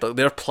outside. Like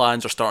their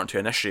plans are starting to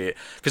initiate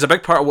because a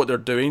big part of what they're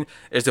doing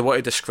is they want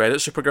to discredit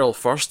Supergirl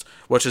first,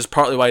 which is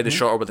partly why they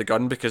shot her with the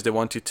gun because they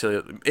wanted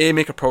to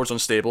make her powers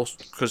unstable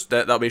because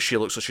that way she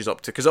looks like she's up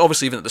to. Because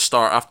obviously even at the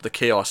start after the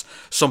chaos,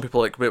 some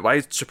people are like, wait,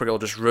 why did Supergirl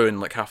just ruin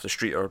like half the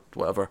street or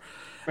whatever?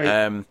 Right.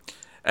 And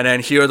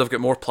then here they've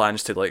got more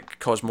plans to like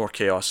cause more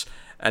chaos.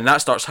 And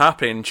that starts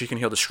happening, and she can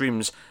hear the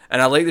screams.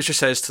 And I like that she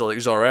says to like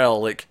Zor-El,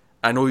 like,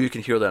 I know you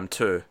can hear them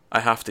too.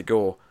 I have to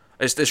go.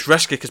 It's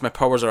risky because my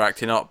powers are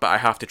acting up, but I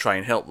have to try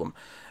and help them.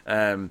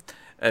 And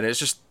it's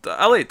just,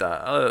 I like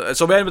that.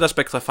 So we end with this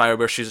big cliffhanger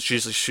where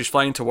she's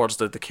flying towards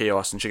the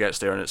chaos, and she gets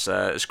there, and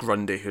it's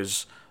Grundy who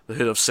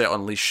they've set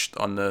unleashed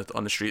on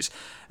the streets.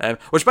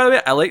 Which by the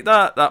way, I like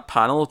that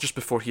panel just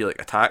before he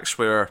like attacks,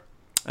 where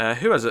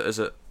who is it? Is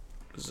it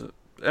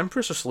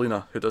Empress or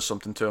Selena who does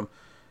something to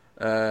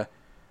him?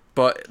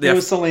 But it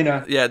was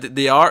Selena. Yeah,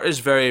 the art is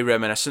very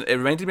reminiscent. It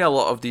reminded me a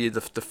lot of the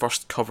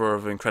first cover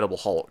of Incredible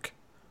Hulk.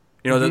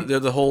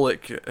 The whole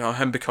like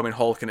him becoming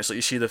Hulk, and it's like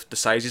you see the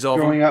sizes of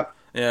growing him. Up.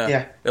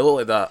 Yeah, it looked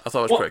like that. I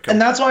thought it was pretty cool. And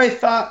that's why I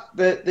thought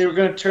that they were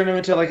going to turn him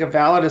into like a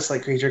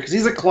Validus-like creature because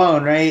he's a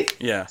clone, right?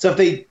 Yeah. So if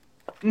they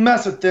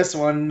mess with this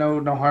one,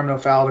 no harm, no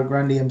foul to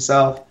Grundy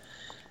himself.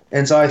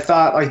 And so I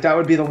thought like that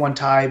would be the one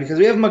tie because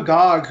we have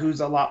Magog,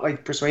 who's a lot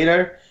like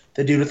Persuader,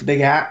 the dude with the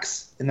big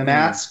axe in the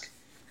mask.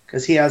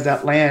 Because he has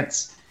that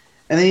lance,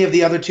 and then you have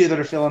the other two that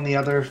are filling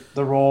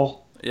the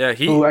role. Yeah,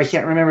 who I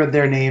can't remember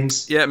their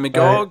names. Yeah,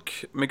 Magog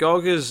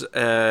is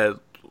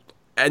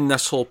in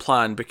this whole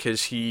plan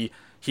because he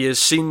has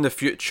seen the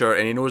future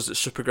and he knows that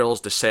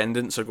Supergirl's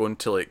descendants are going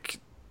to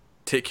like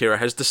take care of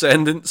his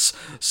descendants.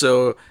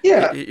 So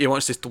Yeah. he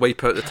wants to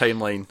wipe out the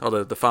timeline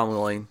or the family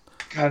line.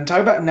 God, and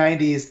talk about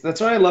 90s.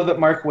 That's why I love that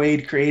Mark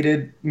Waid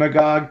created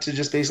Magog to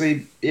just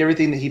basically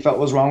everything that he felt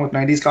was wrong with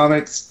 90s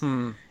comics.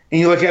 And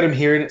you look at him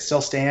here and it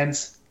still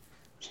stands.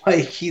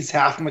 Like, he's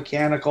half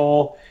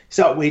mechanical. He's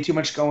got way too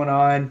much going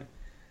on.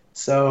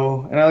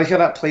 So, and I like how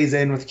that plays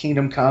in with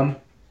Kingdom Come.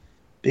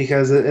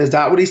 Because is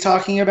that what he's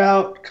talking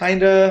about?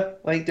 Kind of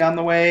like down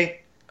the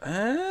way?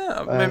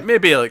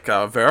 Maybe like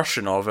a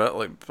version of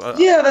it.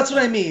 Yeah, that's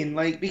what I mean.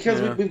 Like,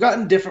 because Yeah. we've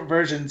gotten different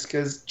versions.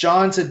 Because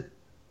Johns had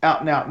out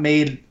and out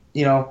made,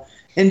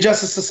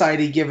 Injustice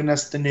Society given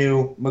us the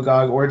new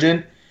Magog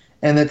origin.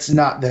 And it's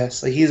not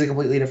this. Like, he's a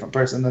completely different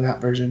person than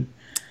that version.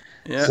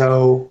 Yeah.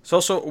 So it's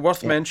also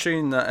worth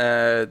mentioning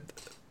that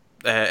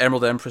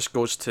Emerald Empress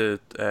goes to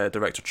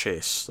Director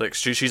Chase. Like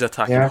she's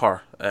attacking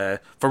her.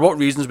 For what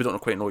reasons we don't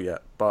quite know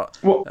yet. But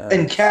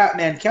and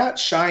Kat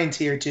shines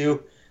here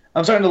too.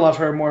 I'm starting to love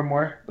her more and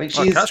more. Like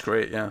Kat's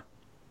great. Yeah.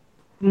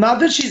 Not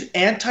that she's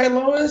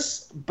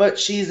anti-Lois, but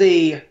she's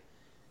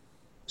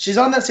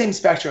on that same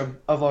spectrum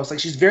of Lois. Like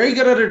she's very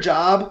good at her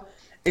job.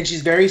 And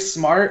she's very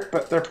smart,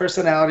 but their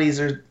personalities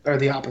are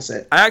the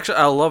opposite. I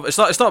love it's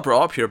not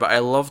brought up here, but I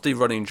love the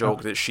running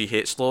joke that she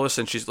hates Lois,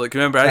 and she's like,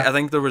 remember, I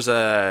think there was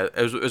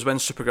it was when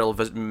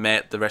Supergirl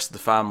met the rest of the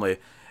family,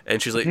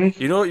 and she's like,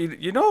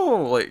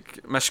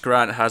 like Miss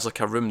Grant has like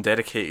a room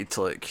dedicated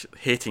to like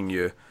hating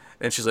you,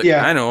 and she's like,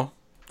 I know.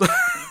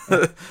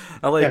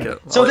 I like it.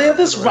 So they have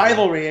this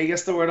rivalry, I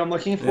guess the word I'm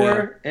looking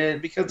for, and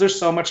because they're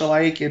so much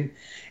alike, and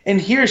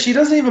here she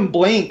doesn't even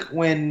blink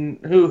when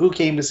who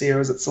came to see her.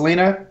 Was it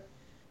Selena?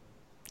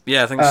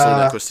 Yeah, I think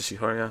Selena goes to see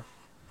her, yeah.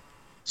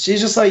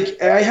 She's just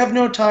like, I have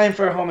no time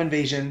for a home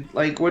invasion.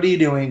 Like, what are you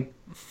doing?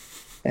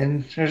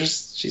 And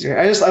she's great.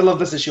 I love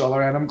this issue all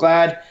around. I'm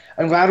glad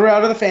we're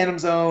out of the Phantom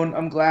Zone.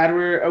 I'm glad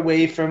we're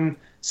away from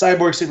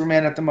Cyborg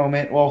Superman at the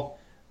moment. Well,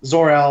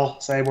 Zor-El,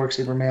 Cyborg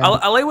Superman.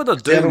 I like what they're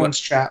doing. The other one's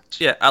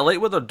trapped. Yeah, I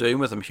like what they're doing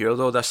with him here,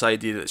 though. This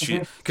idea that she,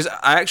 because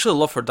I actually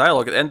love her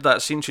dialogue. At the end of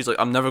that scene, she's like,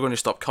 "I'm never going to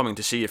stop coming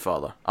to see you,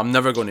 Father. I'm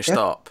never going to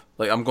stop.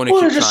 Like, I'm going to keep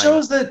trying." Well, it just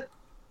shows that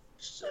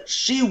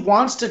she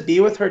wants to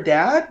be with her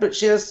dad, but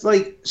she's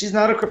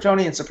not a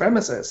Kryptonian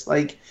supremacist.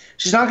 Like,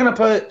 she's not going to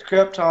put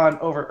Krypton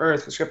over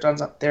Earth because Krypton's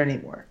not there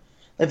anymore.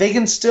 Like, they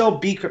can still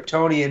be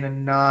Kryptonian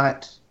and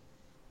not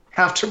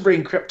have to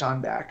bring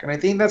Krypton back. And I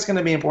think that's going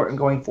to be important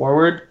going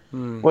forward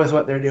with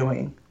what they're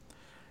doing.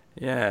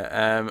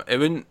 Yeah, it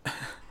wouldn't.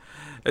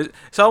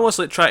 It's almost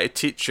like trying to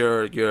teach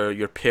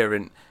your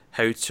parent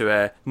how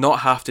to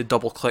not have to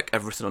double click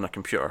everything on a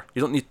computer.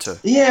 You don't need to.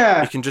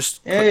 Yeah. You can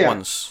just click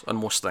once on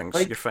most things.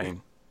 Like, you're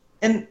fine.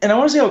 And I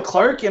want to see how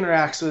Clark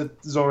interacts with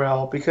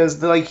Zor-El because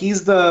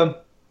he's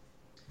what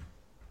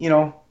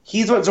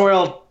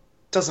Zor-El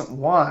doesn't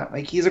want.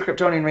 Like, he's a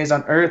Kryptonian raised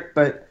on Earth,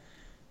 but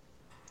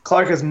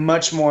Clark is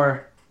much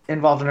more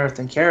involved in Earth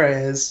than Kara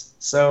is.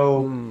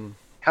 So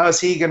how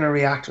is he going to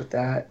react with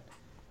that?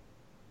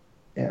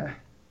 Yeah.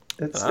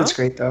 It's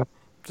great though.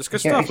 It's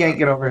good stuff. I can't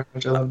get over how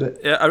much I loved it.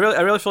 Yeah, I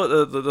really feel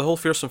like the whole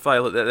Fearsome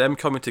Five, like them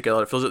coming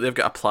together, it feels like they've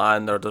got a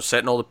plan. They're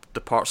setting all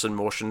the parts in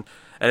motion,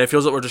 and it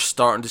feels like we're just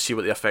starting to see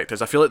what the effect is.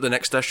 I feel like the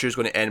next issue is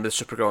going to end with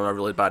Supergirl in a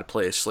really bad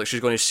place. Like, she's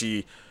going to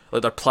see,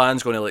 like, their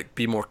plan's going to like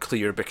be more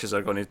clear because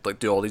they're going to like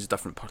do all these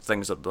different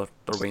things that they're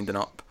winding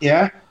up.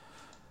 Yeah.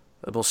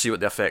 We'll see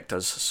what the effect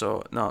is.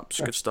 So no, it's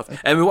good stuff,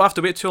 and we won't have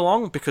to wait too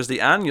long because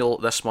the annual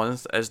this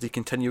month is the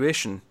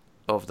continuation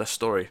of this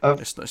story.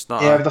 It's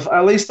not. Yeah,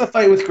 at least the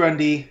fight with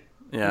Grundy.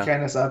 Yeah. You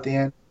kind of saw at the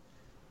end.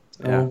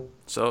 So. Yeah.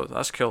 So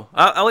that's cool.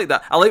 I like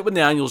that. I like when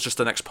the annual's just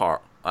the next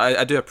part.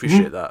 I do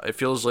appreciate that. It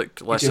feels like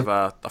less of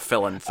a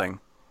fill-in thing.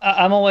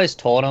 I'm always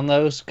torn on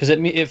those because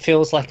it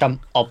feels like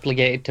I'm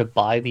obligated to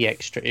buy the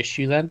extra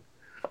issue then.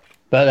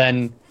 But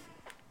then,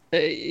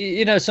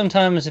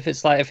 sometimes if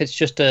it's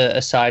just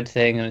a side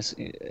thing,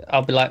 and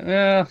I'll be like,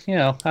 I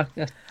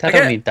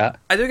don't need that.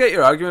 I do get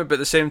your argument, but at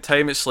the same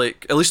time, it's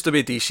like, at least the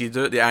way DC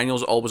do it, the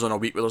annual's always on a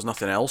week where there's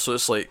nothing else. So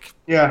it's like,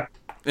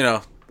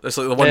 it's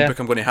like the one book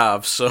I'm going to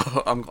have.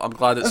 So I'm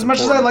glad it's as much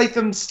important. as I like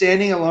them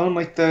standing alone,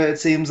 like it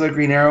seems the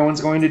Green Arrow one's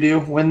going to do.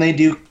 When they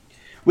do,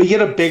 we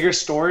get a bigger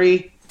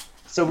story,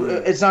 so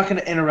it's not going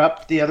to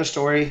interrupt the other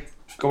story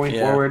going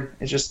forward.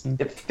 It just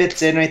it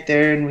fits in right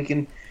there, and we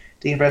can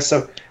decompress.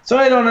 So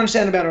what I don't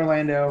understand about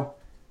Orlando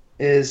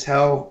is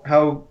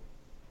how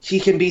he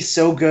can be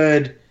so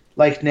good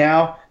like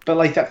now, but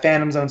like that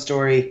Phantom Zone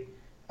story,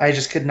 I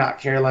just could not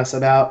care less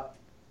about.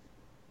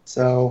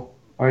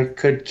 Or I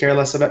could care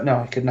less about. No,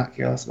 I could not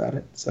care less about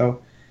it.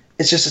 So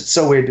it's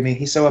so weird to me.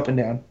 He's so up and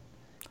down.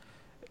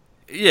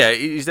 Yeah,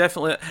 he's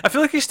definitely. I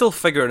feel like he's still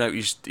figuring out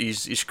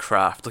his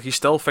craft. Like, he's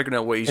still figuring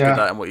out what he's good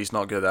at and what he's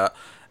not good at.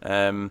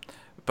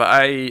 But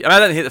I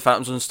didn't hate the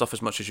Phantom Zone stuff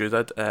as much as you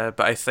did.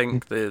 But I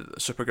think the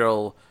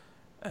Supergirl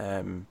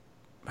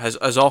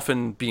has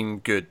often been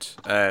good.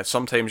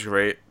 Sometimes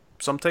great,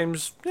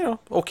 sometimes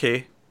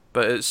okay.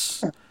 But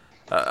it's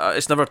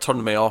It's never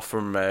turned me off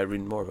from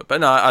reading more of it.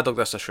 But no, I dug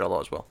this issue a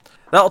lot as well.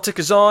 That'll take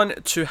us on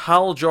to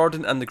Hal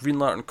Jordan and the Green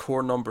Lantern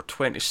Corps number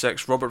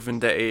 26. Robert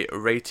Venditti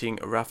writing,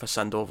 Rafa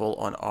Sandoval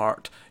on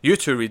art. You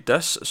two read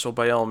this, so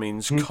by all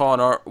means,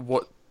 Connor,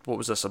 what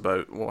was this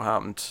about? What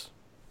happened?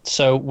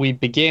 So we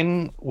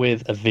begin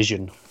with a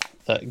vision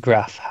that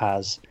Graf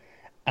has,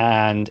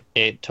 and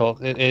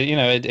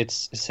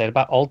it's said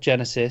about old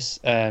Genesis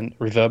and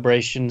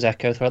reverberations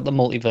echo throughout the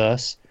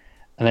multiverse,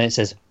 and then it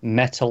says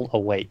metal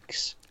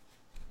awakes.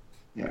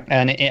 Yeah.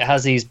 And it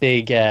has these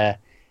big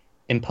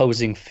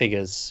imposing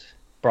figures,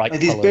 bright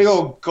like these colours. big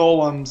old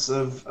golems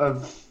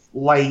of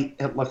light,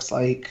 it looks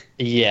like.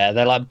 Yeah,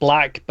 they're like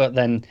black, but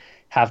then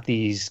have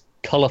these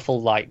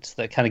colourful lights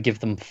that kind of give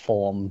them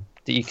form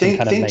that you can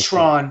kind of think make.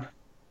 Tron.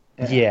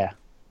 Yeah.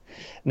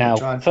 Now,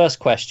 Tron. first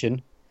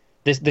question.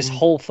 This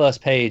whole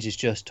first page is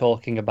just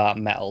talking about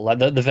metal. Like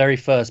the very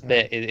first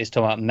bit is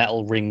talking about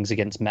metal rings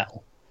against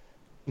metal.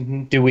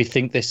 Mm-hmm. Do we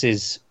think this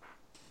is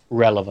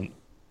relevant?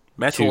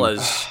 Metal to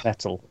is.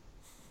 metal.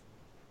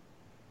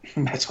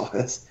 Metal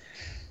is.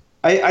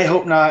 I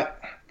hope not,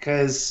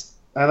 because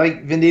I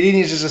like Venditti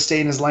needs to just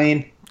stay in his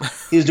lane.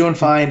 He was doing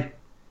fine.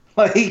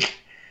 Like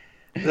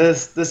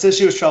this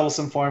issue was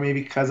troublesome for me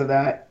because of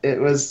that. It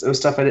was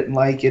stuff I didn't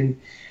like, and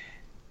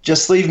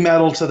just leave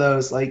metal to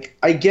those. Like,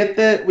 I get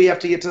that we have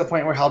to get to the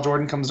point where Hal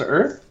Jordan comes to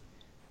Earth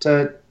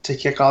to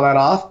kick all that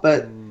off,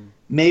 but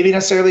maybe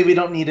necessarily we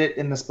don't need it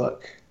in this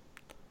book.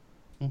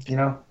 You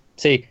know?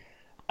 See,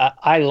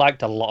 I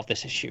liked a lot of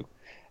this issue.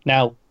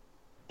 Now,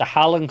 the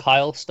Hal and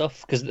Kyle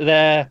stuff, because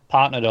they're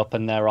partnered up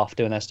and they're off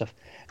doing their stuff,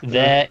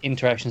 their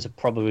interactions are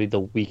probably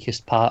the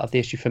weakest part of the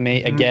issue for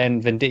me.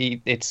 Again,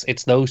 Venditti,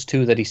 it's those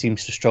two that he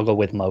seems to struggle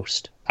with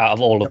most out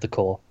of all of the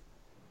core.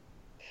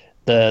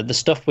 The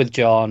stuff with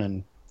John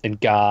and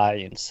Guy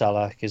and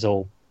Salak is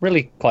all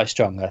really quite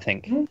strong, I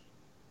think.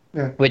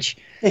 Yeah. Which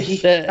He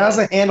has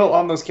a handle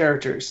on those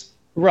characters.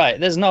 Right,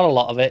 there's not a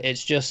lot of it.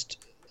 It's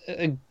just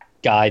a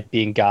guy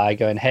being Guy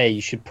going, hey,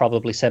 you should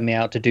probably send me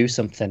out to do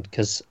something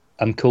because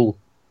I'm cool.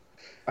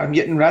 I'm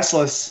getting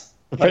restless.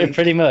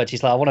 Pretty much.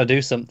 He's like, I want to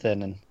do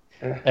something.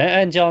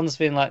 And John's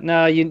been like,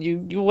 no,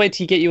 you wait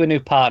till you get you a new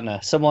partner,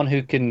 someone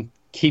who can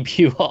keep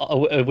you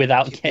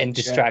without getting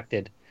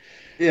distracted.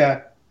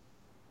 Yeah.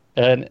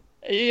 And,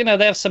 they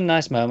have some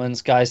nice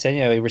moments. Guy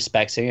saying, he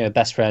respects him,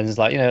 best friends.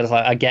 Like, it's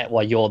like, I get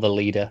why you're the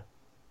leader.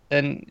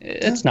 And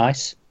it's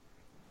nice.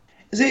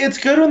 See, it's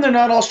good when they're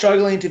not all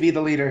struggling to be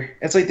the leader.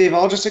 It's like they've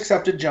all just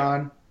accepted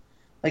John.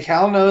 Like,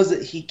 Hal knows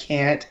that he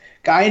can't.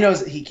 Guy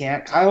knows that he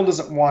can't. Kyle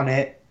doesn't want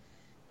it.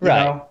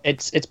 Right. Know?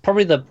 It's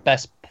probably the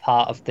best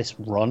part of this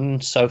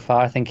run so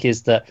far, I think,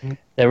 is that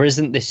there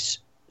isn't this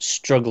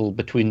struggle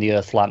between the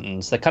Earth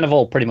Lanterns. They're kind of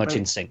all pretty much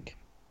in sync,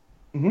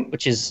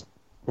 which is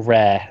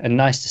rare and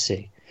nice to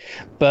see.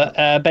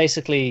 But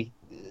basically,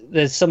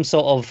 there's some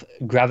sort of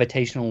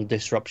gravitational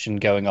disruption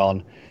going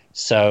on.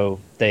 So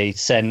they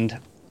send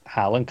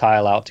Hal and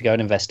Kyle out to go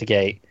and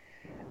investigate.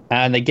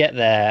 And they get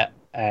there,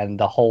 and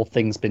the whole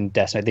thing's been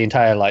decimated. The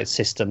entire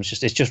system's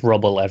it's just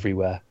rubble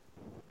everywhere.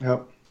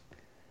 Yep.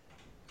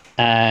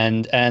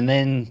 And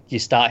then you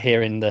start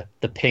hearing the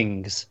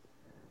pings.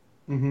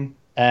 And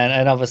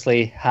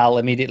obviously Hal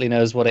immediately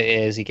knows what it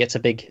is. He gets a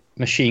big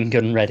machine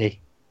gun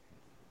ready.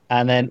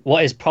 And then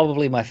what is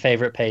probably my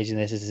favorite page in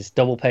this is this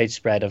double page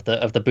spread of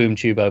the boom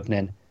tube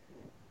opening.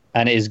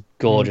 And it is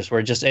gorgeous, where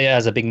it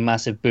has a big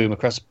massive boom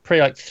across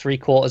pretty like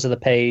 3/4 of the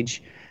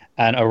page,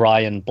 and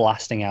Orion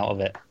blasting out of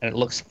it. And it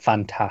looks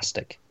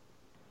fantastic.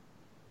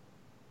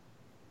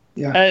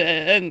 Yeah.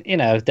 And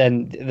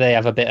then they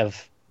have a bit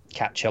of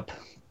catch up.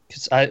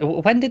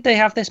 When did they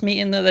have this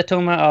meeting that they're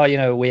talking about?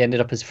 Oh, we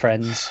ended up as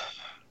friends.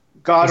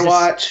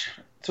 Godwatch.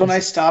 That's when I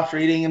stopped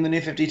reading in the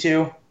New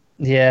 52.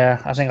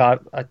 Yeah, I think I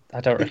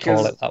don't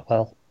recall it that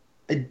well.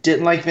 I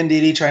didn't like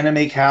Venditti trying to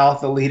make Hal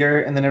the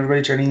leader and then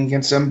everybody turning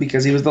against him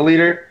because he was the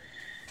leader.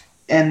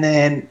 And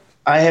then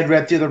I had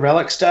read through the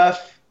Relic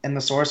stuff and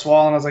the Source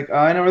Wall, and I was like, oh,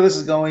 I know where this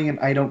is going, and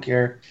I don't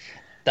care.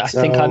 I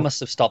think I must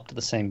have stopped at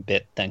the same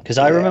bit then, because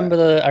I remember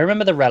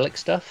the Relic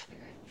stuff,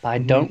 but I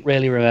don't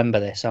really remember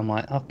this. I'm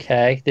like,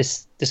 okay,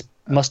 this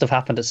must have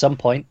happened at some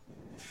point.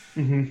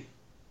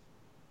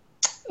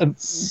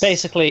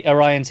 Basically,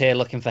 Orion's here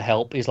looking for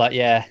help. He's like,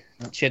 yeah,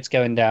 shit's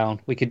going down.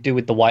 We could do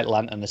with the White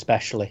Lantern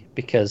especially,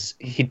 because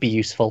he'd be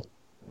useful.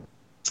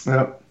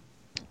 Yep.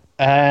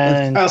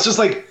 And I was just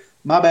like,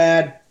 my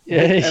bad.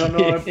 I don't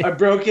know if I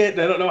broke it,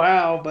 and I don't know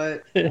how,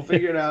 but we'll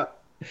figure it out.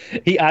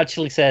 He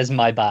actually says,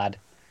 my bad.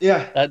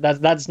 Yeah.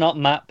 That's not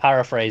Matt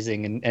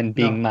paraphrasing and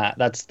being Matt.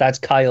 That's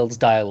Kyle's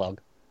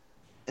dialogue.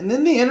 And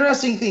then the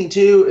interesting thing,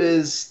 too,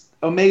 is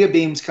Omega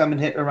Beams come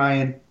and hit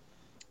Orion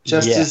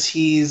just as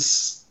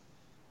he's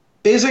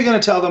basically going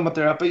to tell them what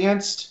they're up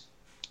against.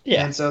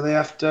 Yeah. And so they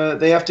have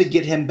to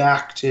get him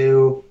back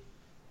to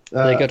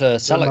they go to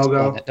Salak's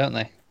planet, don't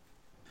they?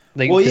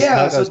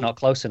 Mogo's not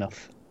close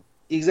enough.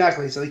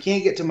 Exactly. So they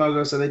can't get to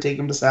Mogo, so they take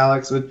him to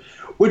Salak's,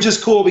 which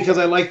is cool because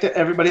I like that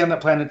everybody on that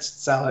planet's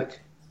Salak.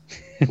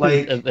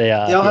 Like they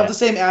all have the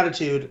same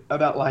attitude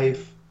about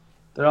life.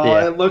 They're all.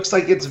 It looks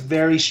like it's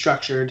very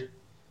structured.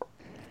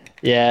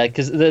 Yeah,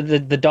 because the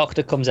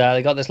doctor comes out.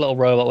 They got this little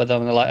robot with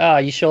them, and they're like, "Oh,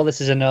 are you sure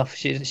this is enough?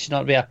 She's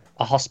not be a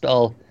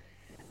hospital."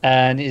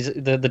 And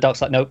the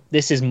doc's like, "No,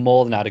 this is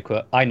more than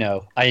adequate. I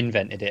know. I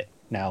invented it.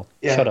 Now,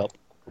 Yeah. shut up."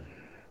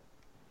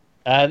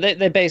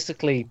 They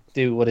basically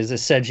do what is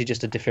essentially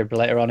just a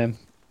defibrillator on him,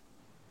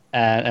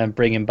 and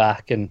bring him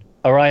back. And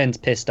Orion's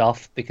pissed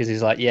off because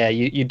he's like, "Yeah,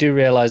 you do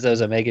realize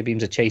those Omega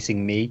beams are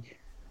chasing me,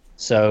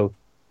 so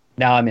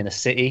now I'm in a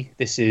city.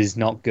 This is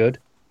not good."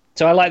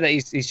 So I like that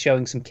he's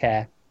showing some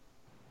care.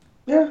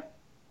 Yeah.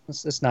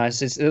 That's nice.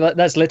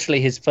 That's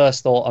literally his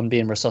first thought on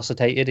being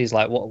resuscitated. He's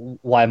like, "What?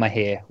 Why am I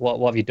here?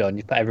 What have you done?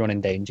 You put everyone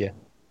in danger."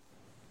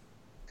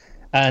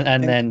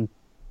 And then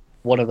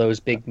one of those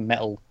big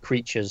metal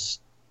creatures,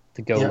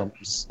 the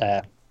golems,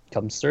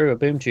 comes through a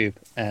boom tube,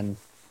 and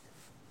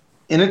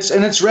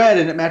it's red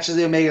and it matches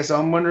the Omega. So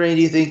I'm wondering,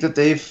 do you think that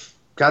they've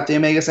got the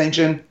Omega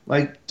sanction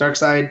like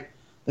Darkseid?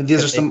 That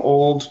these are some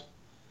old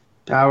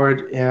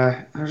powered?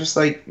 Yeah, I'm just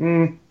like,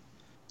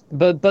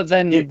 But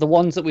then the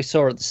ones that we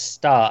saw at the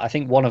start, I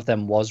think one of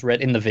them was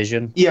red in the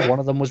vision. Yeah. One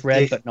of them was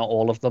red, but not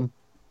all of them.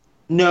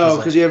 No,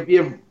 because you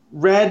have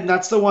red. And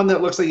that's the one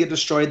that looks like it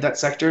destroyed that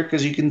sector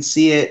because you can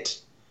see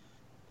it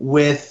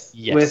with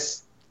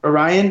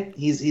Orion.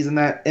 He's in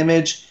that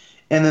image,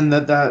 and then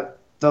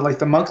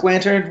the monk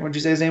lantern. What'd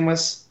you say his name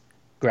was?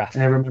 Graph. I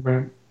never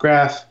remember.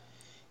 Graph.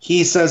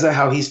 He says that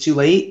how he's too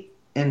late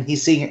and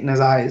he's seeing it in his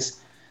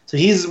eyes. So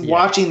he's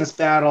watching this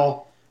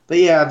battle. But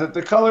yeah,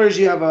 the colors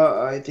you have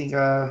I think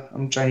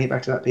I'm trying to get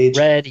back to that page.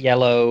 Red,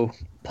 yellow,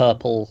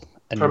 purple,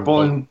 and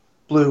and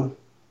blue.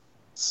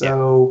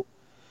 So,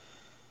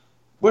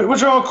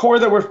 which are all core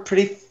that we're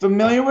pretty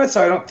familiar with.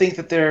 So I don't think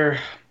that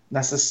they're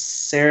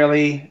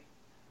necessarily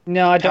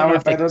no, I don't know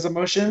if by those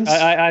emotions.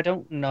 I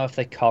don't know if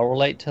they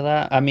correlate to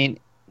that. I mean,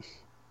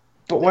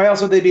 but why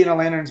else would they be in a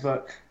Lantern's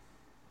book?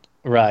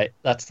 Right,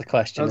 that's the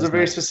question. Those are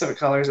very specific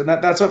colors, and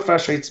that's what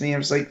frustrates me.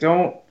 I'm just like,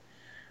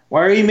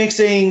 why are you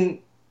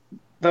mixing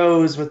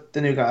those with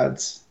the New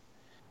Gods?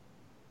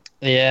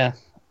 Yeah,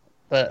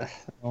 but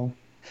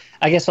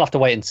I guess we'll have to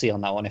wait and see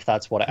on that one if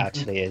that's what it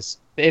actually is.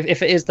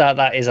 If it is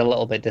that is a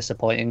little bit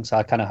disappointing. So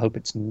I kind of hope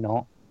it's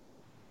not.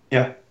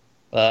 Yeah,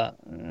 but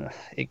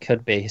it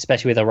could be,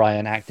 especially with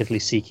Orion actively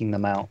seeking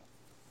them out.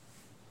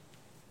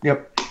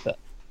 Yep. But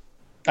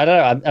I don't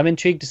know. I'm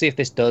intrigued to see if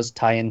this does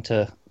tie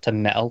into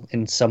metal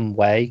in some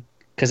way,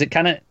 because it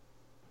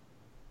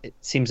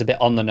seems a bit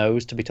on the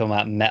nose to be talking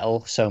about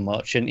metal so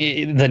much, and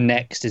the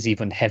next is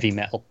even heavy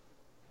metal.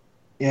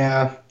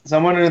 Yeah, so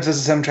I'm wondering if this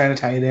is him trying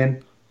to tie it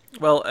in.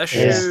 Well,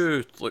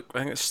 issue, look, I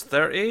think it's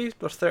 30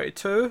 or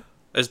 32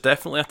 is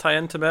definitely a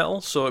tie-in to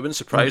metal, so it wouldn't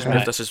surprise me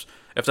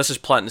if this is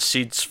planting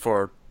seeds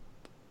for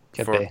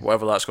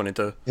whatever that's going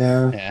to do.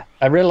 Yeah.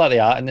 I really like the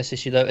art in this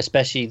issue, though,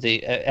 especially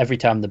the every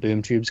time the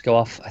boom tubes go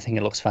off. I think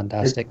it looks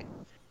fantastic.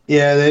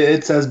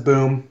 It says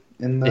boom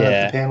in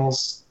the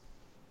panels.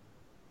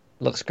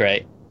 Looks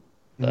great.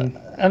 But,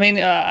 I mean,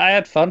 I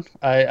had fun.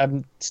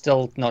 I'm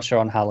still not sure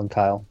on Hal and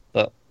Kyle,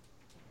 but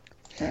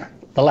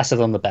the less of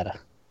them, the better.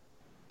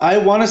 I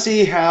want to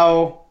see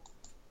how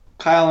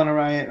Guy and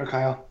Orion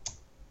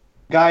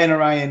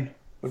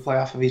would play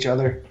off of each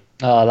other.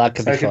 Oh, that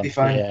could be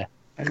fun. Yeah.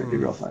 That could be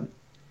real fun.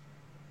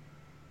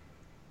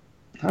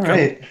 All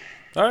right,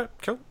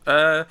 cool.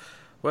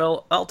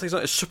 Well, that'll take us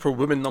on to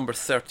Superwoman number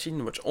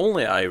 13, which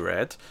only I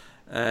read.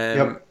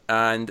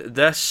 And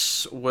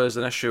this was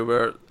an issue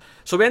where...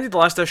 So we ended the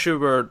last issue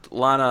where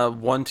Lana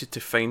wanted to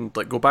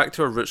go back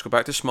to her roots, go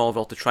back to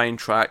Smallville to try and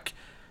track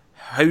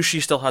how she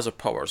still has her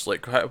powers.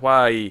 Like,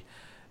 why,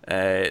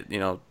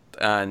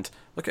 and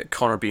look at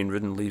Connor being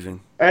rude and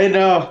leaving. I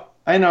know.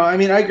 I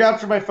mean, I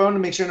grabbed for my phone to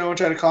make sure no one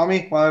tried to call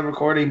me while I'm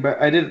recording,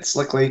 but I did it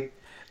slickly.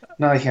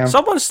 Not like him.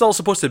 Someone's still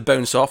supposed to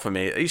bounce off of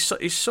me.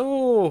 He's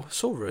so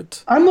rude.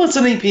 I'm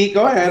listening, Pete.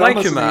 Go ahead.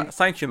 Thank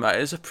you, Matt.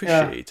 It's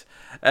appreciated.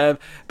 Yeah.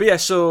 But yeah,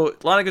 so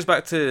Lana goes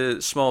back to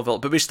Smallville,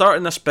 but we start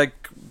in this big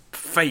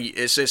fight.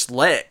 It's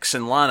Lex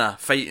and Lana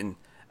fighting,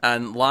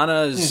 and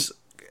Lana's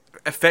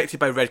affected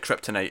by red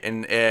kryptonite,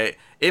 and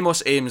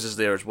Amos Ames is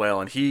there as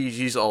well, and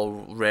he's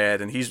all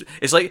red, and he's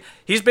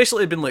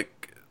basically been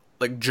like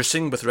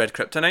juicing with red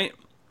kryptonite.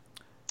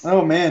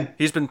 Oh man,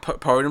 he's been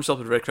powering himself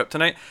with red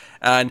kryptonite,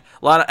 and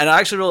Lana. And I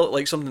actually really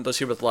like something that does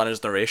here with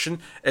Lana's narration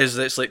is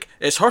that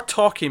it's her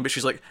talking, but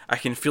she's like, I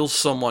can feel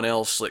someone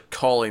else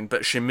calling,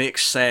 but she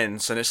makes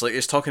sense, and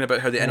it's talking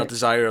about how the inner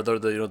desire, or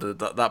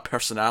that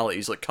personality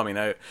is coming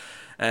out,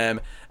 and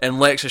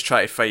Lex is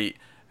trying to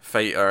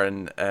fight her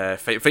and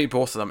fight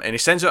both of them, and he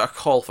sends out a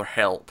call for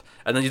help,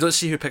 and then you don't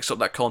see who picks up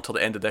that call until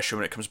the end of the issue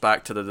when it comes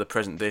back to the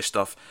present day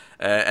stuff,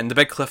 and the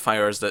big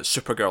cliffhanger is that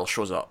Supergirl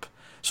shows up.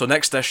 So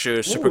next issue,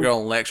 Supergirl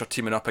and Lex are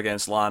teaming up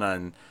against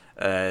Lana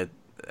and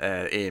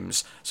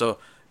Ames. So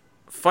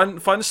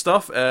fun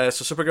stuff. So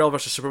Supergirl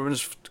versus Superwoman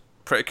is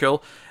pretty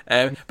cool.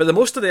 But the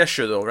most of the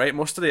issue though, right?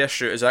 Most of the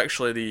issue is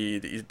actually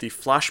the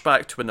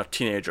flashback to when they're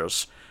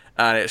teenagers,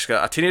 and it's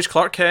got a teenage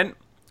Clark Kent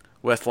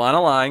with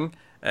Lana Lang.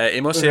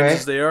 Amos Ames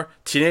is there.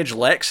 Teenage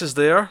Lex is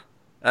there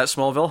at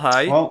Smallville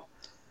High. Well,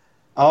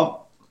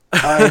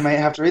 I might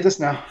have to read this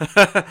now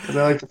because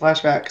I like the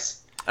flashbacks.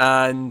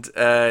 And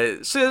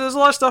so there's a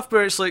lot of stuff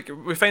where it's like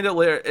we find out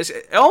later.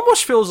 It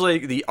almost feels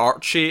like the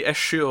Archie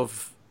issue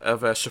of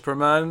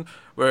Superman,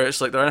 where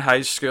it's like they're in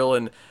high school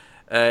and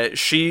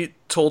she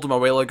told him a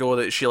while ago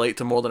that she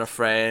liked him more than a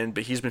friend,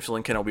 but he's been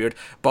feeling kind of weird.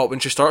 But when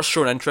she starts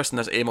showing interest in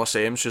this Amos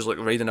Ames, who's like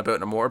riding about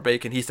in a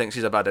motorbike, and he thinks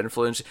he's a bad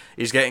influence,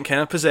 he's getting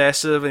kind of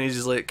possessive, and he's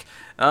just like,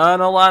 "Ah,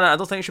 no, Lana, I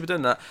don't think you should be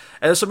doing that."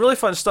 And there's some really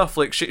fun stuff.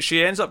 Like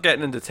she ends up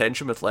getting in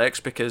detention with Lex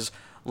because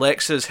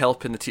Lex is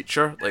helping the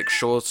teacher like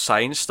show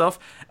science stuff,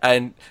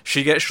 and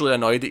she gets really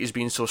annoyed that he's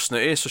being so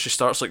snooty, so she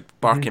starts like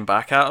barking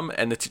back at him,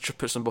 and the teacher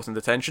puts them both in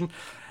detention.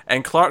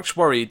 And Clark's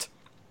worried,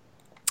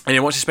 and he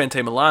wants to spend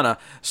time with Lana,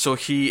 so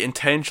he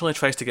intentionally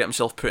tries to get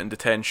himself put in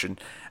detention.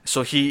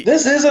 So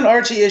This is an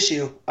Archie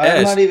issue.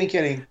 I'm not even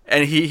kidding.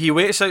 And he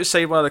waits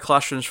outside one of the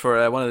classrooms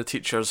for one of the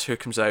teachers who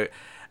comes out,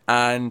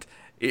 and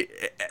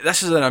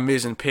this is an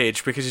amazing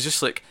page because he's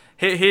just like,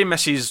 hey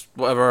Mrs.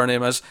 whatever her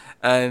name is,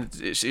 and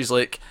he's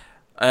like,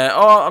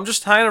 oh, I'm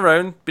just hanging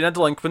around, being a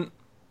delinquent.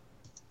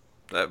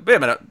 Wait a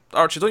minute,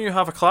 Archie, don't you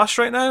have a class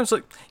right now? It's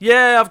like,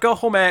 yeah, I've got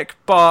home ec,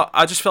 but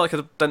I just felt like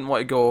I didn't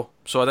want to go,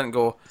 so I didn't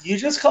go. You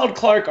just called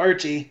Clark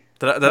Archie.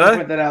 Did I?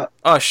 Point that out.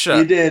 Oh, shit.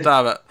 You did.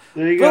 Damn it.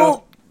 There you Well,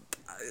 go.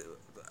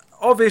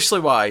 obviously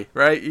why,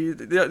 right?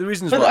 The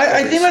reasons But why.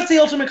 I think that's the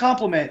ultimate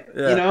compliment,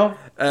 Yeah. you know?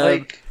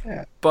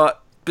 Yeah.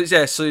 But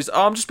yeah, so he's,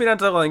 oh, I'm just being a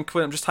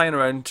delinquent, I'm just hanging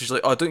around. She's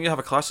like, oh, don't you have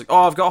a class? Like,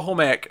 oh, I've got home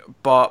ec,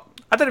 but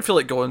I didn't feel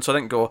like going, so I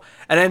didn't go.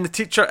 And then the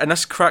teacher, and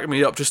this cracked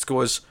me up, just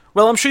goes,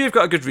 well, I'm sure you've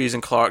got a good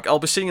reason, Clark. I'll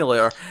be seeing you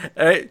later.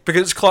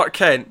 Because it's Clark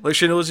Kent. Like,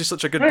 she knows he's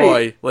such a good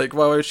boy. Like,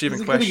 why would she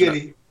even question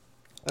it?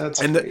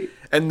 That's great.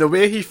 And the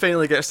way he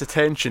finally gets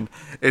detention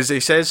is he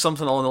says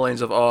something along the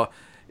lines of, oh,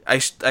 I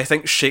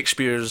think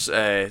Shakespeare's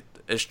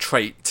is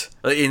trite.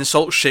 Like, he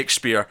insults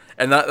Shakespeare,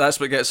 and that's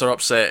what gets her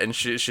upset, and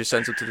she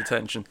sends him to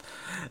detention.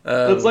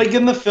 It's like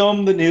in the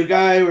film The New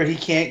Guy, where he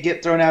can't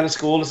get thrown out of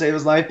school to save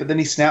his life, but then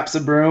he snaps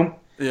a broom.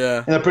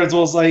 Yeah. And the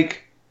principal's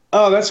like,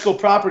 oh, that's school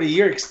property,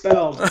 you're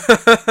expelled.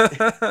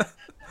 So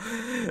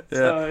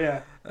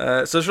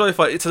it's really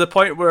funny, to the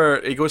point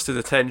where he goes to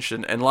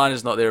detention and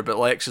Lana's not there, but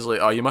Lex is like,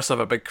 oh, you must have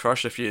a big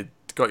crush if you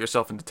got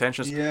yourself in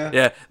detention.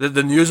 Yeah.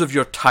 The news of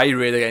your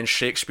tirade against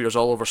Shakespeare's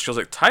all over school.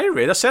 Like,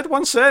 tirade? I said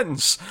one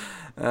sentence.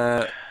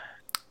 Oh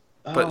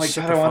but my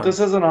god, I want this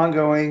as an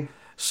ongoing.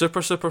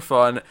 Super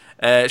fun.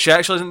 She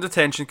actually is in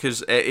detention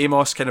because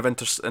Amos kind of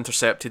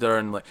intercepted her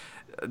and like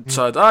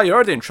said, you're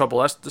already in trouble,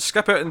 let's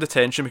skip out in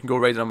detention, we can go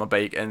riding on my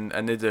bike, and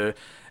they do.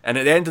 And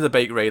at the end of the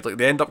bike ride, like,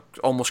 they end up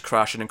almost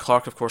crashing, and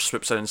Clark of course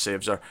swoops in and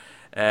saves her.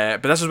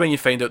 But this is when you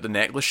find out the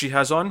necklace she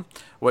has on,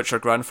 which her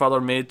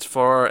grandfather made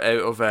for her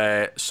out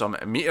of some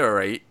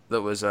meteorite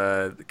that was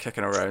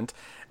kicking around,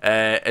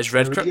 is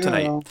red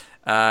kryptonite.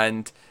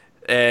 And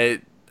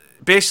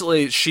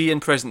basically, she in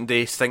present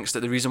day thinks that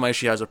the reason why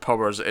she has her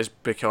powers is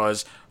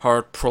because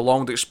her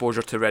prolonged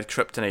exposure to red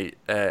kryptonite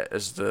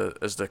is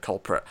the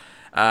culprit.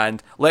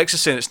 And Lex is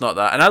saying it's not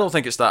that, and I don't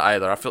think it's that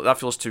either. I feel that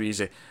feels too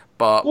easy.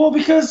 But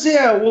because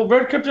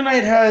red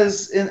kryptonite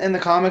has in the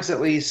comics at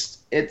least,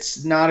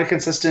 it's not a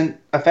consistent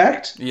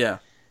effect. Yeah.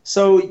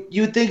 So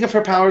you would think if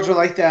her powers were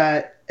like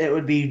that, it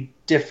would be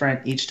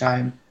different each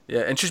time.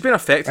 Yeah, and she's been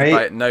affected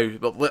by it now,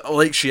 but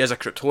like she is a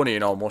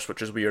Kryptonian almost,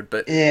 which is weird.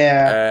 But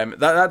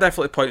that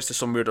definitely points to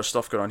some weirder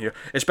stuff going on here.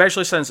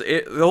 Especially since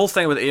the whole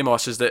thing with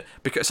Amos is that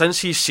because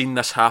since he's seen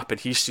this happen,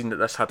 he's seen that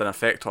this had an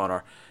effect on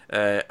her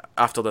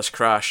after this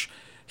crash.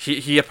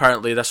 He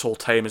apparently this whole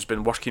time has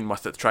been working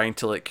with it, trying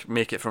to like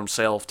make it for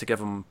himself to give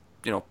him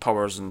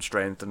powers and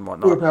strength and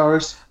whatnot.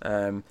 Powers.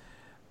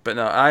 But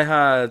no, I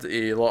had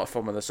a lot of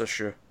fun with this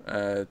issue.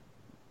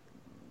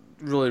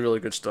 Really, really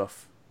good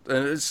stuff,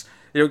 and it's.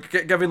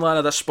 Giving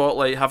Lana this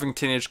spotlight, having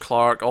teenage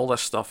Clark, all this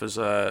stuff is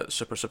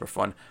super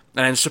fun.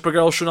 And then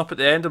Supergirl showing up at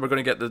the end, and we're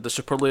going to get the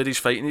super ladies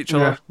fighting each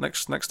other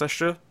next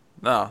issue.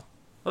 Nah, that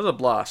was a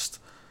blast.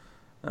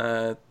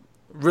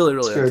 Really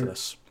into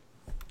this.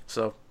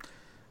 So,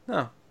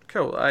 no,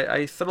 cool.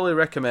 I thoroughly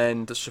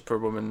recommend the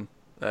Superwoman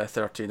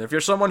 13. If you're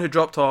someone who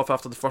dropped off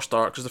after the first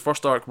arc, because the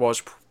first arc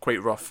was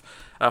quite rough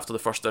after the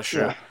first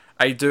issue,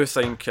 I do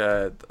think,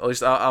 at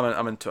least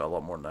I'm into it a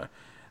lot more now.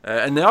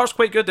 And the art's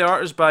quite good. The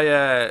art is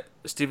by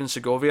Steven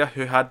Segovia,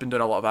 who had been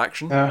doing a lot of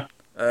action.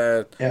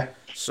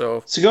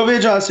 So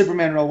Segovia draws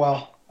Superman real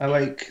well. I'm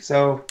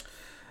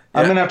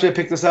gonna have to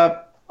pick this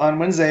up on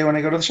Wednesday when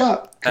I go to the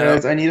shop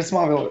because I need a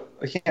Smallville.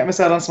 I can't miss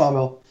out on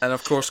Smallville. And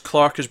of course,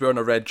 Clark is wearing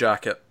a red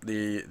jacket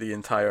the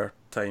entire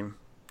time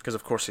because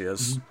of course he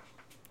is,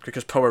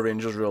 because Power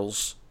Rangers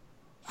rules.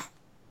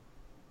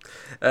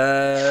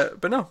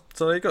 But no,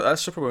 so there you go.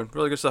 That's Superwoman,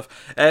 really good stuff.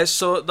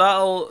 So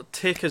that'll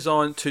take us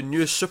on to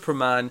New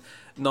Superman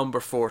number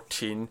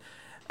 14.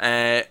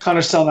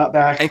 Connor's still not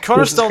back. And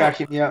Connor's still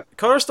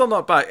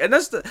not back. And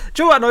that's do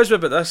you know what annoys me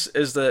about this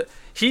is that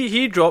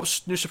he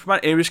drops New Superman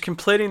and he was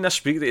complaining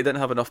this week that he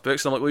didn't have enough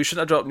books. And I'm like, well, you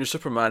shouldn't have dropped New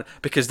Superman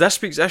because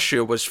this week's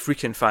issue was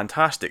freaking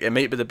fantastic. It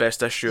might be the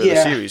best issue of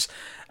the series.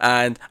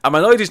 And I'm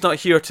annoyed he's not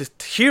here to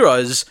hear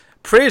us,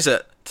 praise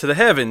it to the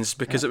heavens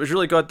because it was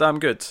really goddamn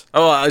good.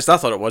 Oh, at least I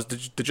thought it was.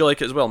 Did you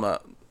like it as well,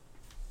 Matt?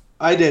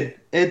 I did.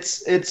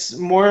 It's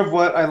more of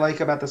what I like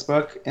about this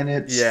book, and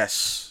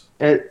it's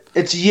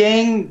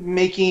Yang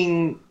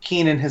making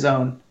Keenan his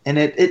own, and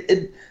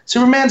it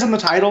Superman's in the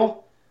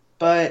title,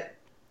 but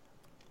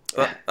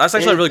that's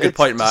actually a really good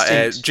point, Matt.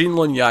 distinct. Gene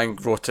Luen Yang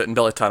wrote it and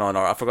Billy Tan on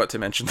art. I forgot to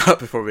mention that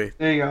before we.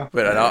 There you go.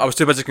 Wait, I was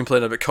too busy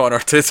complaining about Connor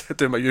to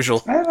do my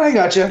usual I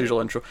gotcha.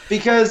 usual intro.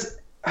 Because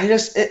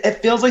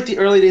it feels like the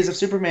early days of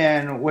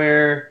Superman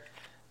where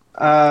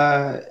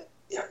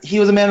he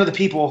was a man of the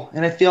people,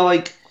 and I feel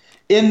like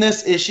in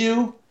this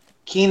issue,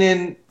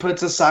 Keenan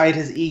puts aside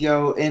his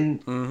ego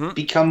and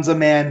becomes a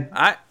man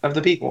of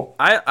the people.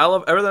 I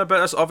love everything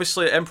about this.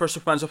 Obviously, Emperor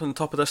Superman's up on the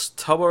top of this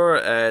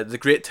tower. The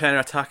Great Ten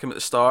attack him at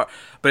the start,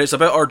 but it's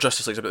about our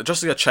Justice League. It's about the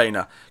Justice League of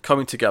China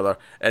coming together,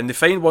 and they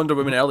find Wonder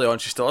Woman early on.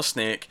 She's still a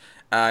snake,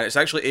 and it's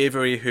actually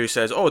Avery who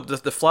says, "Oh,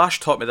 the Flash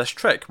taught me this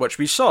trick," which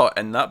we saw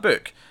in that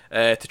book.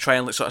 To try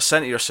and sort of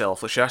center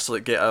yourself, she has to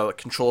get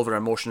control of her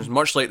emotions,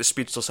 much like the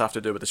Speedsters have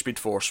to do with the Speed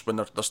Force when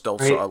they're still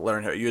sort of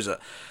learning how to use it.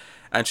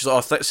 And she's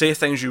like, say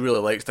things you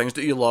really like, things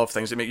that you love,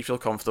 things that make you feel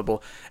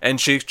comfortable.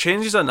 And she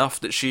changes enough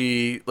that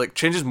she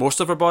changes most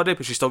of her body,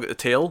 but she still got the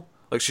tail.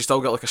 She's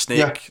still got a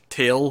snake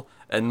tail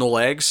and no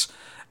legs,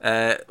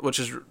 which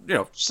is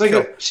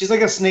she's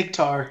like a snake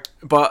tar.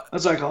 But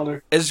that's what I called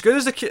her. As good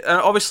as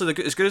obviously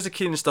as good as the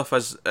Keenan stuff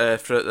is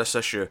throughout this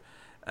issue,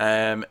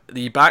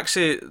 the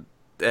Baxi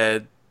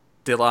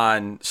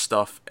Delan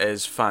stuff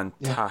is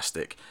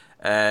fantastic.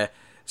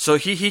 So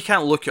he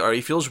can't look at her.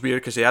 He feels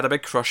weird because he had a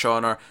big crush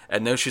on her,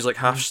 and now she's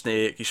half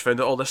snake. He's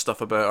found out all this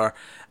stuff about her,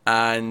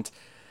 and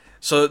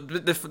so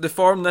they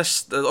form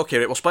this. Okay,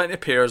 right, we'll split into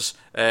pairs.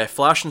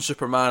 Flash and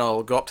Superman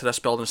will go up to this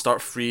building and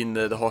start freeing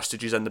the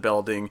hostages in the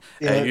building.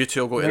 You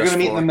two will go to this floor. They're going to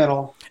meet in the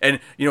middle.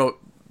 And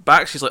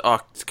Baxy's like,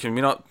 oh, can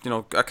we not? Can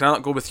I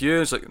not go with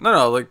you? It's like,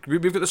 no.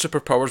 We've got the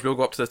superpowers. We'll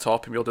go up to the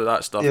top and we'll do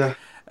that stuff. Yeah.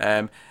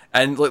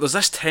 And there's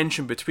this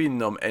tension between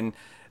them, and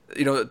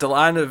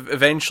Delan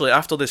eventually,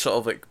 after they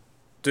sort of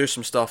do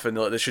some stuff,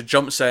 and she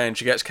jumps in,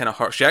 she gets kind of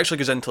hurt. She actually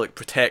goes in to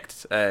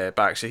protect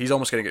Baxter. He's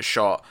almost going to get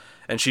shot,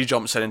 and she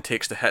jumps in and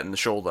takes the hit in the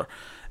shoulder.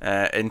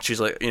 And she's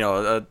like,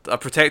 I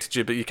protected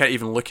you, but you can't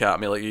even look at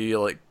me.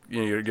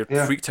 You're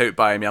freaked out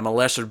by me. I'm a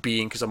lesser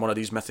being because I'm one of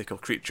these mythical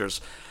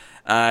creatures.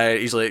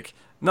 He's like,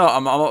 no,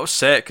 I'm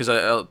upset because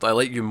I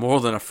like you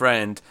more than a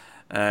friend.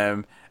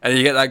 And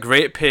you get that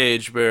great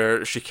page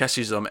where she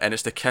kisses him, and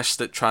it's the kiss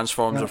that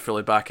transforms her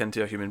fully back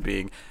into a human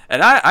being.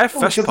 And I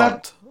fist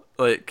pumped.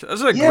 This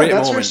is a great moment.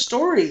 That's her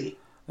story.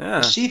 Yeah.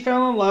 She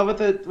fell in love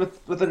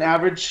with an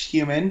average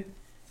human,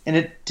 and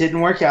it didn't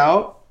work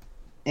out,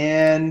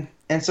 and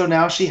so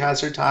now she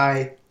has her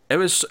tie. It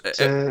was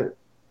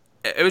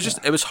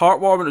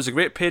heartwarming. It was a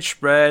great page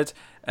spread.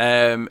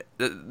 They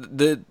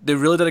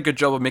really did a good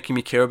job of making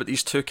me care about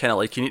these two kind of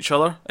liking each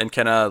other, and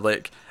kind of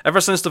ever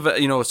since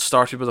the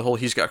started with the whole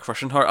he's got a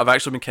crush on her, I've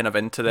actually been kind of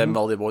into them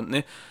while they want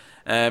me.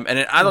 And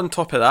then add on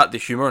top of that the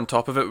humour on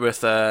top of it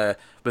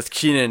with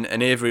Keenan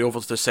and Avery over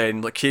to the side.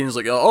 Keenan's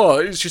like,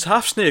 oh, she's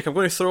half snake, I'm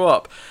going to throw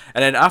up.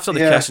 And then after the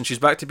kiss and she's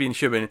back to being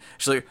human,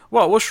 she's like,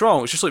 what's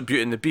wrong? It's just like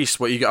Beauty and the Beast.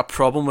 What, you got a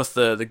problem with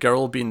the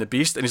girl being the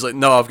Beast? And he's like,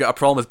 no, I've got a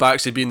problem with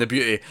Baxi being the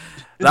Beauty.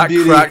 That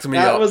cracked me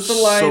up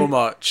so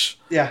much.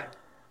 Yeah,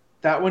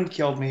 that one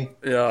killed me.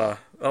 Yeah,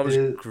 that was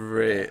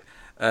great.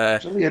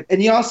 Really good.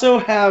 And you also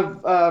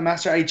have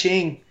Master I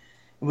Ching.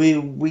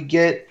 We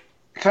get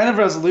kind of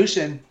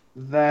resolution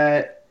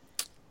that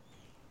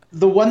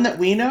the one that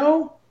we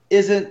know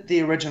isn't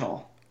the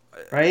original,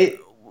 right?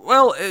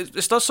 Well,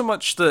 it's not so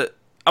much that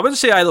I wouldn't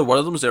say either one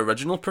of them is the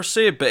original per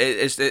se, but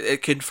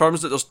it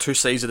confirms that there's two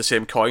sides of the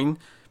same coin,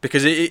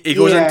 because he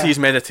goes into his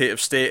meditative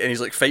state and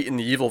he's fighting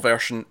the evil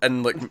version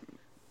in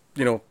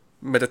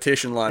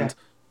meditation land,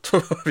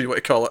 whatever you want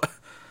to call it.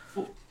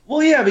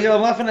 Well, yeah, because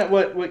I'm laughing at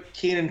what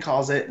Keenan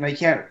calls it, and I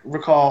can't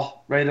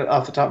recall right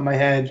off the top of my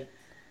head,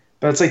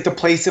 but it's the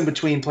place in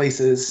between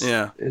places.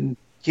 Yeah. And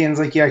Keenan's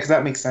like, yeah, because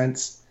that makes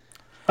sense.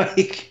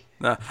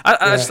 Nah,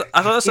 I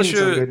thought this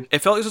issue, it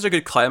felt like such a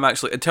good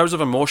climax, in terms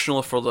of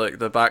emotional for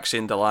the Baxi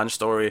and Delan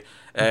story.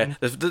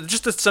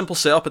 Just the simple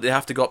setup that they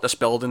have to go up this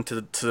building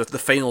to the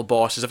final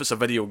boss, as if it's a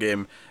video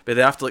game, but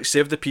they have to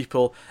save the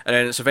people, and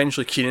then it's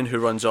eventually Keenan who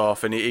runs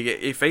off, and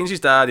he finds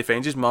his dad, he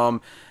finds his mom,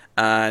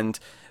 and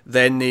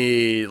then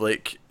he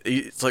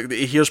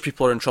hears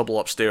people are in trouble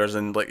upstairs,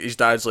 and his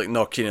dad's like,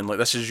 no, Keenan,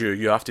 this is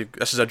you have to,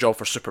 this is a job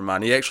for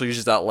Superman. He actually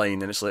uses that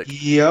line, and it's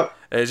yep,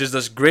 it's just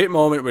this great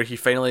moment where he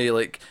finally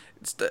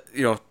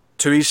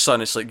to his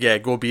son, it's yeah,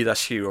 go be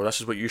this hero,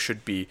 this is what you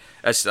should be.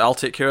 I'll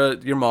take care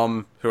of your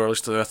mom, who at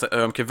least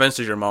I'm convinced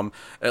is your mom,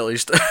 at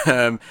least.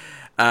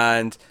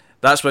 And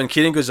that's when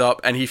Keenan goes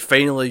up and he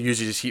finally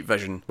uses his heat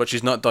vision, which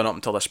he's not done up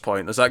until this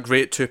point. There's that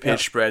great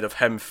 2-page spread of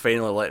him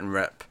finally letting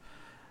rip.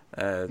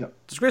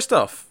 It's great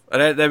stuff.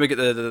 And then we get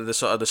the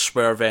sort of the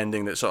swerve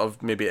ending that sort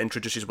of maybe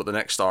introduces what the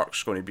next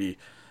arc's going to be,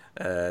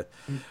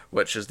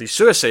 which is the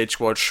Suicide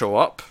Squad show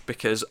up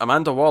because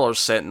Amanda Waller's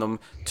sent them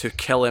to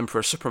kill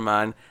Emperor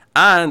Superman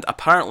and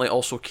apparently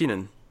also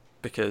Keenan.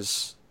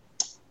 because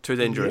too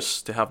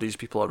dangerous to have these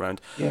people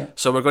around. Yeah.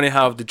 So we're going to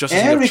have the Justice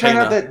And League we of found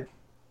China. out that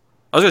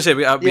I was going to say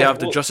we have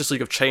the well- Justice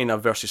League of China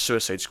versus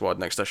Suicide Squad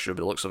next issue, by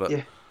the looks of it.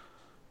 Yeah.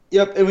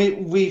 Yep,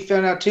 and we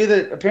found out too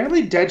that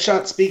apparently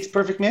Deadshot speaks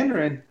perfect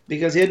Mandarin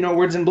because he had no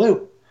words in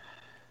blue.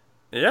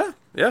 Yeah,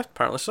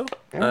 apparently so.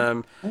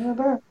 Yeah.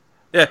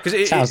 Yeah,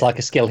 because Sounds like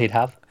a skill he'd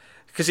have.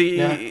 because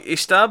he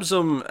stabs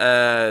him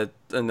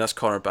in this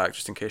cornerback,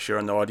 just in case you're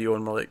on the audio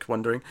and we're like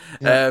wondering.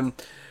 Yeah.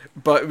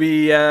 But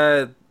he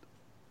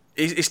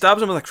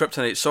stabs him with a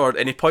kryptonite sword,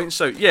 and he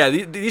points out,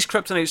 these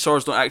kryptonite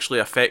swords don't actually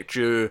affect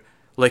you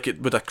like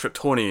it would a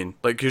Kryptonian,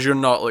 like because you're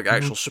not like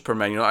actual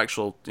Superman, you're not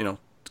actual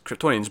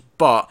Kryptonians,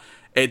 but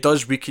it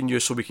does weaken you,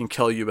 so we can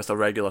kill you with a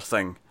regular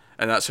thing,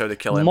 and that's how they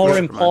kill him. More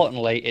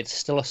importantly, it's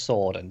still a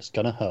sword and it's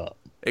gonna hurt.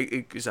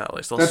 Exactly,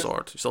 it's still a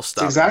sword, you still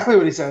stab. That's exactly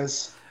what he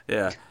says.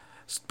 Yeah.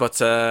 But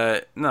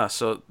so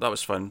that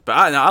was fun. But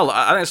I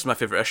think this is my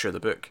favorite issue of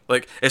the book.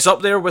 Like it's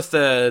up there with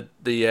the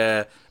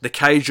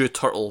Kaiju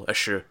Turtle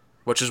issue,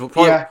 which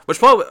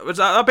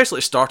that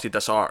basically started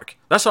this arc.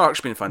 This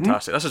arc's been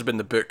fantastic. This has been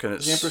the book, and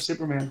it's The Emperor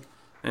Superman.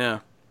 Yeah,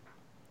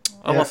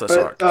 I love this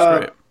arc. It's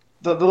great.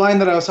 The line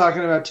that I was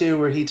talking about too,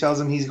 where he tells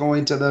him he's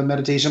going to the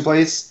meditation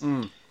place,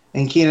 and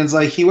Keenan's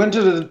like, he went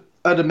to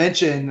a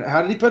dimension.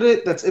 How did he put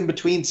it? That's in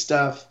between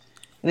stuff.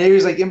 And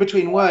Avery's like, in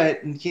between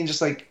what? And Keenan's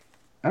just like,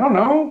 I don't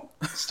know,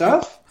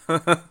 stuff.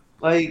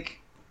 Like,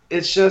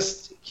 it's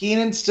just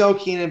Keenan's still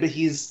Keenan, but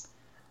he's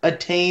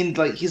attained,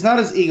 like, he's not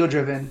as ego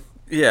driven.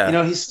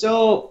 Yeah, He's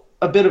still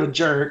a bit of a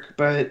jerk,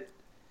 but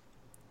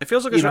it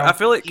feels like I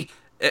feel like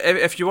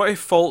if you want to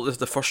fault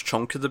the first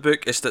chunk of the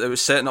book, it's that it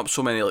was setting up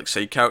so many like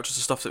side characters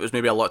and stuff that was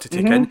maybe a lot to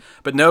take in.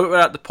 But now we're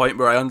at the point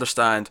where I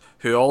understand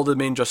who all the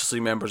main Justice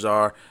League members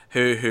are,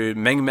 who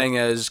Ming Ming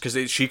is,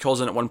 because she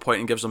calls in at one point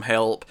and gives them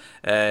help.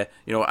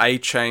 I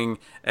Ching,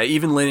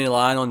 even Lenny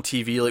Lan on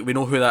TV, like we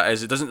know who that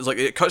is.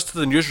 It cuts to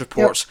the news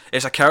reports. Yep.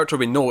 It's a character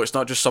we know. It's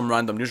not just some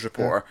random news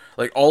reporter.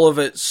 Like all of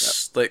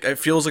it's like it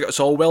feels like it's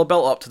all well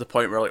built up to the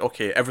point where like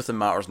okay, everything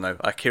matters now.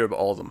 I care about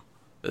all of them.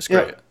 It's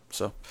great. Yep.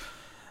 So.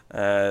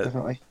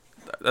 Definitely.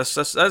 This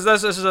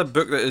is a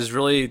book that is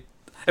really.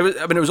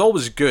 It was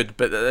always good,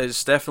 but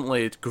it's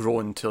definitely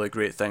grown to like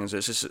great things.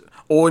 It's its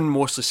own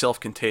mostly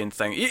self-contained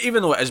thing,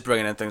 even though it is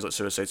bringing in things like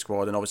Suicide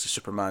Squad and obviously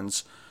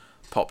Superman's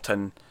popped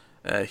in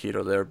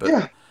hero there.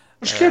 But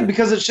which good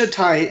because it should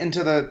tie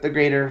into the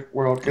greater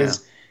world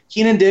because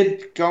Keenan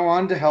did go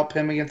on to help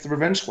him against the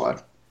Revenge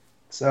Squad,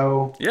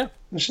 so there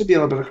should be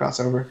a little bit of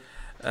crossover.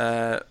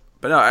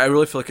 But no, I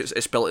really feel like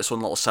it's built its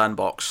own little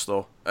sandbox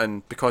though,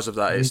 and because of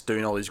that, it's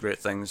doing all these great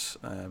things.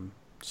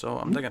 So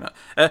I'm digging it.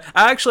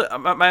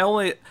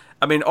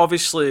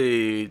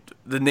 Obviously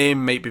the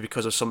name might be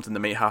because of something that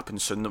might happen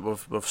soon that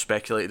we've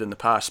speculated in the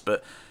past,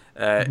 but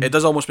it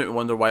does almost make me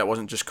wonder why it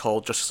wasn't just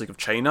called Justice League of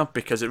China,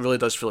 because it really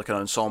does feel like an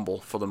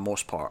ensemble for the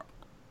most part.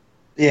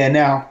 Yeah,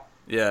 now.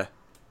 Yeah.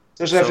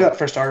 Especially after that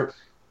first art.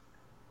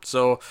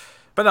 So.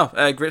 But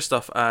no, great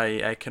stuff.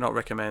 I cannot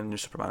recommend New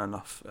Superman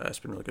enough. It's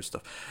been really good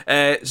stuff.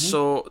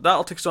 So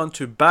that'll take us on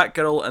to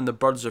Batgirl and the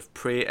Birds of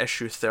Prey,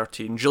 issue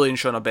 13. Julian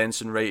Shauna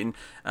Benson writing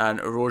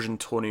and Rose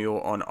Antonio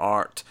on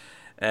art.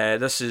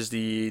 This is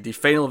the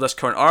final of this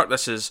current arc.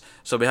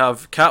 So we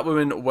have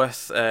Catwoman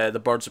with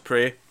the Birds of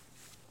Prey.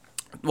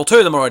 Well, two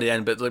of them are already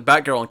in, but like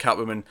Batgirl and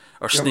Catwoman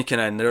are sneaking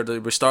in.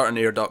 We're starting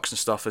air ducts and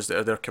stuff as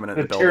they're coming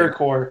into the building. Terror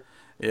Corps.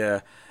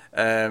 Yeah.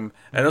 And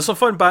there's some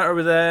fun banter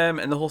with them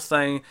and the whole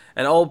thing,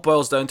 and it all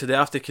boils down to they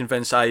have to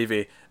convince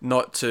Ivy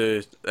not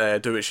to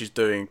do what she's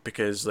doing,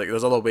 because like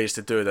there's other ways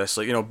to do this.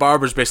 Like,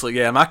 Barbara's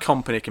basically, my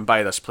company can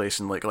buy this place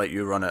and like let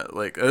you run it.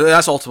 Like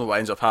that's ultimately what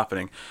ends up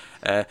happening.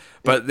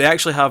 But they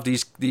actually have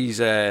these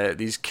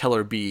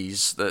killer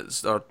bees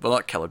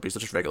not killer bees, they're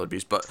just regular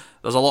bees, but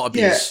there's a lot of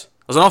bees. Yeah.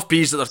 There's enough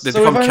bees that they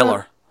become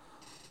killer.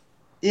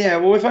 We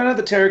find out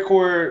the Terror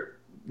Corps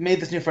made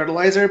this new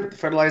fertilizer, but the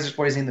fertilizer's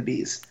poisoning the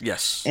bees.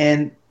 Yes.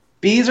 And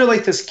bees are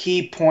like this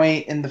key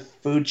point in the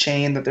food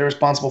chain that they're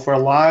responsible for a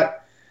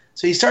lot.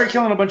 So you start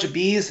killing a bunch of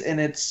bees, and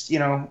it's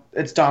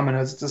it's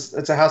dominoes.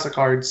 It's a house of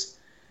cards,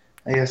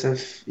 I guess.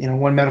 If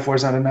one metaphor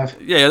is not enough.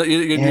 Yeah,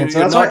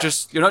 you're not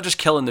just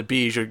killing the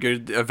bees. You're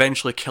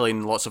eventually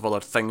killing lots of other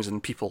things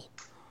and people.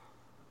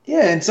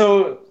 Yeah, and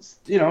so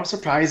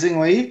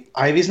surprisingly,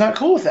 Ivy's not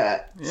cool with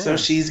that. Yeah. So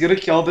she's gonna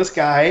kill this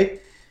guy,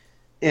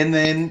 and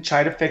then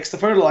try to fix the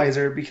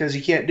fertilizer, because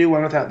you can't do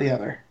one without the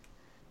other.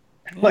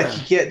 Yeah. Like,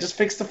 you can't just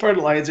fix the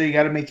fertilizer, you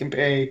got to make him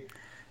pay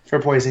for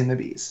poisoning the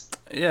bees.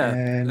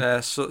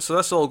 Yeah. So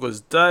this all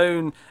goes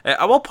down.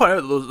 I will point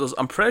out,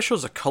 I'm pretty sure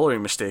there's a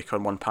colouring mistake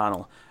on one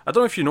panel. I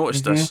don't know if you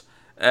noticed this,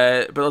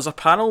 but there's a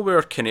panel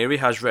where Canary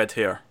has red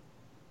hair.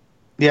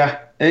 Yeah,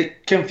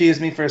 it confused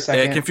me for a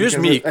second. It confused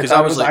me because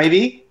I was like,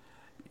 Ivy?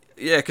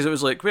 Yeah, because it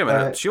was like, wait a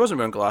minute, she wasn't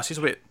wearing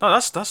glasses. Wait, no,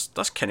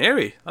 that's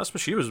Canary. That's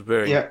what she was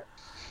wearing. Yeah.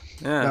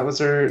 Yeah, that was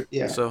her.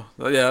 Yeah. So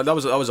that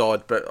was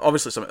odd, but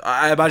obviously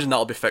I imagine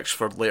that'll be fixed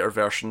for later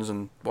versions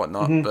and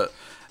whatnot.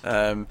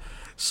 But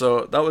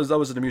so that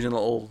was an amusing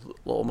little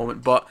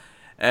moment. But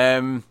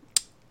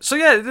So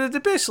yeah, they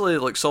basically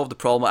like solve the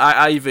problem.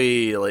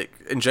 Ivy like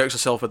injects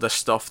herself with this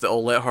stuff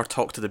that'll let her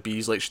talk to the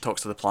bees like she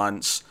talks to the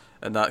plants,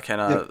 and that kind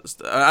of.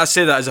 Yep. I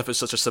say that as if it's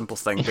such a simple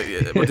thing, but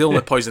we're dealing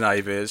with poison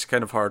ivy. It's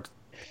kind of hard.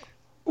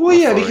 Well,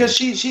 yeah, because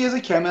she is a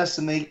chemist,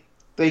 and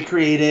they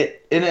create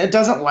it, and it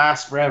doesn't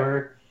last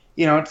forever.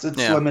 You know, it's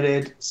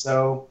limited.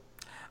 So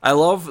I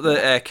love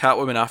that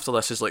Catwoman after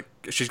this is like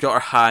she's got her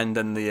hand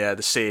in the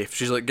safe.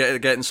 She's like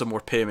getting some more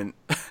payment,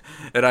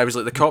 and I was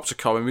like, the cops are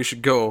coming. We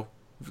should go.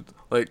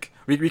 Like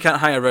we can't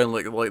hang around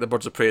like the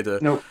Birds of Prey do.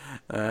 Nope.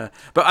 But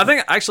I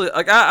think actually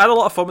like I had a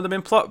lot of fun with the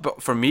main plot.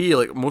 But for me,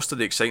 like most of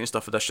the exciting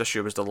stuff of this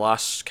issue was the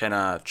last kind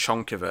of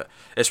chunk of it.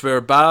 It's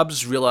where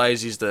Babs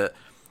realizes that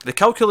the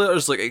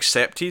calculator's like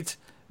accepted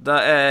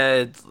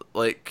that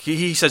like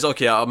he says,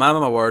 okay, I'm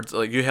on my word.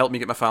 Like you helped me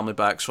get my family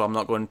back, so I'm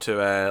not going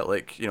to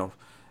like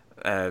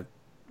the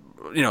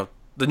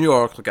New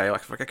York guy. I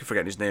keep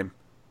forgetting his name.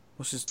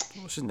 What's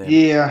his name?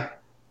 Yeah.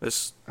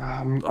 It's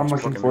I'm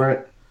looking for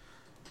it.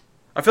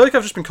 I feel like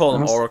I've just been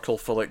calling him Oracle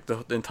for like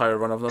the entire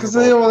run of them. Because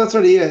that's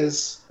what he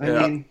is. I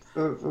mean,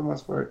 for the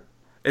most part.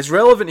 It's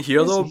relevant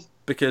here though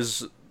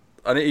because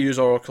I need to use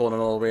Oracle in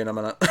another way in a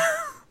minute.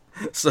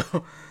 so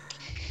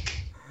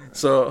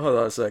hold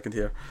on a second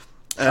here.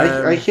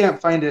 I can't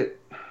find it.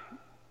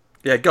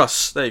 Yeah,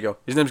 Gus. There you go.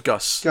 His name's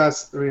Gus.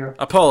 Gus. There we go.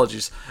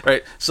 Apologies.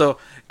 Right. So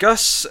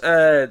Gus,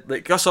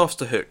 Gus off's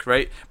the hook,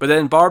 right? But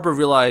then Barbara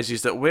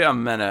realizes that wait a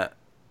minute.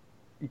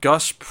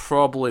 Gus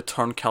probably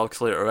turned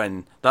Calculator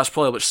in. That's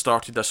probably what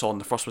started this all in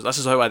the first place. This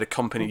is how the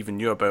company even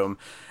knew about him.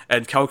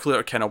 And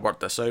Calculator kind of worked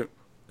this out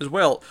as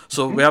well.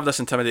 So we have this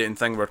intimidating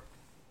thing where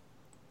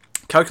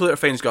Calculator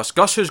finds Gus.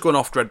 Gus who's going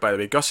off grid, by the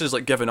way. Gus is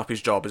like giving up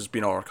his job as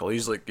being Oracle.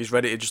 He's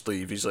ready to just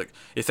leave. He's like,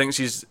 he thinks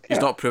he's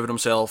not proven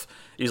himself.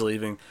 He's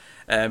leaving.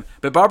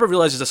 But Barbara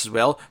realizes this as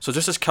well. So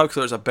just as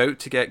Calculator's about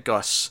to get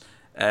Gus,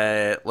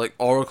 like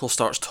Oracle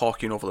starts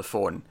talking over the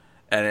phone.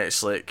 And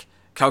it's like,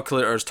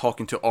 Calculator is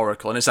talking to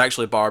Oracle, and it's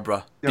actually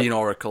Barbara being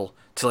Oracle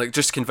to like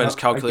just convince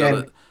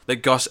Calculator that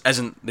Gus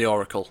isn't the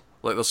Oracle.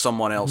 Like there's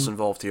someone else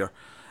involved here,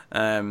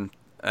 and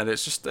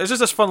it's just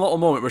this fun little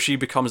moment where she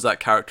becomes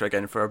that character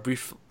again for a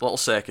brief little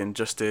second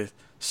just to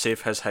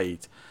save his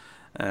hide,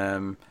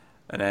 and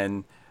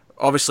then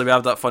obviously we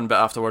have that fun bit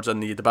afterwards in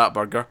the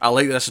Batburger. I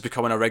like that this is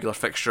becoming a regular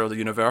fixture of the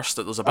universe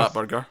that there's a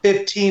Batburger.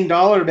 $15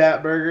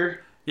 Batburger.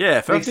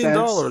 Yeah,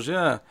 $15.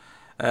 Yeah.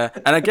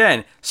 And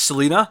again,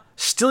 Selina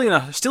stealing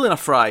a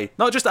fry,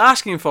 not just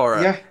asking for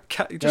it.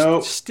 Yeah,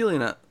 just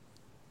stealing it.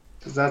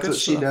 Because that's what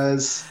she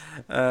does.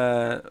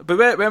 But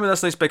remember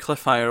this nice big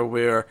cliffhanger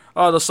where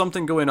there's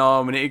something going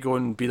on. We need to go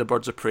and be the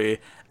Birds of Prey.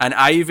 And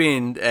Ivy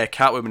and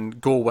Catwoman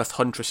go with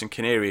Huntress and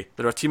Canary.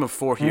 They're a team of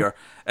 4 here,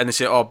 and they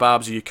say, "Oh,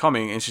 Babs, are you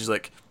coming?" And she's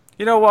like,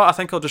 "You know what? I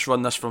think I'll just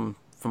run this from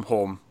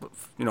home.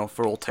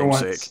 For old time's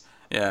sake."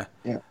 Yeah.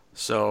 Yeah.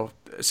 So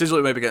it seems like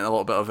we might be getting a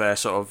little bit of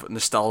sort of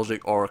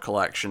nostalgic Oracle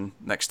action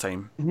next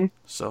time.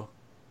 So,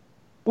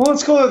 well,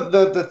 it's cool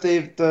that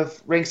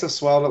the ranks have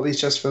swelled at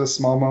least just for the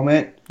small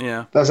moment.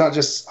 Yeah, that's not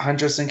just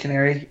Huntress and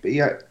Canary, but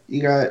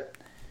you got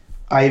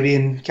Ivy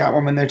and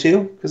Catwoman there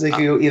too, because they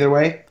could go either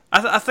way.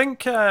 I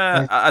think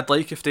I'd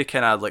like if they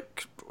kind of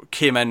like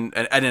came in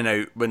and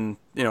out when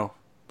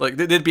like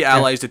they'd be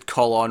allies. They'd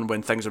call on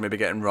when things are maybe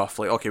getting rough.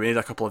 Like, okay, we need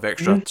a couple of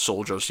extra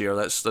soldiers here.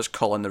 Let's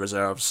call in the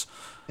reserves.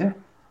 Yeah.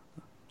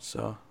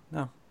 So,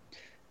 no.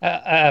 I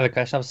have a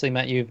question. Obviously,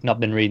 Matt, you've not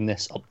been reading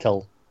this up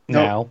till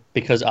now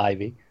because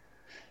Ivy.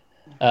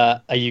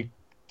 Are you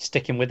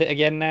sticking with it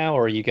again now,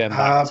 or are you going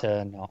back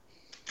to no?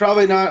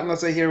 Probably not,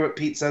 unless I hear what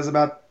Pete says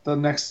about the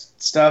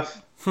next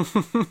stuff,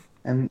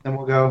 and then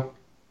we'll go.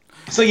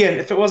 So again,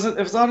 if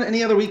it's on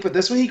any other week but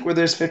this week, where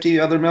there's 50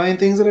 other million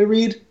things that I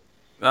read,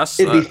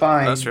 it'd be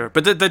fine. That's fair.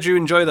 But did you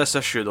enjoy this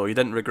issue though? You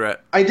didn't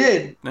regret? I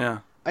did. Yeah.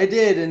 I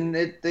did, and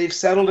they've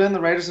settled in. The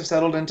writers have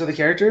settled into the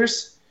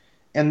characters.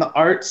 And the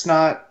art's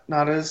not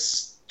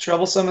as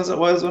troublesome as it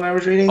was when I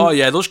was reading. Oh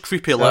yeah, those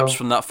creepy lips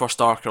from that first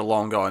arc are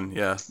long gone.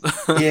 Yeah.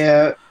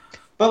 Yeah,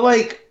 but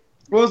like,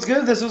 well, it's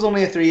good. This was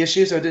only a 3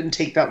 issue, so it didn't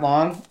take that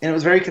long, and it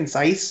was very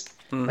concise.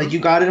 Like you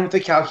got in with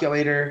the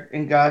Calculator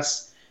and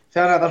Gus,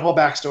 found out that whole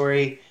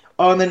backstory.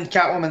 Oh, and then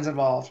Catwoman's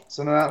involved,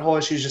 so now that whole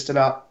issue is just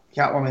about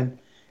Catwoman.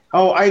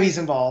 Oh, Ivy's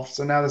involved,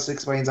 so now this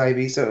explains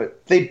Ivy. So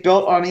they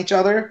built on each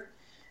other,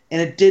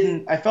 and it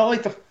didn't. I felt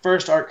like the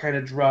first arc kind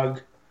of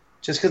drug.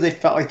 Just because they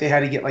felt like they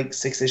had to get like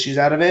 6 issues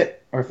out of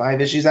it or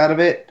 5 issues out of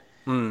it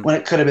when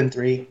it could have been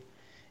 3.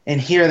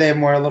 And here they have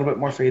a little bit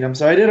more freedom.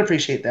 So I did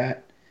appreciate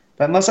that.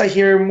 But unless I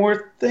hear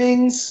more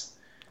things,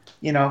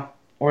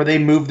 or they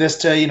move this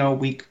to,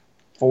 week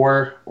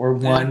 4 or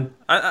 1,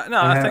 I'm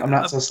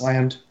not so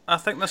slammed. I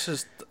think this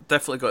has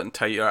definitely gotten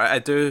tighter. I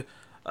do.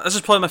 This is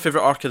probably my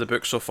favourite arc of the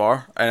book so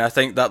far. And I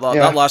think that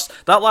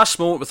last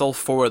moment with all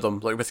 4 of them,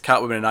 like with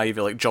Catwoman and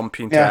Ivy, like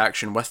jumping to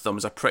action with them,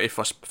 was a pretty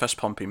fist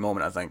pumping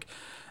moment, I think.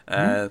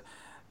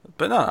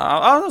 But no,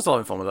 I was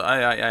having fun with it.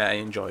 I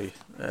enjoy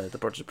the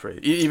Birds of Prey,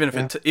 even if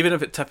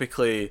it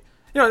typically,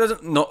 it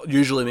doesn't not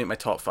usually make my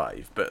top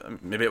 5,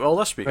 but maybe it will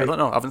this week. Right. I don't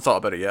know. I haven't thought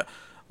about it yet.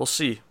 We'll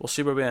see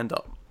where we end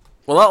up.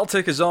 Well, that'll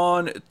take us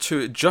on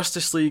to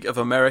Justice League of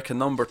America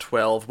number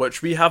 12,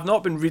 which we have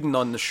not been reading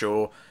on the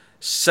show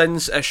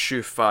since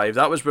issue 5.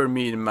 That was where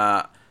me and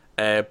Matt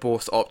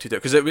both opted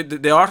out. Because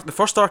the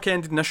first arc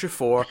ended in issue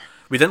 4.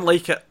 We didn't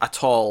like it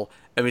at all.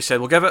 And we said,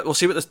 we'll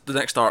see what the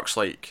next arc's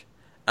like.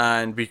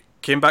 And we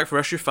came back for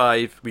issue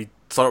 5. We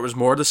thought it was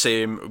more the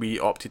same. We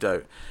opted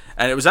out.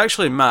 And it was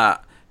actually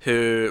Matt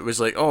who was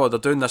like, oh, they're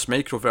doing this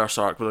Microverse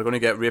arc where they're going to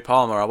get Ray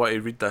Palmer. I want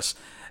to read this.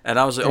 And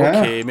I was like,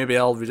 okay, maybe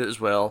I'll read it as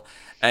well.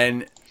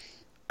 And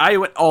I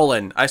went all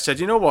in. I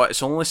said, you know what?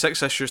 It's only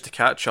 6 issues to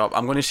catch up.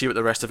 I'm going to see what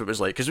the rest of it was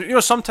like.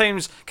 Because,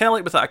 sometimes, kind of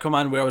like with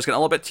Aquaman, where I was getting a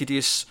little bit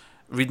tedious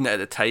reading it at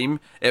the time,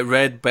 it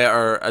read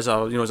better as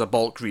a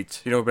bulk read.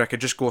 Where I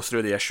could just go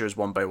through the issues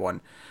one by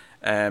one.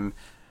 Aquaman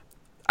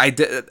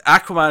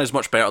is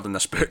much better than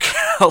this book.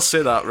 I'll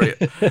say that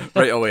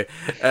right away.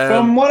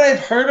 From what I've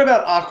heard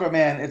about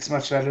Aquaman, it's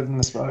much better than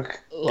this book.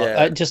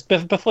 Look, just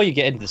before you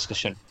get into the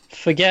discussion,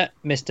 forget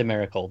Mr.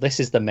 Miracle. This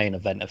is the main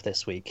event of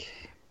this week.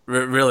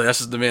 Really,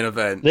 this is the main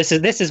event. This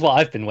is what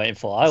I've been waiting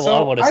for. I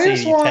want to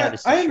see you tear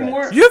this to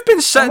shreds. You've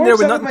been sitting there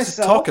with nothing to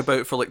talk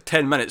about for like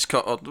 10 minutes,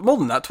 or more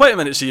than that, 20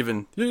 minutes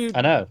even.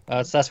 I know.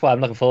 That's why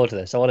I'm looking forward to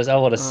this. I want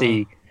to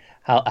see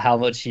how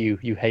much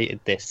you hated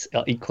this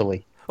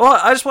equally. Well,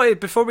 I just wanted,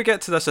 before we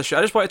get to this issue,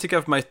 I just wanted to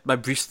give my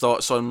brief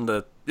thoughts on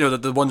the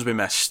ones we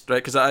missed,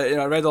 right? Because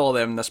I read all of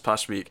them this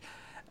past week.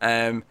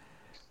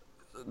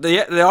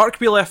 The arc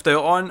we left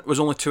out on was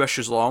only 2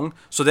 issues long,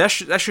 so the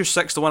issue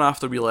 6, the one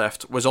after we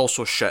left, was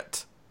also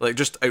shit, like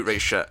just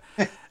outright shit.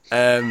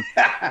 And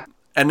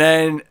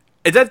then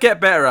it did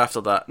get better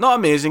after that. Not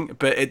amazing,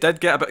 but it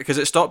did get a bit, because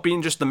it stopped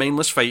being just the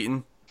mindless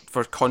fighting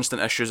for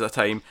constant issues at a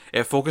time.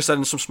 It focused in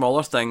on some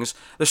smaller things.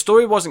 The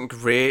story wasn't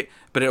great,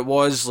 but it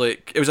was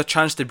a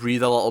chance to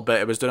breathe a little bit.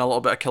 It was doing a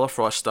little bit of Killer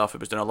Frost stuff. It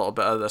was doing a little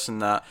bit of this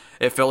and that.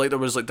 It felt like there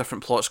was like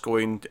different plots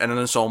going in an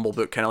ensemble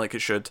book, kind of like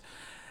it should.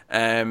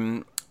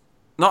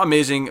 Not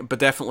amazing, but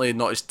definitely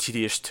not as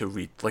tedious to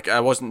read. Like, I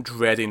wasn't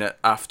dreading it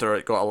after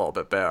it got a little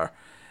bit better.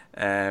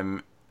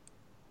 That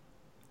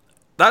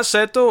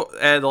said, though,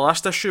 the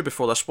last issue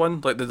before this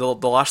one, like the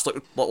last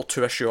little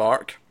 2-issue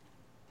arc,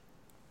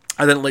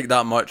 I didn't like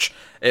that much.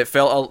 It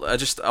felt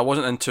I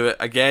wasn't into it.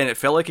 Again, it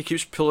felt like it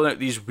keeps pulling out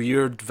these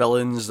weird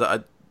villains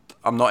that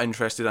I'm not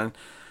interested in.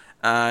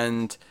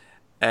 And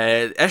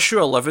issue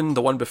 11,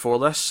 the one before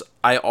this,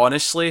 I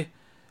honestly,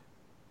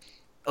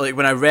 like,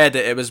 when I read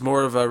it, it was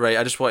more of a, right,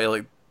 I just want to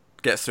like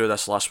get through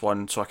this last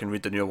one so I can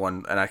read the new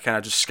one, and I kind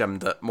of just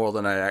skimmed it more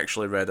than I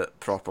actually read it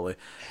properly.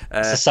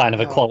 It's a sign of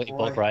a quality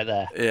book right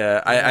there.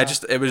 Yeah, I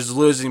just, it was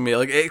losing me.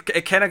 Like,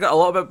 it kind of got a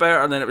little bit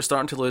better, and then it was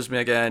starting to lose me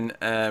again.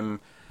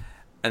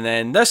 And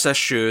then this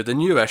issue, the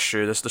new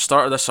issue, the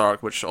start of this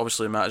arc, which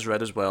obviously Matt has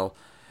read as well.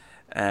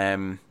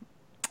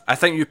 I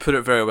think you put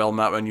it very well,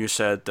 Matt, when you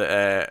said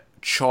that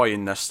Choi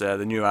in this,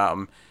 the new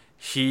Atom,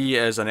 he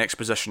is an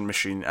exposition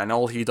machine, and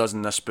all he does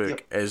in this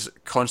book is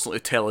constantly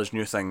tell us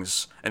new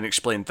things and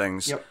explain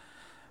things. Yep.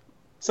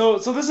 So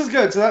this is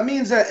good. So that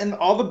means that in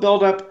all the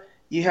build-up,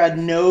 you had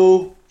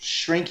no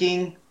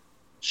shrinking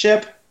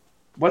ship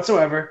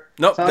whatsoever.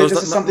 Nope. This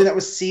is something that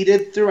was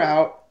seeded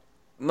throughout.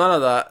 None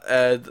of that.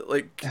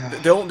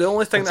 The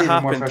only thing that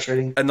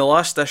happened in the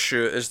last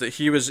issue is that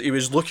he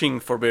was looking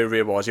for where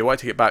Ray was. He wanted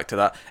to get back to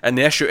that, and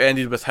the issue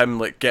ended with him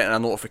like getting a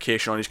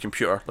notification on his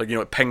computer, like,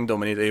 it pinged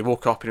him, and he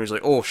woke up and he was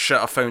like, "Oh shit,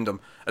 I found him,"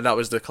 and that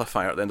was the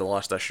cliffhanger at the end of the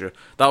last issue.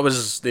 That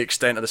was the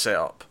extent of the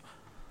setup.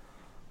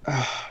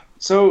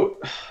 So,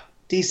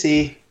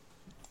 DC,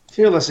 if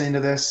you're listening to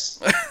this,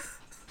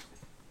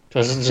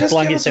 just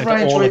blanket to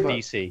all of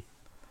DC.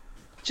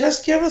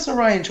 Just give us a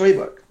Ryan Choi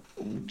book.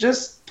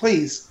 Just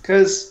please,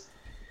 because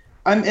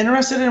I'm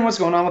interested in what's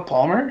going on with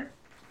Palmer,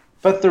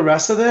 but the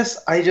rest of this,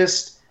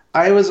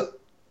 I was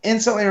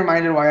instantly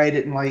reminded why I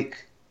didn't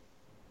like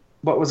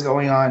what was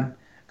going on.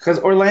 Because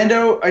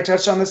Orlando, I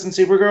touched on this in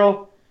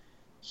Supergirl,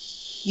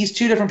 he's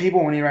 2 different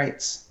people when he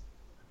writes.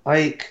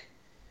 Like,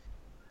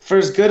 for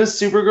as good as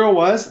Supergirl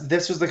was,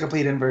 this was the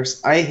complete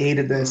inverse. I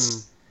hated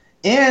this.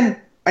 And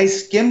I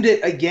skimmed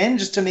it again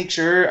just to make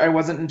sure I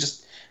was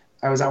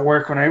at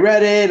work when I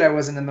read it. I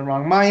wasn't in the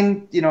wrong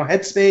mind,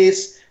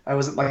 headspace. I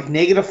wasn't like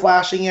negative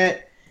flashing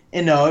it.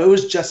 And no, it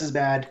was just as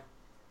bad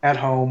at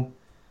home.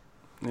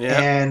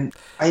 Yeah. And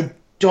I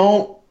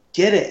don't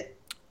get it.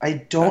 I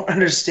don't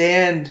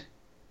understand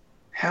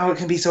how it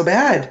can be so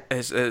bad.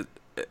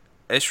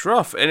 It's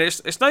rough, and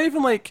it's not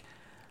even like,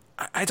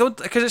 I don't,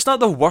 because it's not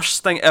the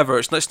worst thing ever.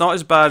 It's not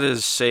as bad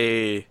as,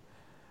 say,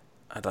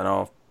 I don't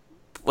know,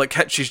 like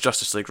Hitch's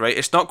Justice League, right?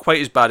 It's not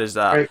quite as bad as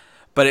that. Right.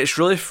 But it's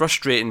really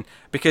frustrating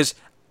because,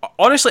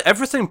 honestly,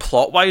 everything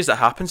plot-wise that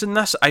happens in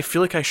this, I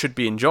feel like I should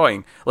be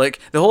enjoying. Like,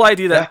 the whole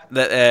idea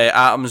that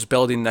Atom's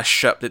building this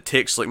ship that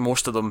takes, like,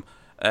 most of them...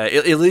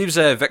 he leaves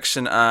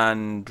Vixen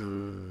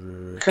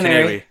and...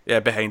 Canary. Yeah,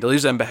 behind. He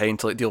leaves them behind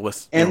to, like, deal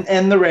with...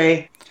 And the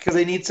Ray, because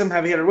they need some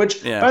heavy hitter.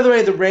 Which, by the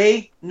way, the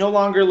Ray, no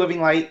longer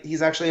living light.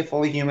 He's actually a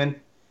fully human,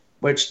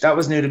 which, that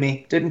was new to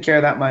me. Didn't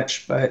care that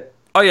much, but...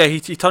 Oh, yeah, he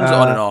turns it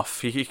on and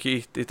off.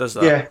 He does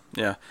that.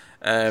 Yeah.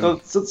 So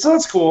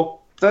that's cool.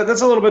 So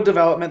that's a little bit of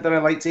development that I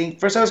like seeing.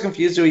 First, I was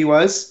confused who he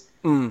was,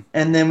 and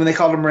then when they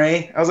called him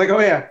Ray, I was like, oh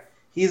yeah,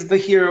 he's the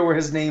hero where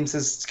his name's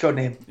his code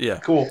name. Yeah.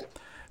 Cool.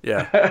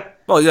 Yeah.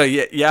 Well, yeah.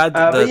 You add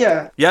But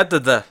yeah. You add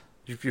the.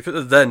 You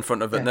put the in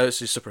front of it. Yeah. Now it's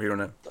his superhero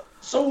name.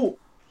 So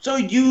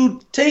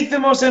you take the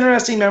most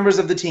interesting members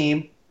of the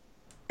team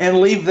and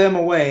leave them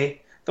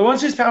away. The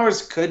ones whose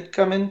powers could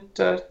come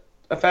into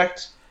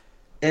effect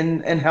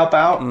and help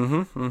out.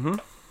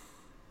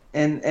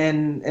 And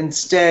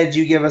instead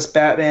you give us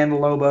Batman,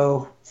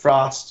 Lobo,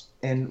 Frost,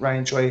 and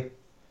Ryan Choi.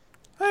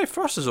 Hey,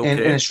 Frost is okay. And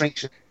a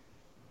shrink.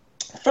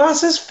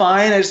 Frost is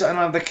fine. I don't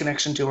have the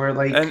connection to her.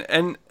 Like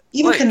and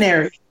even like,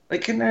 Canary.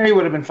 Like Canary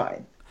would have been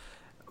fine.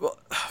 Well,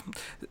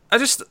 I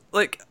just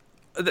like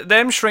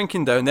them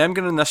shrinking down, them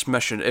getting this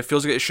mission. It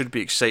feels like it should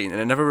be exciting, and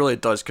it never really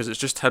does because it's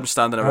just him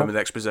standing around with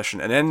the exposition,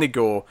 and then they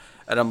go,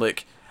 and I'm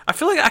like, I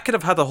feel like I could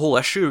have had a whole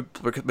issue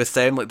with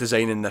them like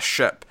designing this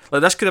ship.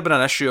 Like this could have been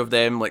an issue of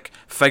them like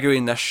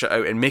figuring this shit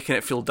out and making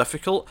it feel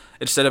difficult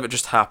instead of it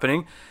just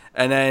happening.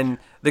 And then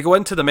they go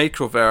into the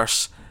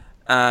microverse,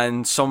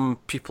 and some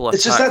people attack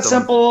It's just that them.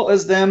 simple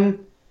as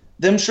them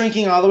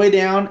shrinking all the way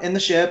down in the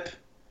ship,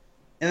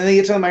 and then they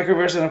get to the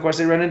microverse, and of course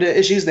they run into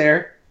issues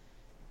there,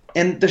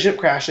 and the ship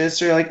crashes.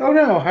 So you're like, oh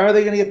no, how are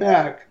they going to get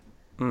back?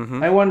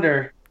 I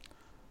wonder.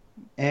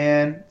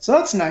 And so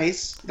that's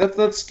nice.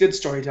 That's good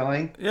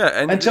storytelling. Yeah,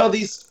 and until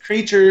these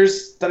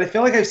creatures that I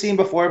feel like I've seen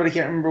before, but I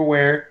can't remember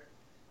where,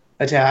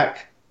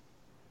 attack.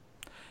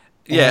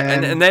 Yeah,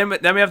 and then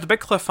we have the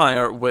big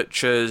cliffhanger,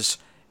 which is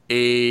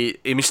a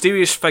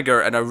mysterious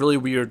figure in a really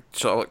weird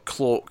sort of like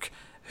cloak,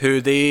 who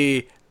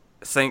they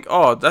think,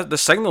 oh, the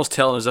signal's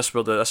telling us this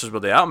is where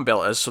the atom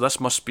belt is, so this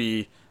must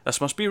be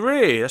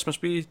Ray, this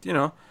must be, you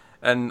know,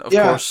 and of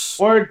course,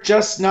 or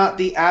just not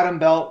the atom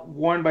belt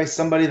worn by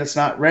somebody that's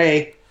not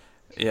Ray.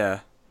 Yeah,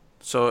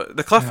 so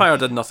the cliffhanger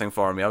did nothing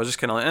for me. I was just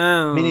kind of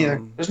like, Me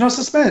neither. There's no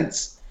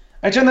suspense.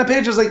 I turned that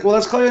page, I was like, well,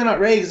 that's clearly not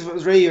Ray, because if it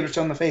was Ray, you'd have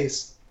shown the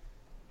face.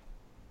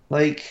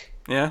 Like,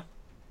 yeah,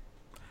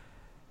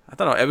 I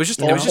don't know. It was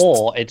just,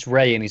 or it's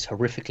Ray and he's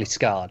horrifically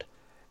scarred.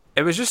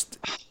 It was just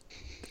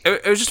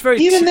very.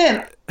 Even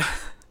then,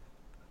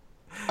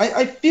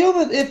 I feel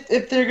that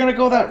if they're gonna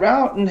go that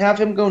route and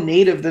have him go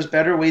native, there's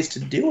better ways to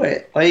do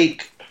it.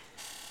 Like,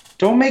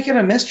 don't make it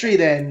a mystery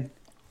then.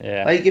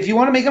 Yeah. Like, if you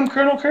want to make him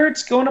Colonel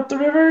Kurtz going up the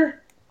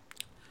river,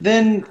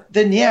 then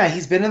yeah,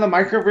 he's been in the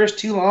microverse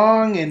too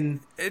long,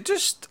 and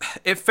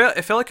it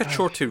felt like a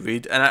chore to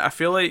read, and I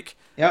feel like.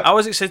 Yep. I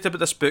was excited about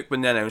this book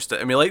when they announced it,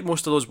 and we liked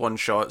most of those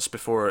one-shots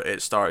before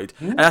it started.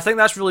 And I think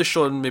that's really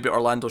shown maybe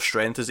Orlando's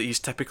strength, is that he's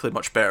typically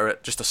much better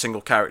at just a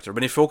single character.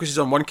 When he focuses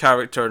on one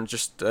character and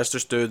let's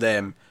just do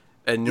them,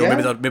 and you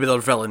know, maybe they're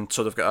villain,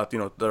 so they've got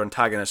their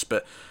antagonist.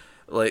 But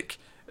like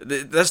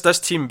this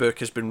team book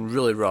has been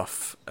really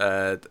rough,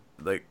 and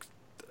to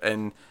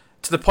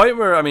the point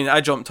where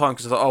I jumped on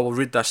because I thought, oh, we'll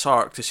read this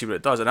arc to see what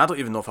it does, and I don't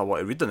even know if I want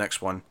to read the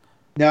next one.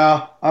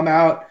 no, I'm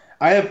out.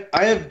 I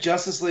have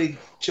Justice League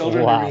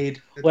Children to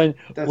read. When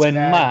bad.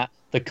 Matt,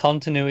 the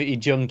continuity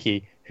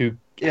junkie who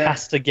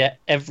has to get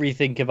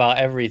everything about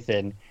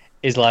everything,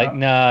 is like,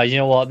 nah, you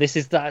know what? This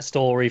is that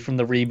story from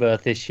the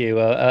Rebirth issue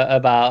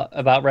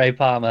about Ray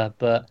Palmer,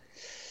 but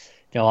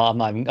you know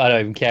what? I don't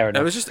even care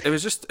enough. It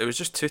was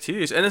just too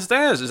tedious. And the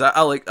thing is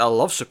I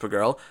love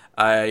Supergirl.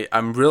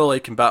 I'm really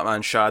liking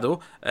Batman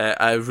Shadow.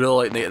 I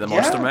really like Night of the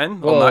Monster Men.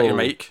 Well, Matt,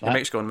 your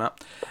mic's going,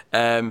 Matt.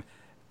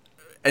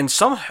 And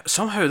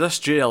somehow this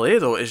JLA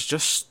though is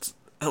just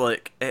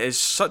like, it is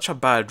such a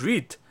bad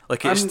read.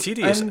 Like, it's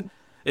tedious.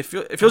 It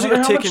feels like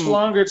you're taking. How much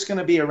longer it's going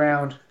to be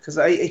around? Because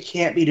I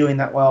can't be doing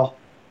that well.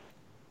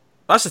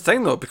 That's the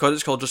thing though, because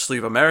it's called Just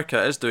Leave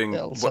America. It's doing.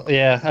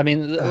 Yeah, I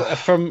mean,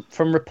 from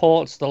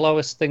reports, the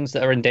lowest things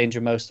that are in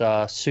danger most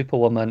are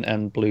Superwoman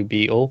and Blue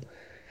Beetle.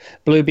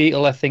 Blue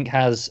Beetle, I think,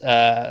 has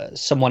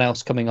someone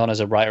else coming on as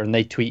a writer, and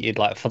they tweeted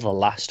like for the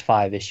last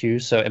 5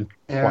 issues, so it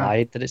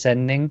implied that it's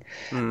ending.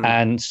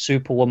 And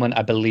Superwoman,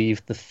 I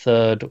believe, the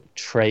third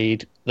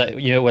trade that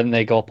when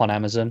they go up on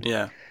Amazon,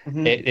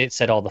 it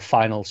said, "Oh, the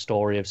final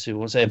story of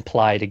Superwoman." So it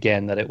implied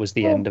again that it was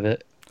the end of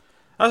it.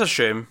 That's a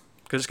shame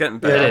because it's getting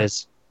better. It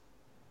is.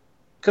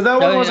 Because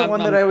that one wasn't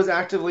one that I was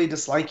actively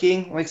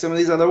disliking. Like some of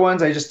these other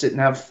ones, I just didn't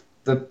have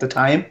the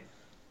time.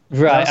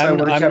 Right, I'm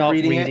not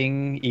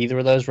reading either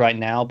of those right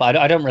now, but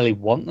I don't really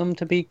want them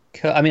to be.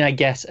 I mean, I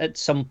guess at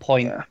some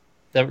point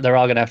there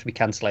are going to have to be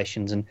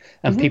cancellations,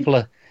 and people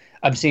are.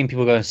 I'm seeing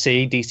people going,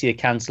 see, DC are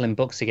cancelling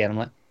books again. I'm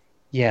like,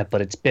 yeah,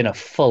 but it's been a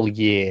full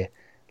year.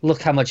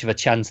 Look how much of a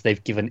chance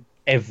they've given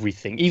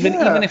everything. Even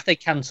if they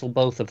cancel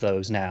both of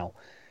those now,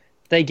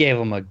 they gave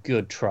them a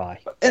good try.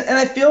 And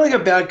I feel like a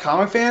bad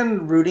comic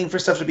fan rooting for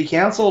stuff to be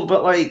canceled,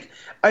 but like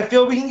I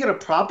feel we can get a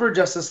proper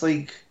Justice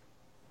League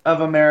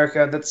of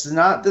America that's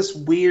not this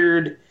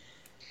weird,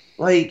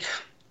 like.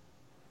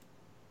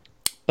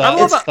 But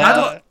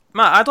I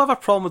don't have a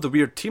problem with the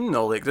weird team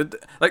though.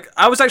 Like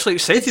I was actually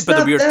excited by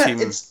the weird team.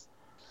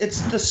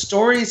 It's the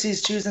stories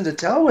he's choosing to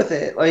tell with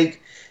it.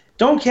 Like,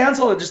 don't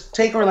cancel it. Just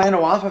take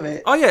Orlando off of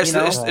it. Oh yeah,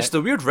 it's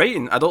the weird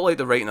writing. I don't like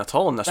the writing at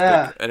all in this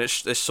book, and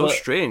it's so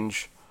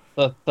strange.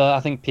 but I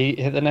think Pete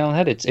hit the nail on the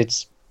head.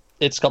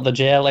 It's got the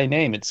JLA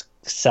name. It's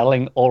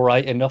selling all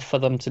right enough for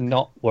them to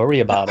not worry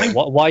about it.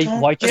 Why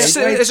It's,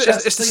 change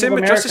it? it's the same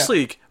with Justice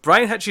League.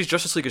 Brian Hitch's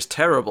Justice League is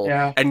terrible,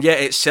 and yet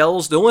it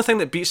sells. The only thing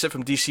that beats it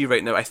from DC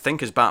right now, I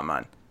think, is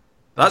Batman.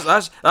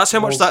 That's how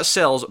much that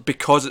sells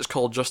because it's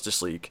called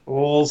Justice League.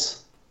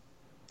 Bulls.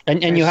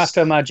 And you have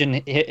to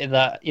imagine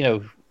that, you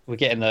know, we're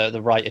getting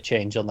the writer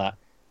change on that.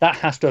 That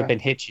has to have been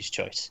Hitch's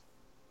choice.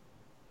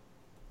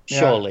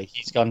 Surely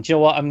he's gone, do you know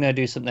what, I'm going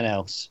to do something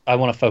else. I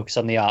want to focus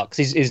on the art,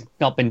 because he's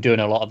not been doing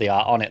a lot of the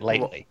art on it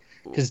lately.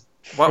 Because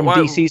from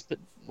DC's...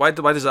 Why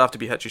does it have to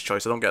be Hitch's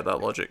choice? I don't get that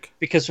logic.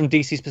 Because from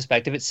DC's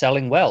perspective, it's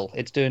selling well.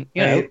 It's doing,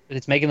 you know,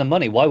 it's making the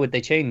money. Why would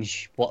they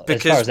change what?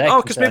 Because, as far as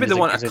they're because maybe they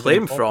want a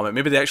claim from it.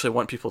 Maybe they actually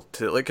want people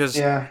to like. Because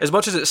as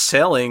much as it's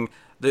selling,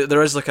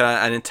 there is like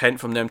an intent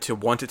from them to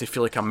want it to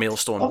feel like a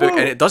milestone book,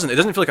 and it doesn't. It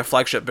doesn't feel like a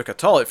flagship book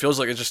at all. It feels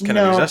like it just kind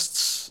of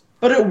exists.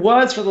 But it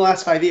was for the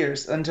last 5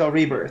 years until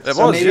Rebirth.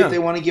 Maybe if they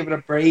want to give it a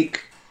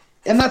break,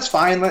 and that's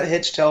fine. Let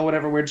Hitch tell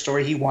whatever weird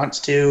story he wants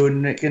to,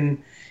 and it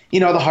can. You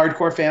know, the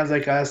hardcore fans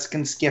like us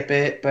can skip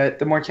it, but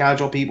the more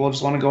casual people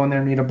just want to go in there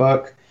and read a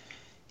book.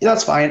 Yeah,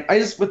 that's fine.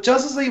 With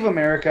Justice League of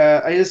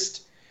America,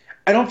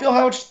 I don't feel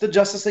how much the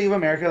Justice League of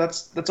America.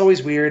 That's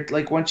always weird.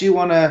 Like once you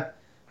want to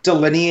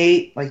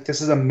delineate, like this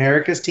is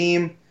America's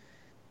team,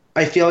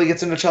 I feel like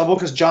it's into trouble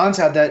because Johns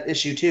had that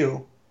issue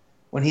too,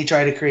 when he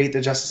tried to create the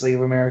Justice League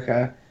of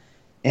America,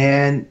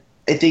 and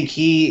I think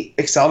he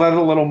excelled at it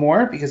a little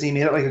more because he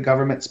made it like a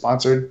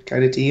government-sponsored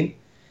kind of team,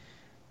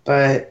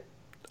 but.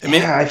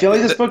 I feel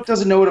like this book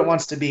doesn't know what it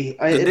wants to be.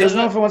 It doesn't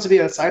know if it wants to be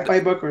a sci-fi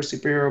book or a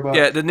superhero book.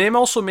 Yeah, the name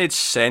also made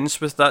sense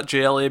with that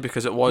JLA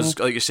because it was,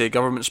 like you say,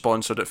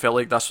 government-sponsored. It felt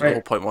like that's what the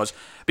whole point was.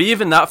 But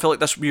even that felt like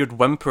this weird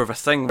whimper of a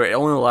thing where it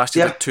only lasted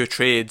like 2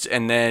 trades,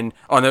 and then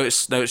now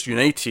it's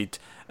United,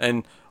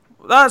 and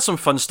that had some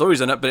fun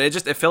stories in it. But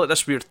it felt like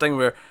this weird thing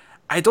where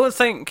I don't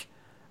think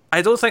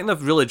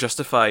they've really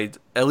justified,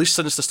 at least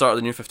since the start of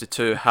the New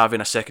 52,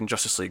 having a second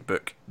Justice League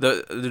book.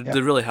 They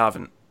really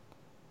haven't.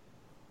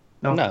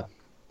 No.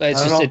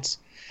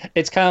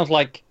 It's kind of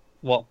like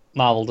what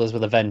Marvel does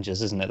with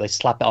Avengers, isn't it? They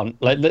slap it on.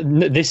 Like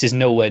this is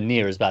nowhere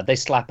near as bad. They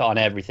slap it on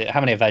everything. How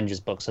many Avengers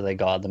books have they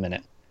got at the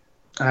minute?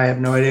 I have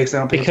no idea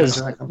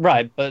because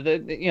but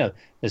you know,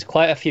 there's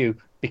quite a few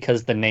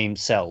because the name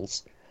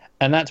sells,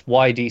 and that's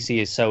why DC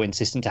is so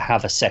insistent to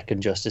have a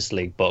second Justice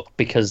League book,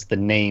 because the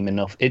name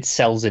it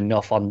sells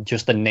enough on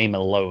just the name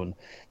alone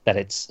that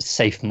it's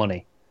safe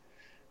money.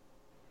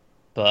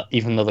 But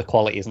even though the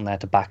quality isn't there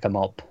to back them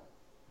up.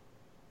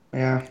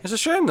 Yeah, it's a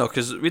shame though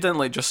because we didn't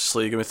like Justice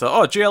League and we thought,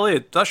 oh,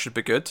 JLA, that should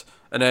be good,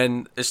 and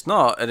then it's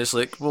not, and it's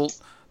like, well,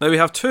 now we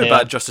have 2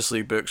 bad Justice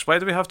League books. Why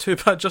do we have 2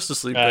 bad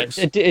Justice League books?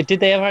 Did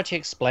they ever actually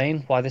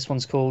explain why this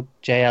one's called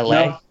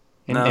JLA?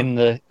 No. In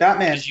the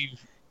Batman,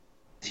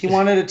 he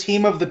wanted a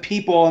team of the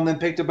people and then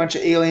picked a bunch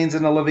of aliens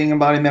and a living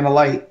embodiment of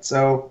light.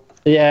 So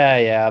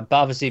but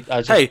obviously,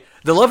 the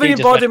living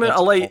embodiment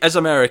of light is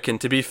American.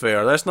 To be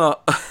fair, that's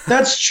not.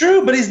 That's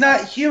true, but he's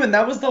not human.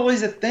 That was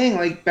always the thing.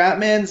 Like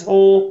Batman's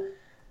whole.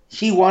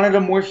 He wanted a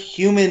more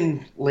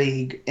human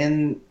league,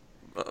 and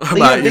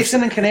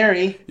Vixen and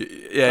Canary.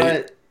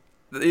 Yeah,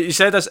 you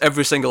said this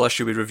every single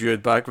issue we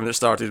reviewed back when it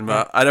started,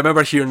 Matt. I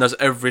remember hearing this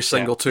every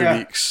single 2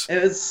 weeks.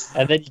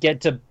 And then you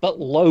get to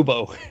But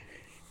Lobo.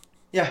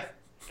 Yeah.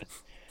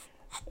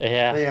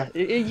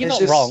 You're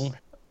not wrong.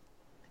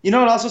 You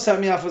know what also set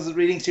me off was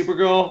reading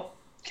Supergirl.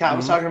 Kat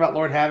was talking about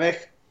Lord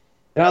Havoc,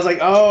 and I was like,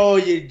 "Oh,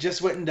 you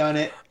just went and done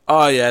it."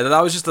 Oh yeah,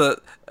 that was just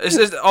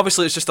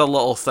obviously it's just a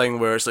little thing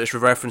where it's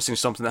referencing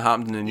something that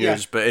happened in the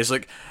news, but it's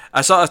like I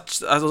was like,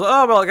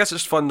 oh well, I guess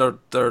it's fun they're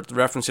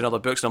referencing other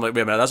books, and I'm like,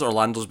 wait a minute, that's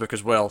Orlando's book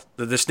as well.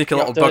 The sneaky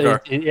little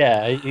bugger.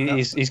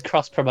 He's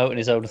cross promoting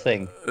his own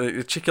thing.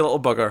 The cheeky little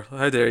bugger,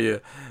 how dare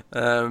you?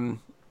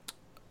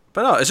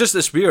 But no, it's just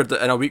this weird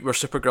that in a week where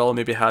Supergirl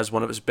maybe has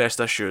one of its best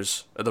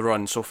issues of the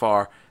run so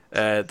far,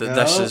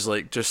 this is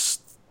like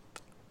just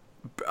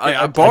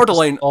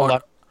borderline.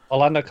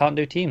 Orlando can't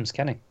do teams,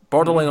 can he?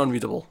 Borderline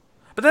unreadable.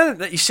 But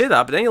then you say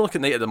that, but then you look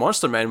at Night of the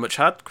Monster Men, which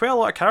had quite a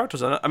lot of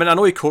characters in it. I mean, I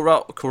know he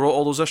co-wrote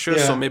all those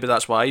issues, so maybe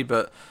that's why.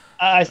 But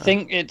I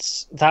think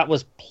that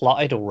was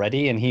plotted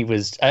already, and he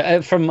was,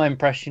 from my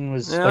impression,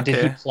 did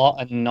he plot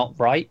and not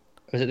write?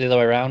 Was it the other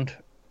way around?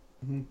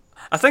 Mm-hmm.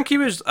 I think he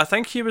was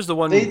the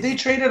one. They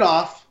traded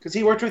off because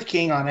he worked with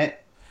King on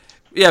it.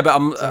 Yeah, but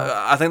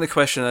I think the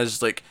question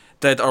is like,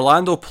 did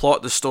Orlando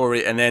plot the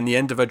story, and then the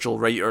individual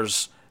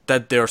writers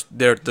did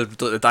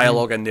the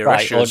dialogue in their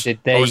issues, or did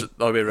they? Or was it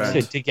the other way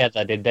around?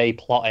 Together, did they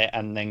plot it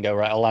and then go,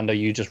 right, Orlando,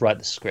 you just write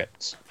the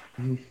scripts?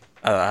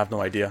 I have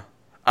no idea.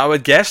 I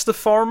would guess the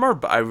former,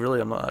 but I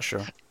really am not that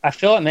sure. I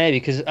feel like maybe,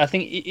 because I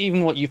think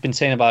even what you've been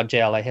saying about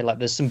JLA here, like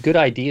there's some good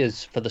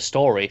ideas for the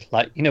story.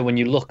 Like, you know, when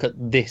you look at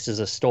this as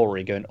a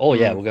story, going, oh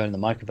yeah, we're going to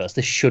the microverse,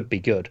 this should be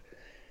good.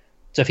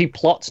 So if he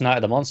plots Night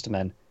of the Monster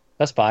Men,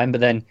 that's fine,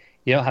 but then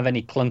you don't have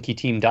any clunky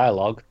team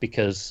dialogue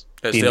because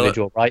it's the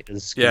individual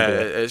writers. Yeah,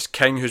 it's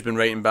King who's been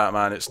writing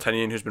Batman, it's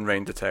Tynion who's been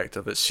writing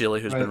Detective, it's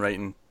Seeley who's been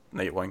writing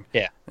Nightwing.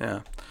 Yeah.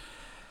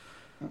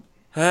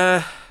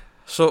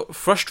 So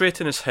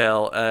frustrating as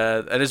hell,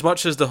 and as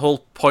much as the whole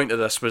point of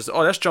this was,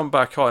 let's jump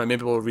back on and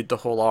maybe we'll read the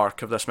whole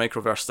arc of this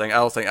microverse thing, I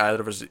don't think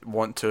either of us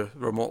want to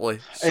remotely.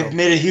 So. I've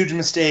made a huge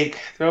mistake.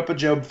 Throw up a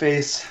Job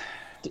face.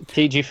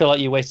 Do you feel like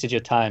you wasted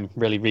your time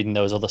really reading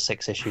those other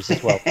 6 issues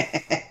as well?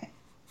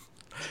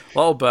 A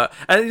little bit.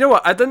 And you know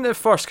what? I didn't at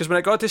first, because when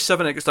I got to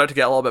 7, it started to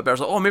get a little bit better. I was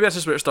like, oh, maybe this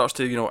is where it starts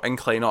to,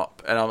 incline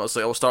up. And I was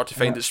like, it'll start to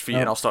find its feet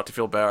and I'll start to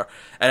feel better.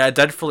 And I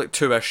did for like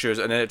 2 issues,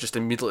 and then it just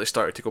immediately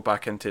started to go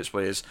back into its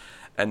ways.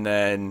 And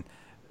then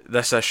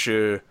this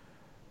issue...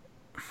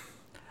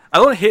 I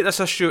don't hate this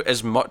issue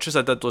as much as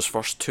I did those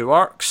first 2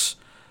 arcs,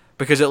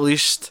 because at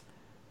least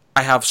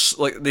I have,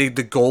 like, the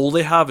goal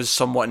they have is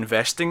somewhat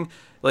investing.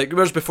 Like,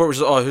 whereas before it was,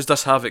 who's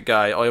this Havoc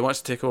guy? Oh, he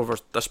wants to take over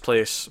this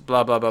place,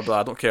 blah, blah, blah,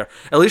 blah, I don't care.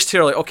 At least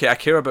here, like, okay, I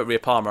care about Ray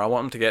Palmer, I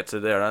want him to get to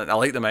there, and I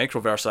like the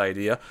microverse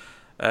idea,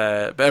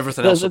 but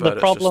everything else about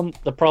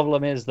the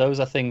problem is,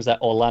 those are things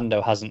that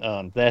Orlando hasn't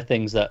earned. They're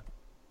things that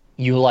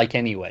you like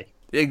anyway.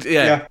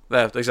 Yeah,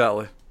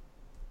 exactly.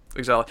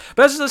 Exactly.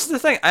 But this is the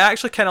thing, I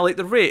actually kind of like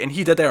the Ray, and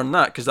he did earn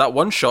that, because that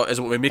one shot is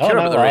what made me care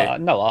about the Ray.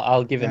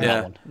 I'll give him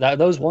that one.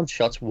 Those one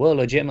shots were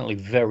legitimately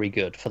very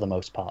good for the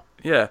most part.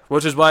 Yeah,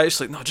 which is why it's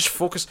like, no, just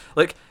focus.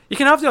 Like, you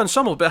can have the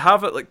ensemble, but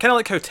have it, like, kind of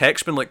like how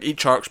Tech's been, like,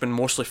 each arc's been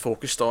mostly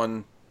focused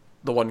on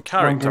the one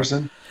character. One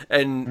person.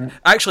 And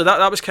actually,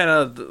 that was kind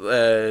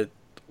of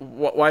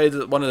why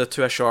one of the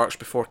 2 issue arcs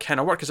before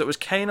kind of worked, because it was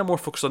kind of more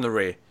focused on the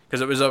Ray.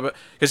 Because it was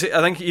because I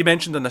think you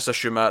mentioned in this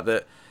issue, Matt,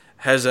 that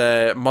his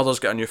mother's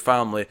got a new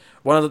family.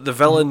 One of the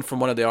villain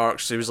from one of the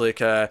arcs, he was like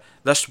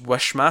this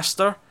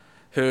Wishmaster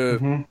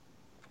who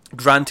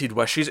granted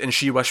wishes, and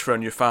she wished for a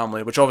new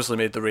family, which obviously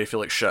made the Ray feel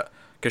like shit,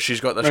 because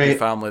she's got this new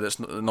family that's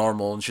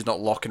normal, and she's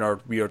not locking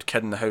her weird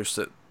kid in the house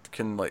that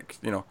can, like,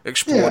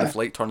 explode if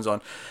light turns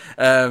on.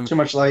 Too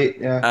much light,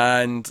 yeah.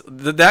 And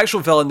the actual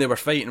villain they were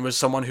fighting was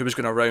someone who was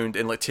going around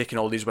and, like, taking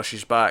all these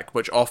wishes back,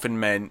 which often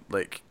meant,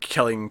 like,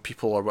 killing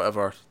people or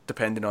whatever,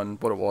 depending on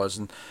what it was.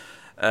 And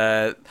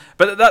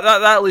but that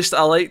at least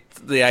I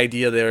liked the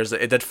idea there, is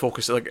that it did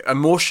focus, like,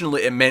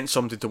 emotionally it meant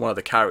something to one of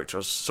the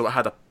characters, so it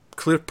had a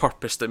clear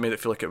purpose that made it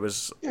feel like it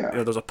was,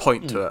 there was a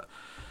point to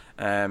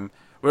it.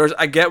 Whereas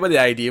I get what the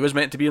idea was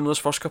meant to be in those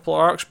first couple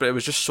of arcs, but it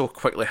was just so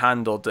quickly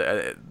handled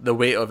that the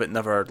weight of it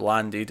never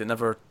landed. It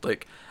never,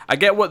 like, I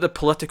get what the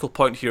political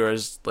point here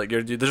is, like,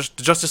 the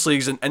Justice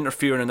League's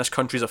interfering in this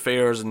country's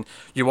affairs, and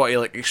you want to,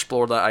 like,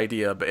 explore that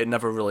idea, but it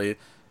never really.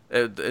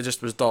 It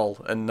just was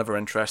dull and never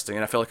interesting,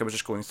 and I felt like I was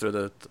just going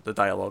through the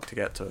dialogue to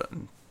get to it.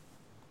 And,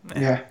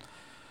 yeah.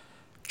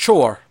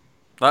 Chore.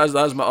 That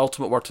is my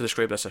ultimate word to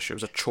describe this issue. It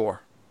was a chore.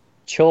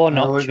 Chore,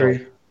 not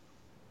chore.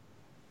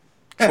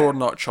 Chore,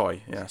 not choy.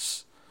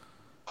 Yes.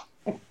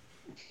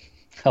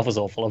 That was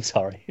awful. I'm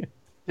sorry.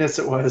 Yes,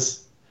 it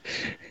was.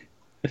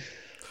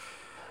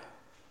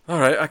 All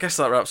right, I guess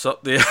that wraps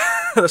up the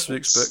this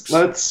week's books.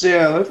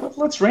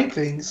 Let's rank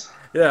things.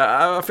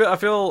 Yeah, I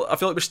feel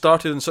like we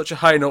started on such a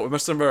high note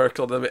with Mr.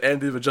 Miracle that we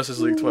ended with Justice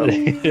League 12,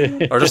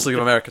 or Justice League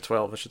of America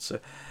 12, I should say.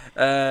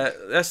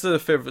 That's the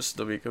favourites of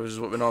the week, which is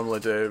what we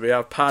normally do. We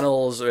have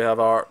panels, we have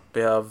art,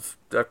 we have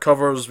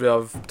covers, we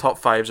have top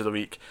 5s of the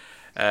week.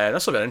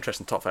 This will be an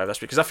interesting top 5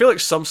 this week, because I feel like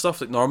some stuff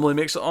that normally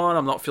makes it on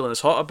I'm not feeling as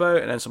hot about,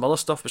 and then some other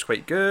stuff was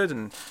quite good,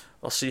 and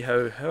I'll see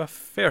how I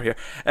fare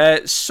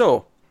here.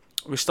 So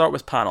we start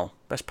with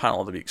best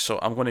panel of the week. So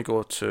I'm going to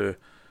go to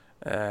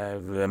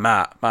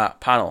Matt,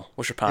 panel.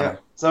 What's your panel? Yeah.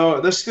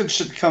 So this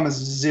should come as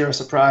zero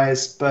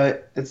surprise,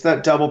 but it's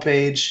that double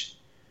page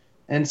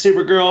in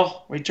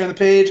Supergirl where you turn the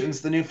page and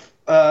it's the new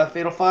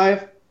Fatal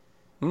 5.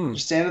 You're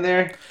standing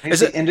there.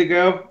 Is it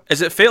Indigo?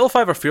 Is it Fatal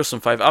 5 or Fearsome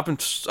 5? I've been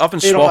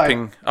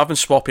swapping. 5. I've been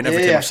swapping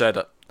every time I've said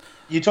it.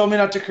 You told me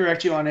not to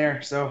correct you on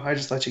air, so I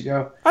just let you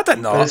go. I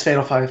didn't know. But it's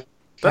Fatal 5.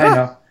 I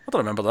know. I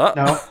don't remember that.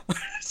 No.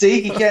 See,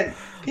 he can't.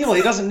 He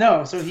doesn't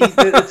know, so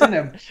it's in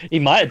him. He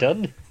might have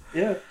done.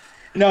 Yeah.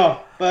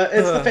 No, but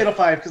it's the Fatal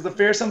 5, because the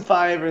Fearsome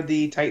 5 are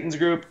the Titans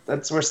group.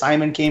 That's where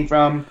Simon came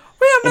from.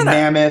 Wait a minute.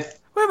 In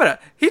Mammoth. Wait a minute.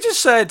 He just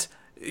said,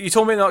 you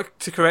told me not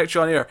to correct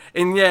you on air,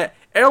 and yet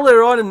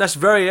earlier on in this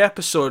very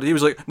episode, he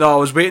was like, no, I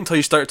was waiting until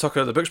you started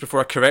talking about the books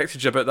before I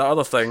corrected you about that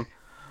other thing.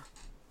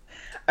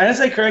 I didn't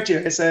say correct you.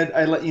 I said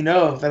I let you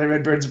know that I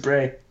read Birds of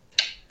Prey.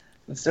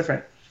 That's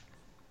different.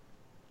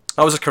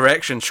 That was a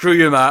correction. Screw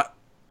you, Matt.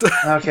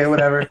 Okay,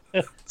 whatever.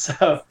 So,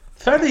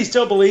 the fact that you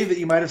still believe that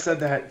you might have said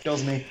that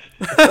kills me.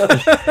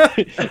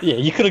 Yeah,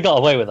 you could have got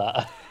away with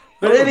that.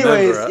 But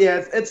anyways,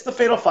 yeah, it's the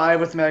Fatal 5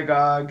 with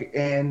Magog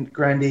and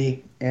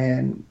Grundy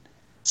and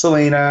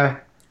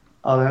Selena.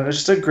 All that. It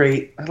was just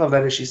I love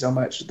that issue so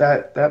much.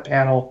 That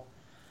panel.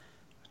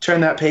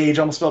 Turned that page,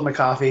 almost spilled my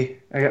coffee.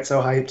 I got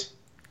so hyped.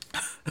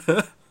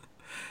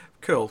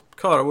 Cool.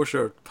 Cara, what's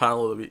your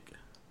panel of the week?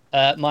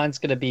 Mine's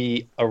going to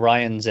be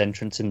Orion's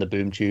entrance in the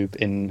boom tube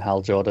in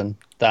Hal Jordan.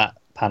 That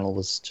panel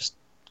was just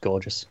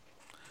gorgeous.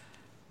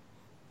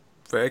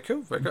 Very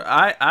cool. Very cool.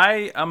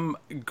 I am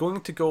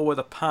going to go with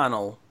a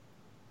panel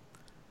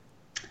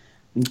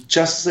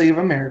Justice League of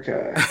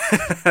America.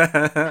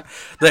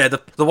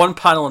 The one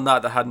panel in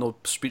that had no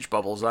speech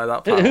bubbles.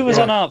 That panel. Who was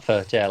on art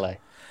for JLA?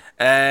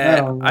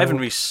 Ivan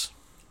Reis.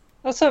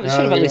 It should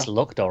have at least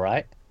looked all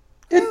right.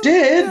 It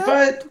did,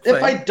 but if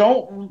fine.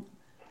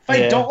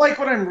 I don't like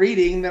what I'm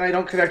reading, then I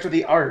don't connect with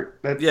the art.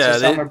 That's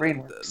just how my brain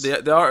works.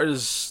 The art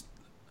is.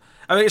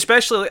 I mean,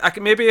 especially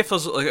maybe if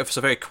it's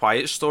a very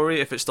quiet story,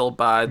 if it's still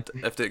bad,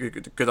 if the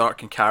good art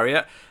can carry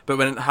it. But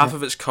when half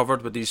of it's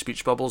covered with these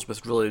speech bubbles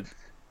with really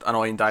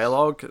annoying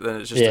dialogue,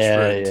 then it's just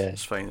ruined. Yeah.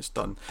 It's fine. It's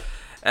done.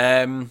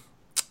 I'm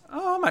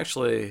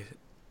actually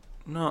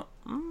not.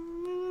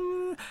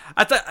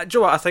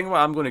 Joe, I think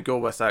what I'm going to go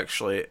with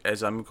actually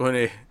is I'm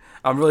really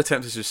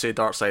tempted to say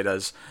Darkseid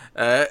is.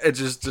 It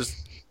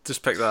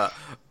just pick that.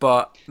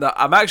 But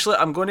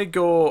I'm going to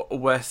go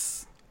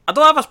with. I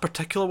don't have a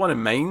particular one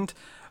in mind.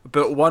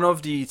 But one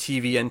of the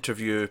TV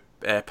interview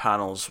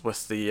panels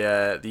with the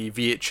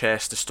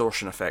VHS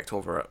distortion effect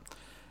over it,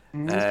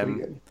 That's pretty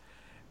good.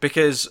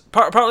 because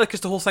partly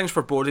because the whole thing's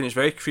foreboding, it's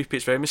very creepy,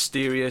 it's very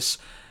mysterious,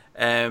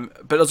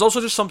 but there's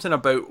also just something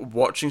about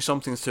watching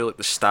something through like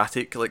the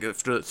static, like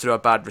through a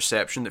bad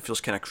reception that feels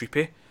kind of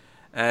creepy.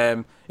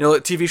 Like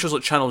TV shows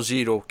like Channel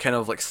Zero kind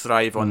of like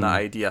thrive on that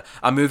idea.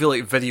 A movie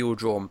like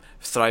Videodrome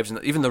thrives,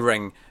 even The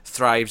Ring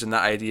thrives in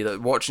that idea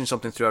that watching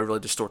something through a really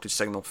distorted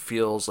signal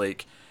feels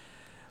like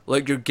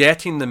you're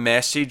getting the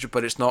message,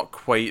 but it's not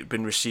quite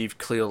been received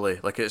clearly.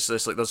 Like it's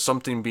like there's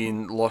something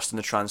being lost in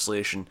the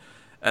translation,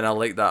 and I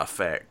like that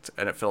effect.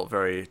 And it felt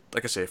very,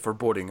 like I say,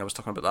 foreboding. I was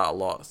talking about that a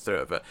lot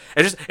throughout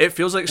it. It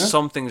feels like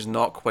something's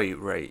not quite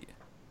right,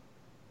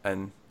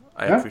 and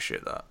I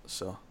appreciate that.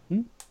 So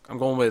I'm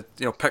going with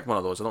pick one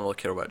of those. I don't really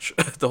care which.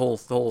 the whole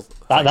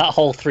that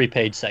whole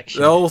 3-page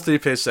section. The whole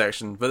 3-page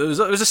section, but it was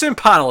the same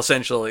panel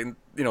essentially,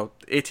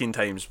 18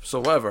 times. So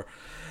whatever.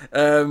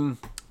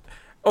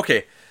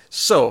 Okay.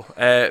 So,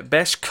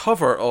 best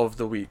cover of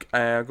the week.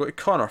 I'll go to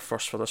Connor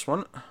first for this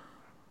one.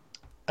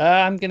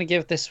 I'm going to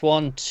give this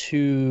one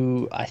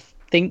to, I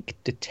think,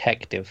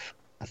 Detective.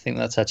 I think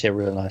that's actually a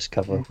really nice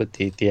cover with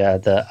the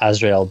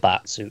Azrael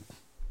bat suit.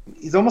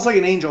 He's almost like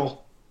an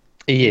angel.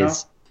 He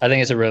is. I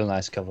think it's a really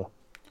nice cover.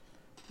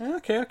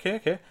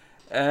 Okay.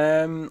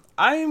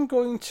 I'm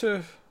going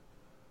to...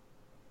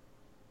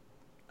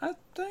 I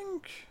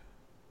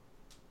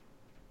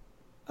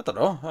don't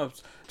know.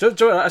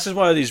 This is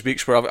one of these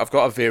weeks where I've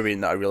got a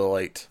variant that I really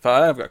liked. In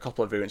fact, I've got a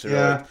couple of variants I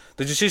really liked.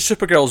 Did you see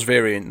Supergirl's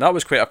variant? That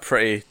was quite a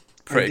pretty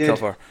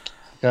cover.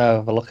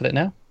 Have a look at it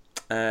now.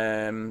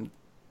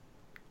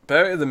 But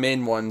out of the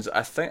main ones,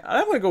 I think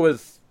I'm going to go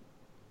with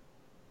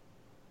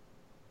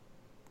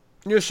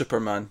New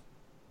Superman.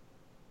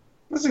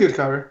 That's a good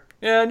cover.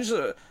 Yeah, it's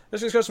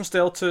got some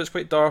style to it. It's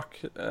quite dark.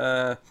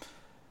 Yeah,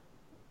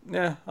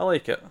 I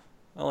like it.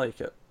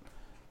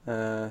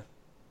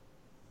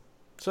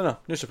 So no,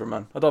 New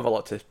Superman. I don't have a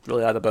lot to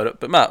really add about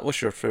it. But Matt,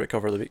 what's your favourite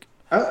cover of the week?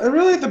 I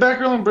really like the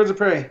Batgirl and Birds of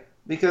Prey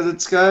because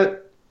it's got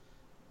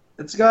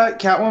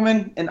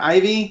Catwoman and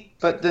Ivy,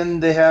 but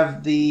then they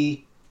have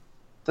the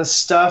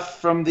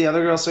stuff from the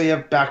other girls. So you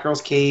have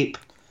Batgirl's cape,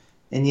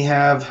 and you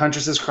have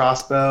Huntress's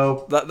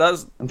crossbow.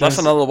 That's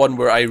another one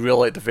where I really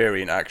like the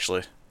variant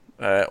actually.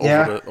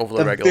 Over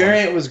the regular. The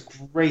variant was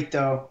great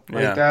though.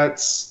 Like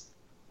that's.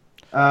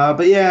 But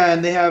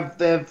and they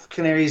have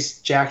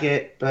Canary's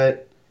jacket,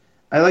 but.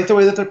 I like the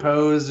way that they're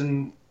posed,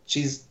 and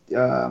she's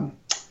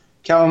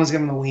Catwoman's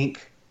giving the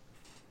wink.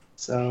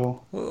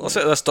 So let's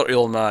say this dirty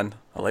old man.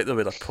 I like the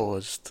way they're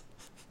posed.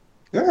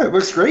 Yeah, it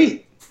looks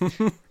great.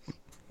 What?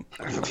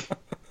 I'm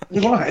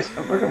not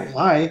gonna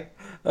lie.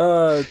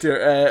 Oh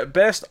dear.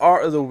 Best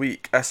art of the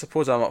week. I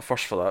suppose I'm up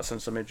first for that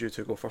since I made you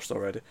two go first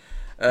already.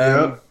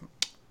 Art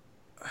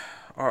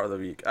of the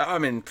week. I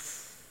mean,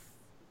 it's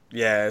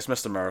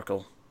Mr.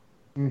 Miracle.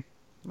 Mine's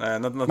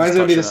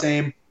gonna be the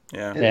same.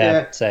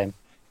 Yeah, same.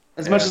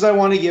 As much as I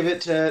want to give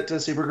it to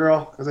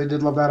Supergirl, because I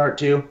did love that art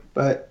too,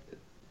 but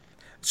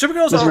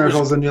Supergirl's Mr.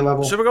 Miracle's a new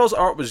level. Supergirl's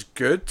art was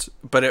good,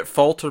 but it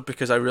faltered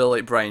because I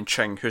really like Brian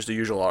Ching, who's the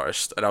usual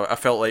artist, and I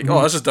felt like,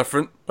 this is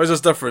different. Why is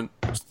this different?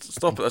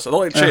 Stop this. I don't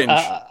like change.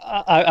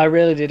 I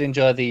really did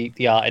enjoy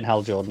the art in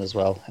Hal Jordan as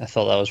well. I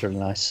thought that was really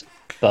nice.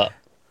 But,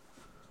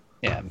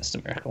 yeah,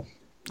 Mr. Miracle.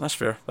 That's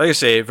fair. Like I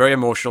say, very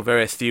emotional,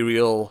 very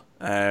ethereal.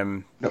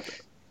 Very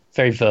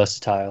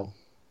versatile.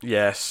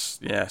 Yes.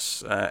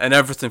 And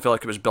everything felt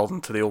like it was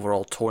building to the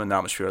overall tone and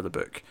atmosphere of the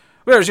book.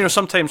 Whereas,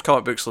 sometimes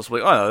comic books will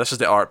be like, no, this is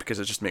the art because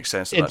it just makes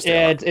sense.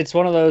 It's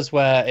one of those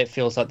where it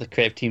feels like the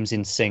creative team's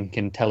in sync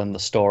and telling the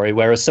story,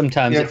 whereas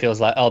sometimes it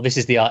feels like, this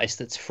is the artist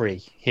that's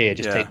free. Here,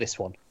 just take this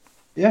one.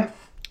 Yeah.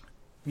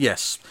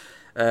 Yes.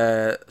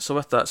 So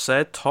with that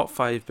said, top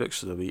 5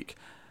 books of the week.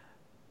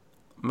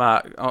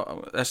 Matt,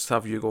 let's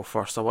have you go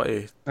first. All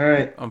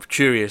right. I'm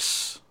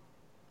curious.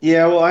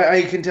 Yeah, well,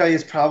 I can tell you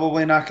it's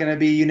probably not going to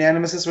be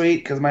unanimous this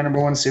week because my number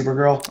one is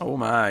Supergirl. Oh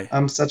my!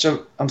 I'm such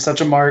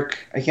a mark.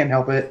 I can't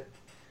help it.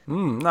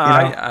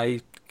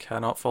 I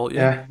cannot fault you.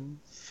 Yeah.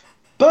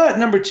 But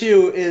number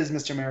 2 is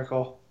Mr.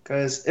 Miracle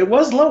because it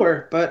was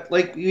lower, but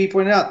like you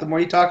pointed out, the more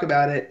you talk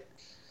about it,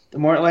 the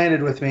more it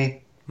landed with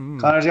me.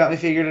 Connor's got me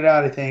figured it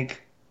out, I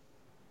think.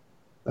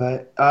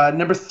 But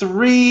number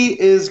 3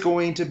 is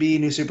going to be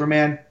New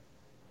Superman. It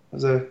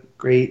was a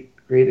great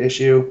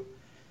issue.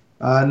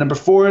 Number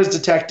 4 is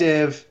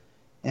Detective.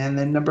 And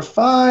then number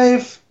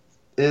 5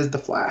 is The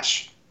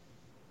Flash.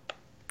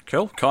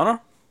 Cool. Connor?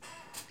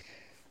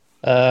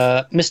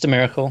 Mr.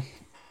 Miracle.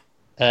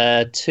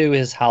 2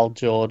 is Hal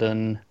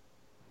Jordan.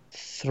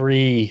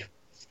 3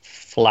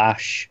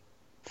 Flash.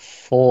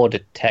 4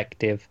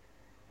 Detective.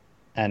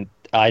 And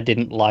I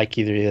didn't like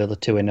either of the other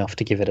 2 enough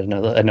to give it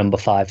a number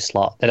 5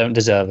 slot. They don't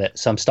deserve it,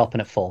 so I'm stopping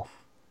at 4.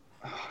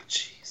 Oh,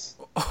 jeez.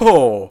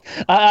 Oh.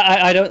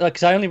 I don't,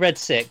 because I only read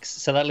 6,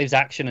 so that leaves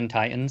Action and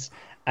Titans,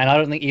 and I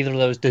don't think either of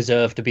those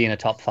deserve to be in a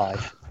top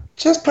 5.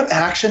 Just put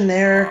Action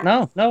there.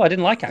 No, I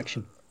didn't like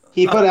Action.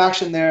 He put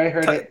Action there. I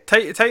heard it.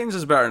 Titans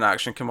is better than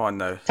Action. Come on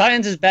now.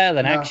 Titans is better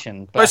than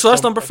Action. But Right, so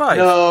that's number 5.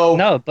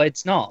 No, but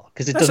it's not,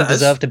 because it Yes, doesn't it is.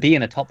 deserve to be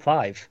in a top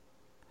 5.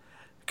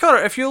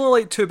 Connor, if you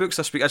only like 2 books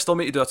this week, I'd still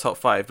make you do a top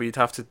 5, but you'd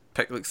have to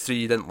pick like 3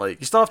 you didn't like.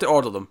 You still have to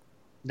order them.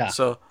 No.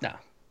 So No.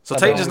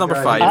 Titans is number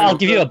 5. I'll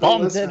give you a The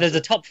bottom. list- There's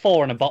a top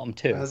 4 and a bottom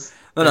 2.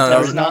 No,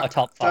 There's not a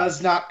top 5.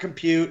 Does not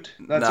compute.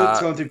 That's Nah.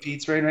 what's going through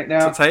Pete's brain right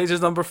now. Titans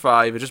is number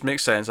 5. It just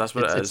makes sense. That's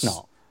what It's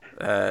not.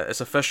 It's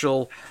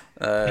official.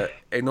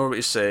 Ignore what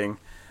he's saying.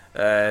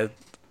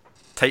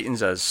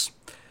 Titans is.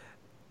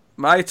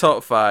 My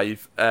top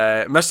 5.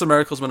 Mr.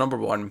 Miracle's my number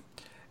 1.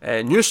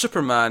 New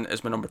Superman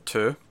is my number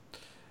 2.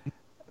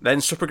 Then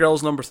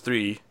Supergirl's number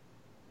 3.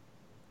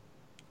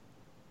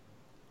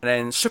 And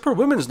then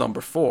Superwoman's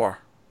number 4.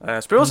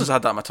 Spirit has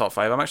had that in my top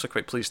 5. I'm actually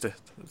quite pleased to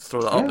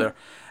throw that up there.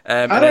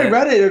 Had I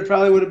read it, it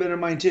probably would have been in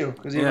mine too,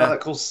 because you Yeah. know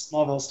that cool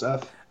Smallville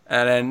stuff.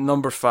 And then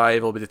number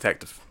 5 will be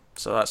Detective.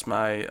 So that's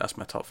my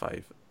top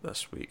 5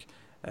 this week.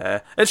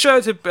 And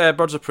shout out to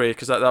Birds of Prey,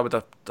 because that would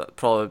have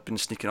probably been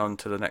sneaking on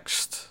to the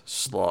next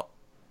slot.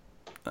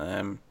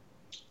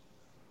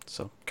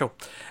 So cool.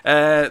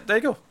 There you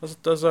go.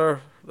 There's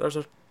our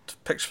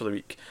picks for the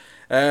week.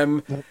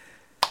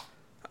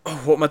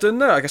 What am I doing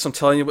now? I guess I'm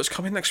telling you what's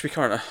coming next week,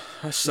 aren't I?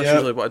 That's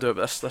usually what I do at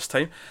this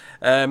time.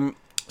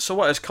 So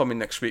what is coming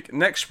next week?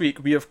 Next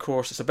week, we of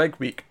course, it's a big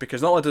week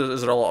because not only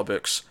is there a lot of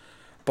books,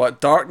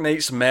 but Dark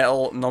Knight's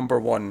Metal number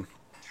 1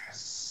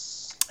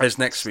 is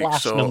next week.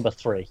 Slash So number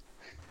 3.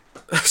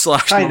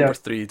 Kind number of.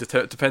 3,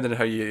 depending on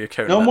how you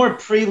count. No it. more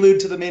prelude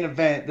to the main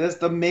event.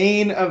 The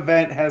main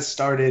event has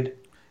started.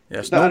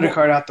 Yes, The no more,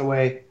 undercard out the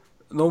way.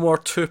 no more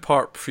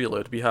 2-part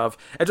prelude. We have.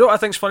 I don't know what I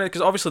think's funny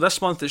because obviously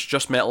this month it's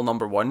just Metal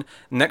number 1.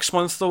 Next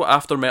month though,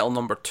 after Metal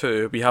number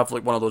 2, we have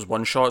like one of those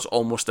one shots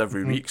almost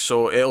every week.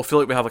 So it'll feel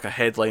like we have like a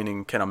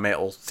headlining kind of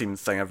metal themed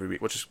thing every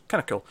week, which is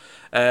kind of cool.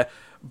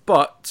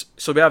 But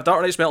so we have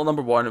Dark Knight's Metal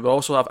number 1. We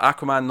also have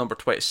Aquaman number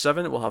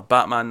 27. We'll have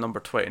Batman number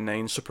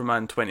 29,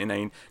 Superman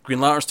 29,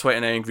 Green Lantern's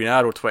 29, Green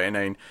Arrow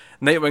 29,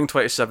 Nightwing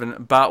 27,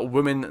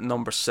 Batwoman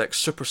number 6,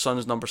 Super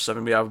Sons number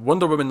 7. We have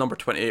Wonder Woman number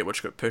 28,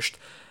 which got pushed.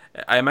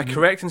 Am I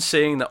correct in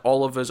saying that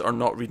all of us are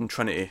not reading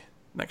Trinity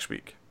next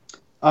week?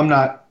 I'm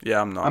not.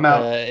 Yeah, I'm not. I'm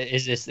out.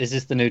 Is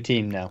this the new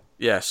team now?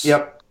 Yes.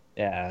 Yep.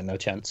 Yeah, no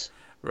chance.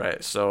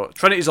 Right, so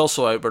Trinity's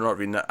also out, we're not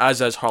reading it,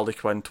 as is Harley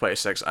Quinn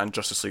 26 and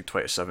Justice League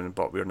 27,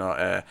 but we're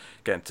not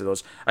getting to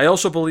those. I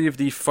also believe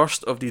the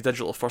first of the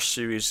Digital First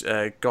series,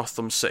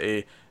 Gotham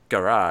City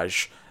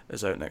Garage,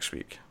 is out next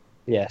week.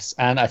 Yes,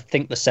 and I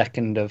think the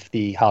second of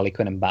the Harley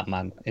Quinn and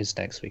Batman is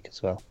next week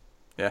as well.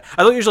 Yeah,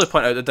 I don't usually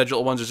point out the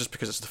digital ones, just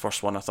because it's the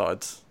first one. I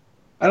thought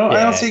I don't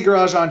Yeah. see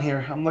Garage on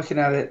here. I'm looking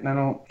at it and I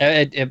don't.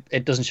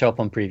 It doesn't show up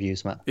on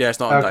previews, Matt. yeah, it's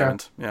not on Okay.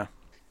 Diamond. Yeah.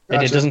 It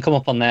Gotcha. doesn't come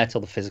up on there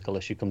till the physical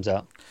issue comes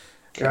out.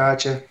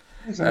 Gotcha.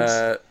 Makes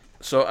sense.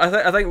 So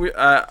I think we,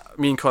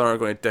 me and Connor are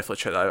going to definitely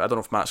check that out. I don't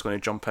know if Matt's going to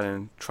jump in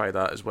and try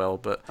that as well,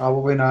 but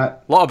Probably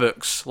not. a lot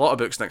of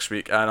books next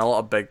week, and a lot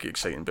of big,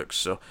 exciting books.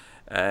 So,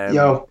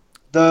 Yo,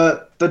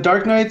 the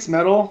Dark Knight's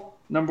Metal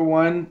number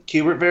 1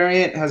 Kubert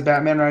variant has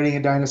Batman riding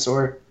a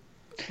dinosaur.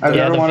 I've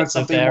never wanted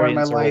something more in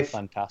my variants are all life.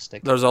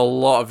 fantastic. there's a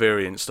lot of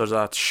variants. There's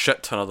a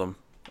shit ton of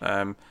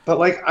them. But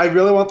like, I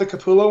really want the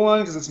Capullo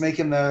one because it's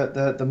making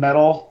the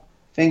metal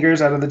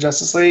fingers out of the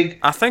Justice League.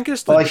 I think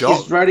it's But the like, Jock.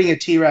 he's riding a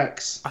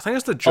T-Rex. I think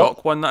it's the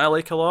Jock one that I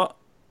like a lot.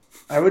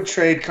 I would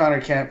trade Connor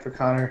Kent for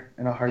Connor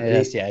in a heartbeat.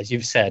 Yes, yeah, as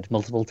you've said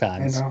multiple I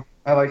times. know.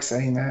 I like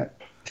saying that.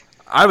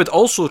 I would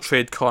also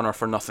trade Connor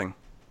for nothing.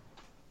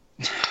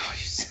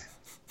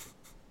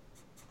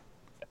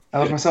 I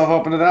left myself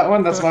open to that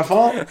one. That's my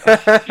fault.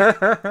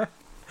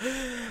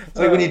 It's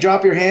like when you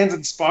drop your hands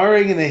in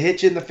sparring and they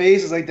hit you in the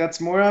face. It's like,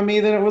 that's more on me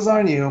than it was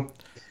on you.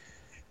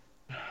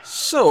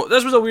 So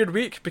this was a weird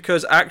week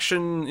because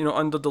Action,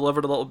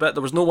 under-delivered a little bit.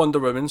 There was no Wonder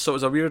Woman, so it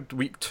was a weird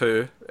week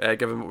too,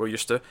 given what we're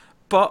used to.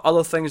 But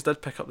other things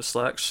did pick up the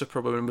slack.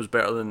 Superwoman was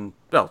better than...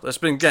 Well, it's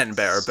been getting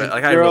better, but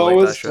like, I really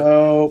like that issue.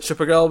 dope.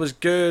 Supergirl was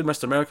good.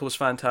 Mr. Miracle was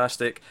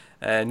fantastic.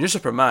 New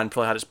Superman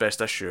probably had its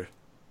best issue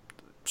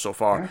so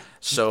far. Yeah.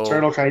 So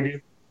Turtle Kaiju.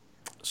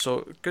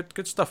 So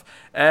good stuff.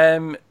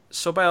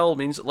 So by all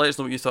means, let us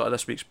know what you thought of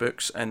this week's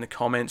books in the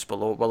comments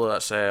below, whether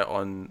that's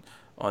on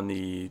on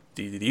the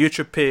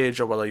YouTube page,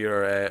 or whether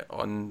you're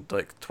on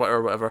like Twitter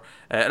or whatever.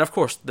 And of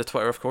course, the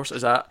Twitter, of course,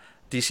 is at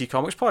DC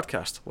Comics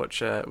Podcast,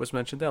 which was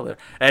mentioned earlier.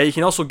 You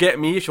can also get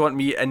me, if you want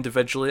me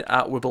individually,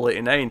 at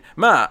Wibble89.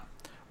 Matt,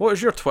 what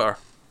is your Twitter?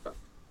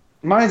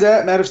 Mine's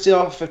at Matt of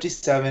Steel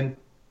 57.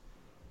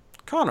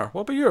 Connor,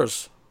 what about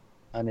yours?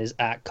 And is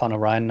at Connor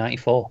Ryan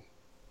 94.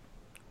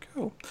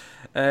 Cool.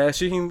 So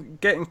you can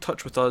get in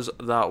touch with us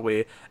that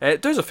way.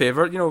 Do us a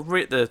favour,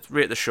 rate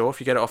the show if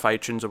you get it off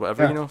iTunes or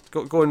whatever. Yeah.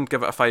 Go and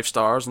give it a 5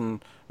 stars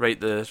and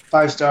write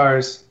 5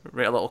 stars.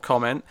 Write a little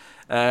comment.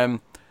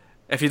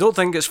 If you don't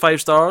think it's 5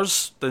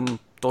 stars, then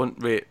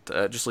don't rate.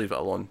 Just leave it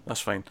alone.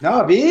 That's fine.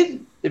 No,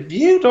 if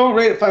you don't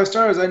rate it 5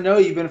 stars, I know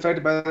you've been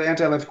affected by the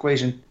anti-life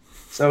equation.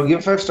 So give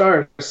it 5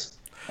 stars.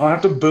 I'll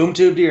have to boom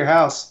tube to your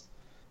house.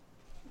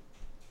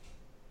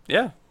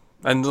 Yeah.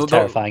 And It's a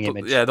terrifying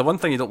image. Yeah, the one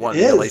thing you don't want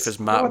It in your is. life is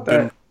I Matt want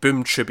that.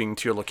 boom tubing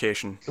to your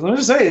location. So let me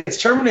just say,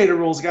 it's Terminator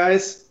rules,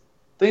 guys.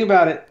 Think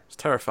about it. It's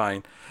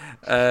terrifying.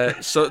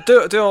 So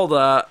do all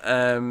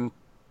that.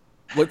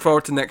 Look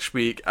forward to next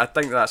week. I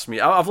think that's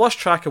me. I've lost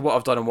track of what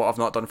I've done and what I've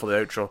not done for the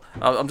outro.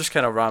 I'm just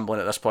kind of rambling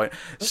at this point.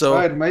 That's So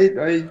fine.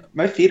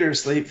 My feet are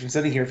asleep from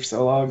sitting here for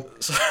so long.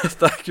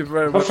 thank you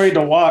very I'm much. afraid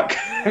to walk.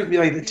 I'd be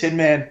like the Tin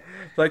Man.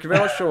 Thank you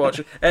very much for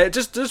watching.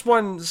 Just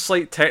one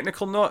slight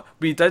technical note.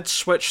 We did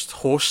switch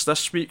hosts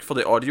this week for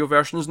the audio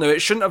versions. Now,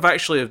 it shouldn't have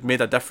actually made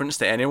a difference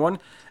to anyone,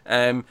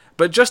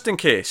 but just in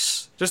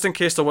case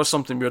there was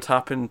something weird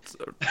happened,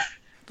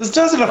 This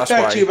doesn't That's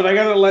affect why. you, but I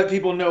gotta let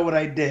people know what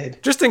I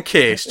did. just in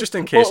case.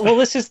 Well,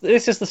 this is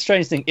the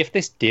strange thing. If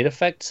this did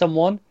affect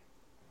someone,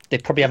 they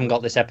probably haven't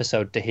got this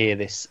episode to hear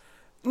this.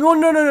 No.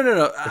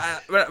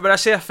 When I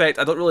say effect,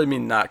 I don't really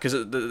mean that, because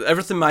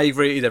everything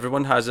migrated,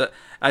 everyone has it.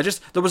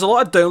 There was a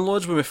lot of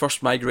downloads when we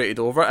first migrated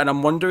over, and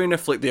I'm wondering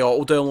if like the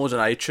auto downloads on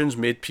iTunes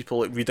made people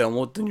like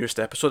re-download the newest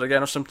episode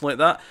again or something like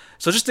that.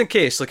 So just in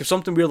case, like if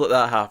something weird like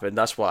that happened,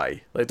 that's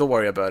why. Like, don't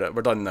worry about it.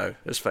 We're done now.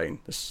 It's fine.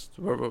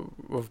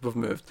 We've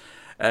moved.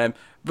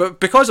 But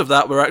because of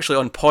that, we're actually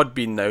on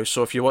Podbean now.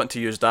 So if you want to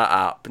use that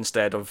app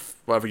instead of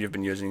whatever you've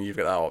been using, you've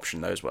got that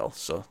option now as well.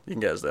 So you can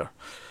get us there.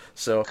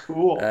 So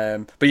Cool.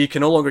 but you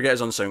can no longer get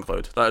us on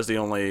SoundCloud. That is the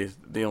only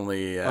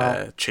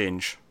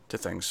change to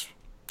things.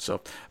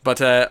 So,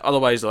 but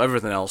otherwise though,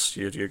 everything else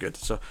you're good.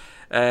 So,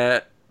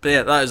 but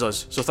yeah, that is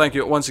us. So thank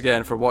you once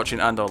again for watching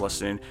and or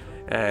listening.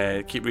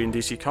 Keep reading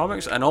DC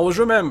Comics, and always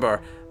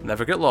remember,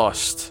 never get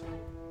lost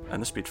in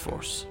the Speed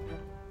Force.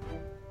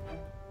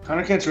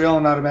 Connor Kent's real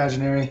and not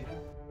imaginary.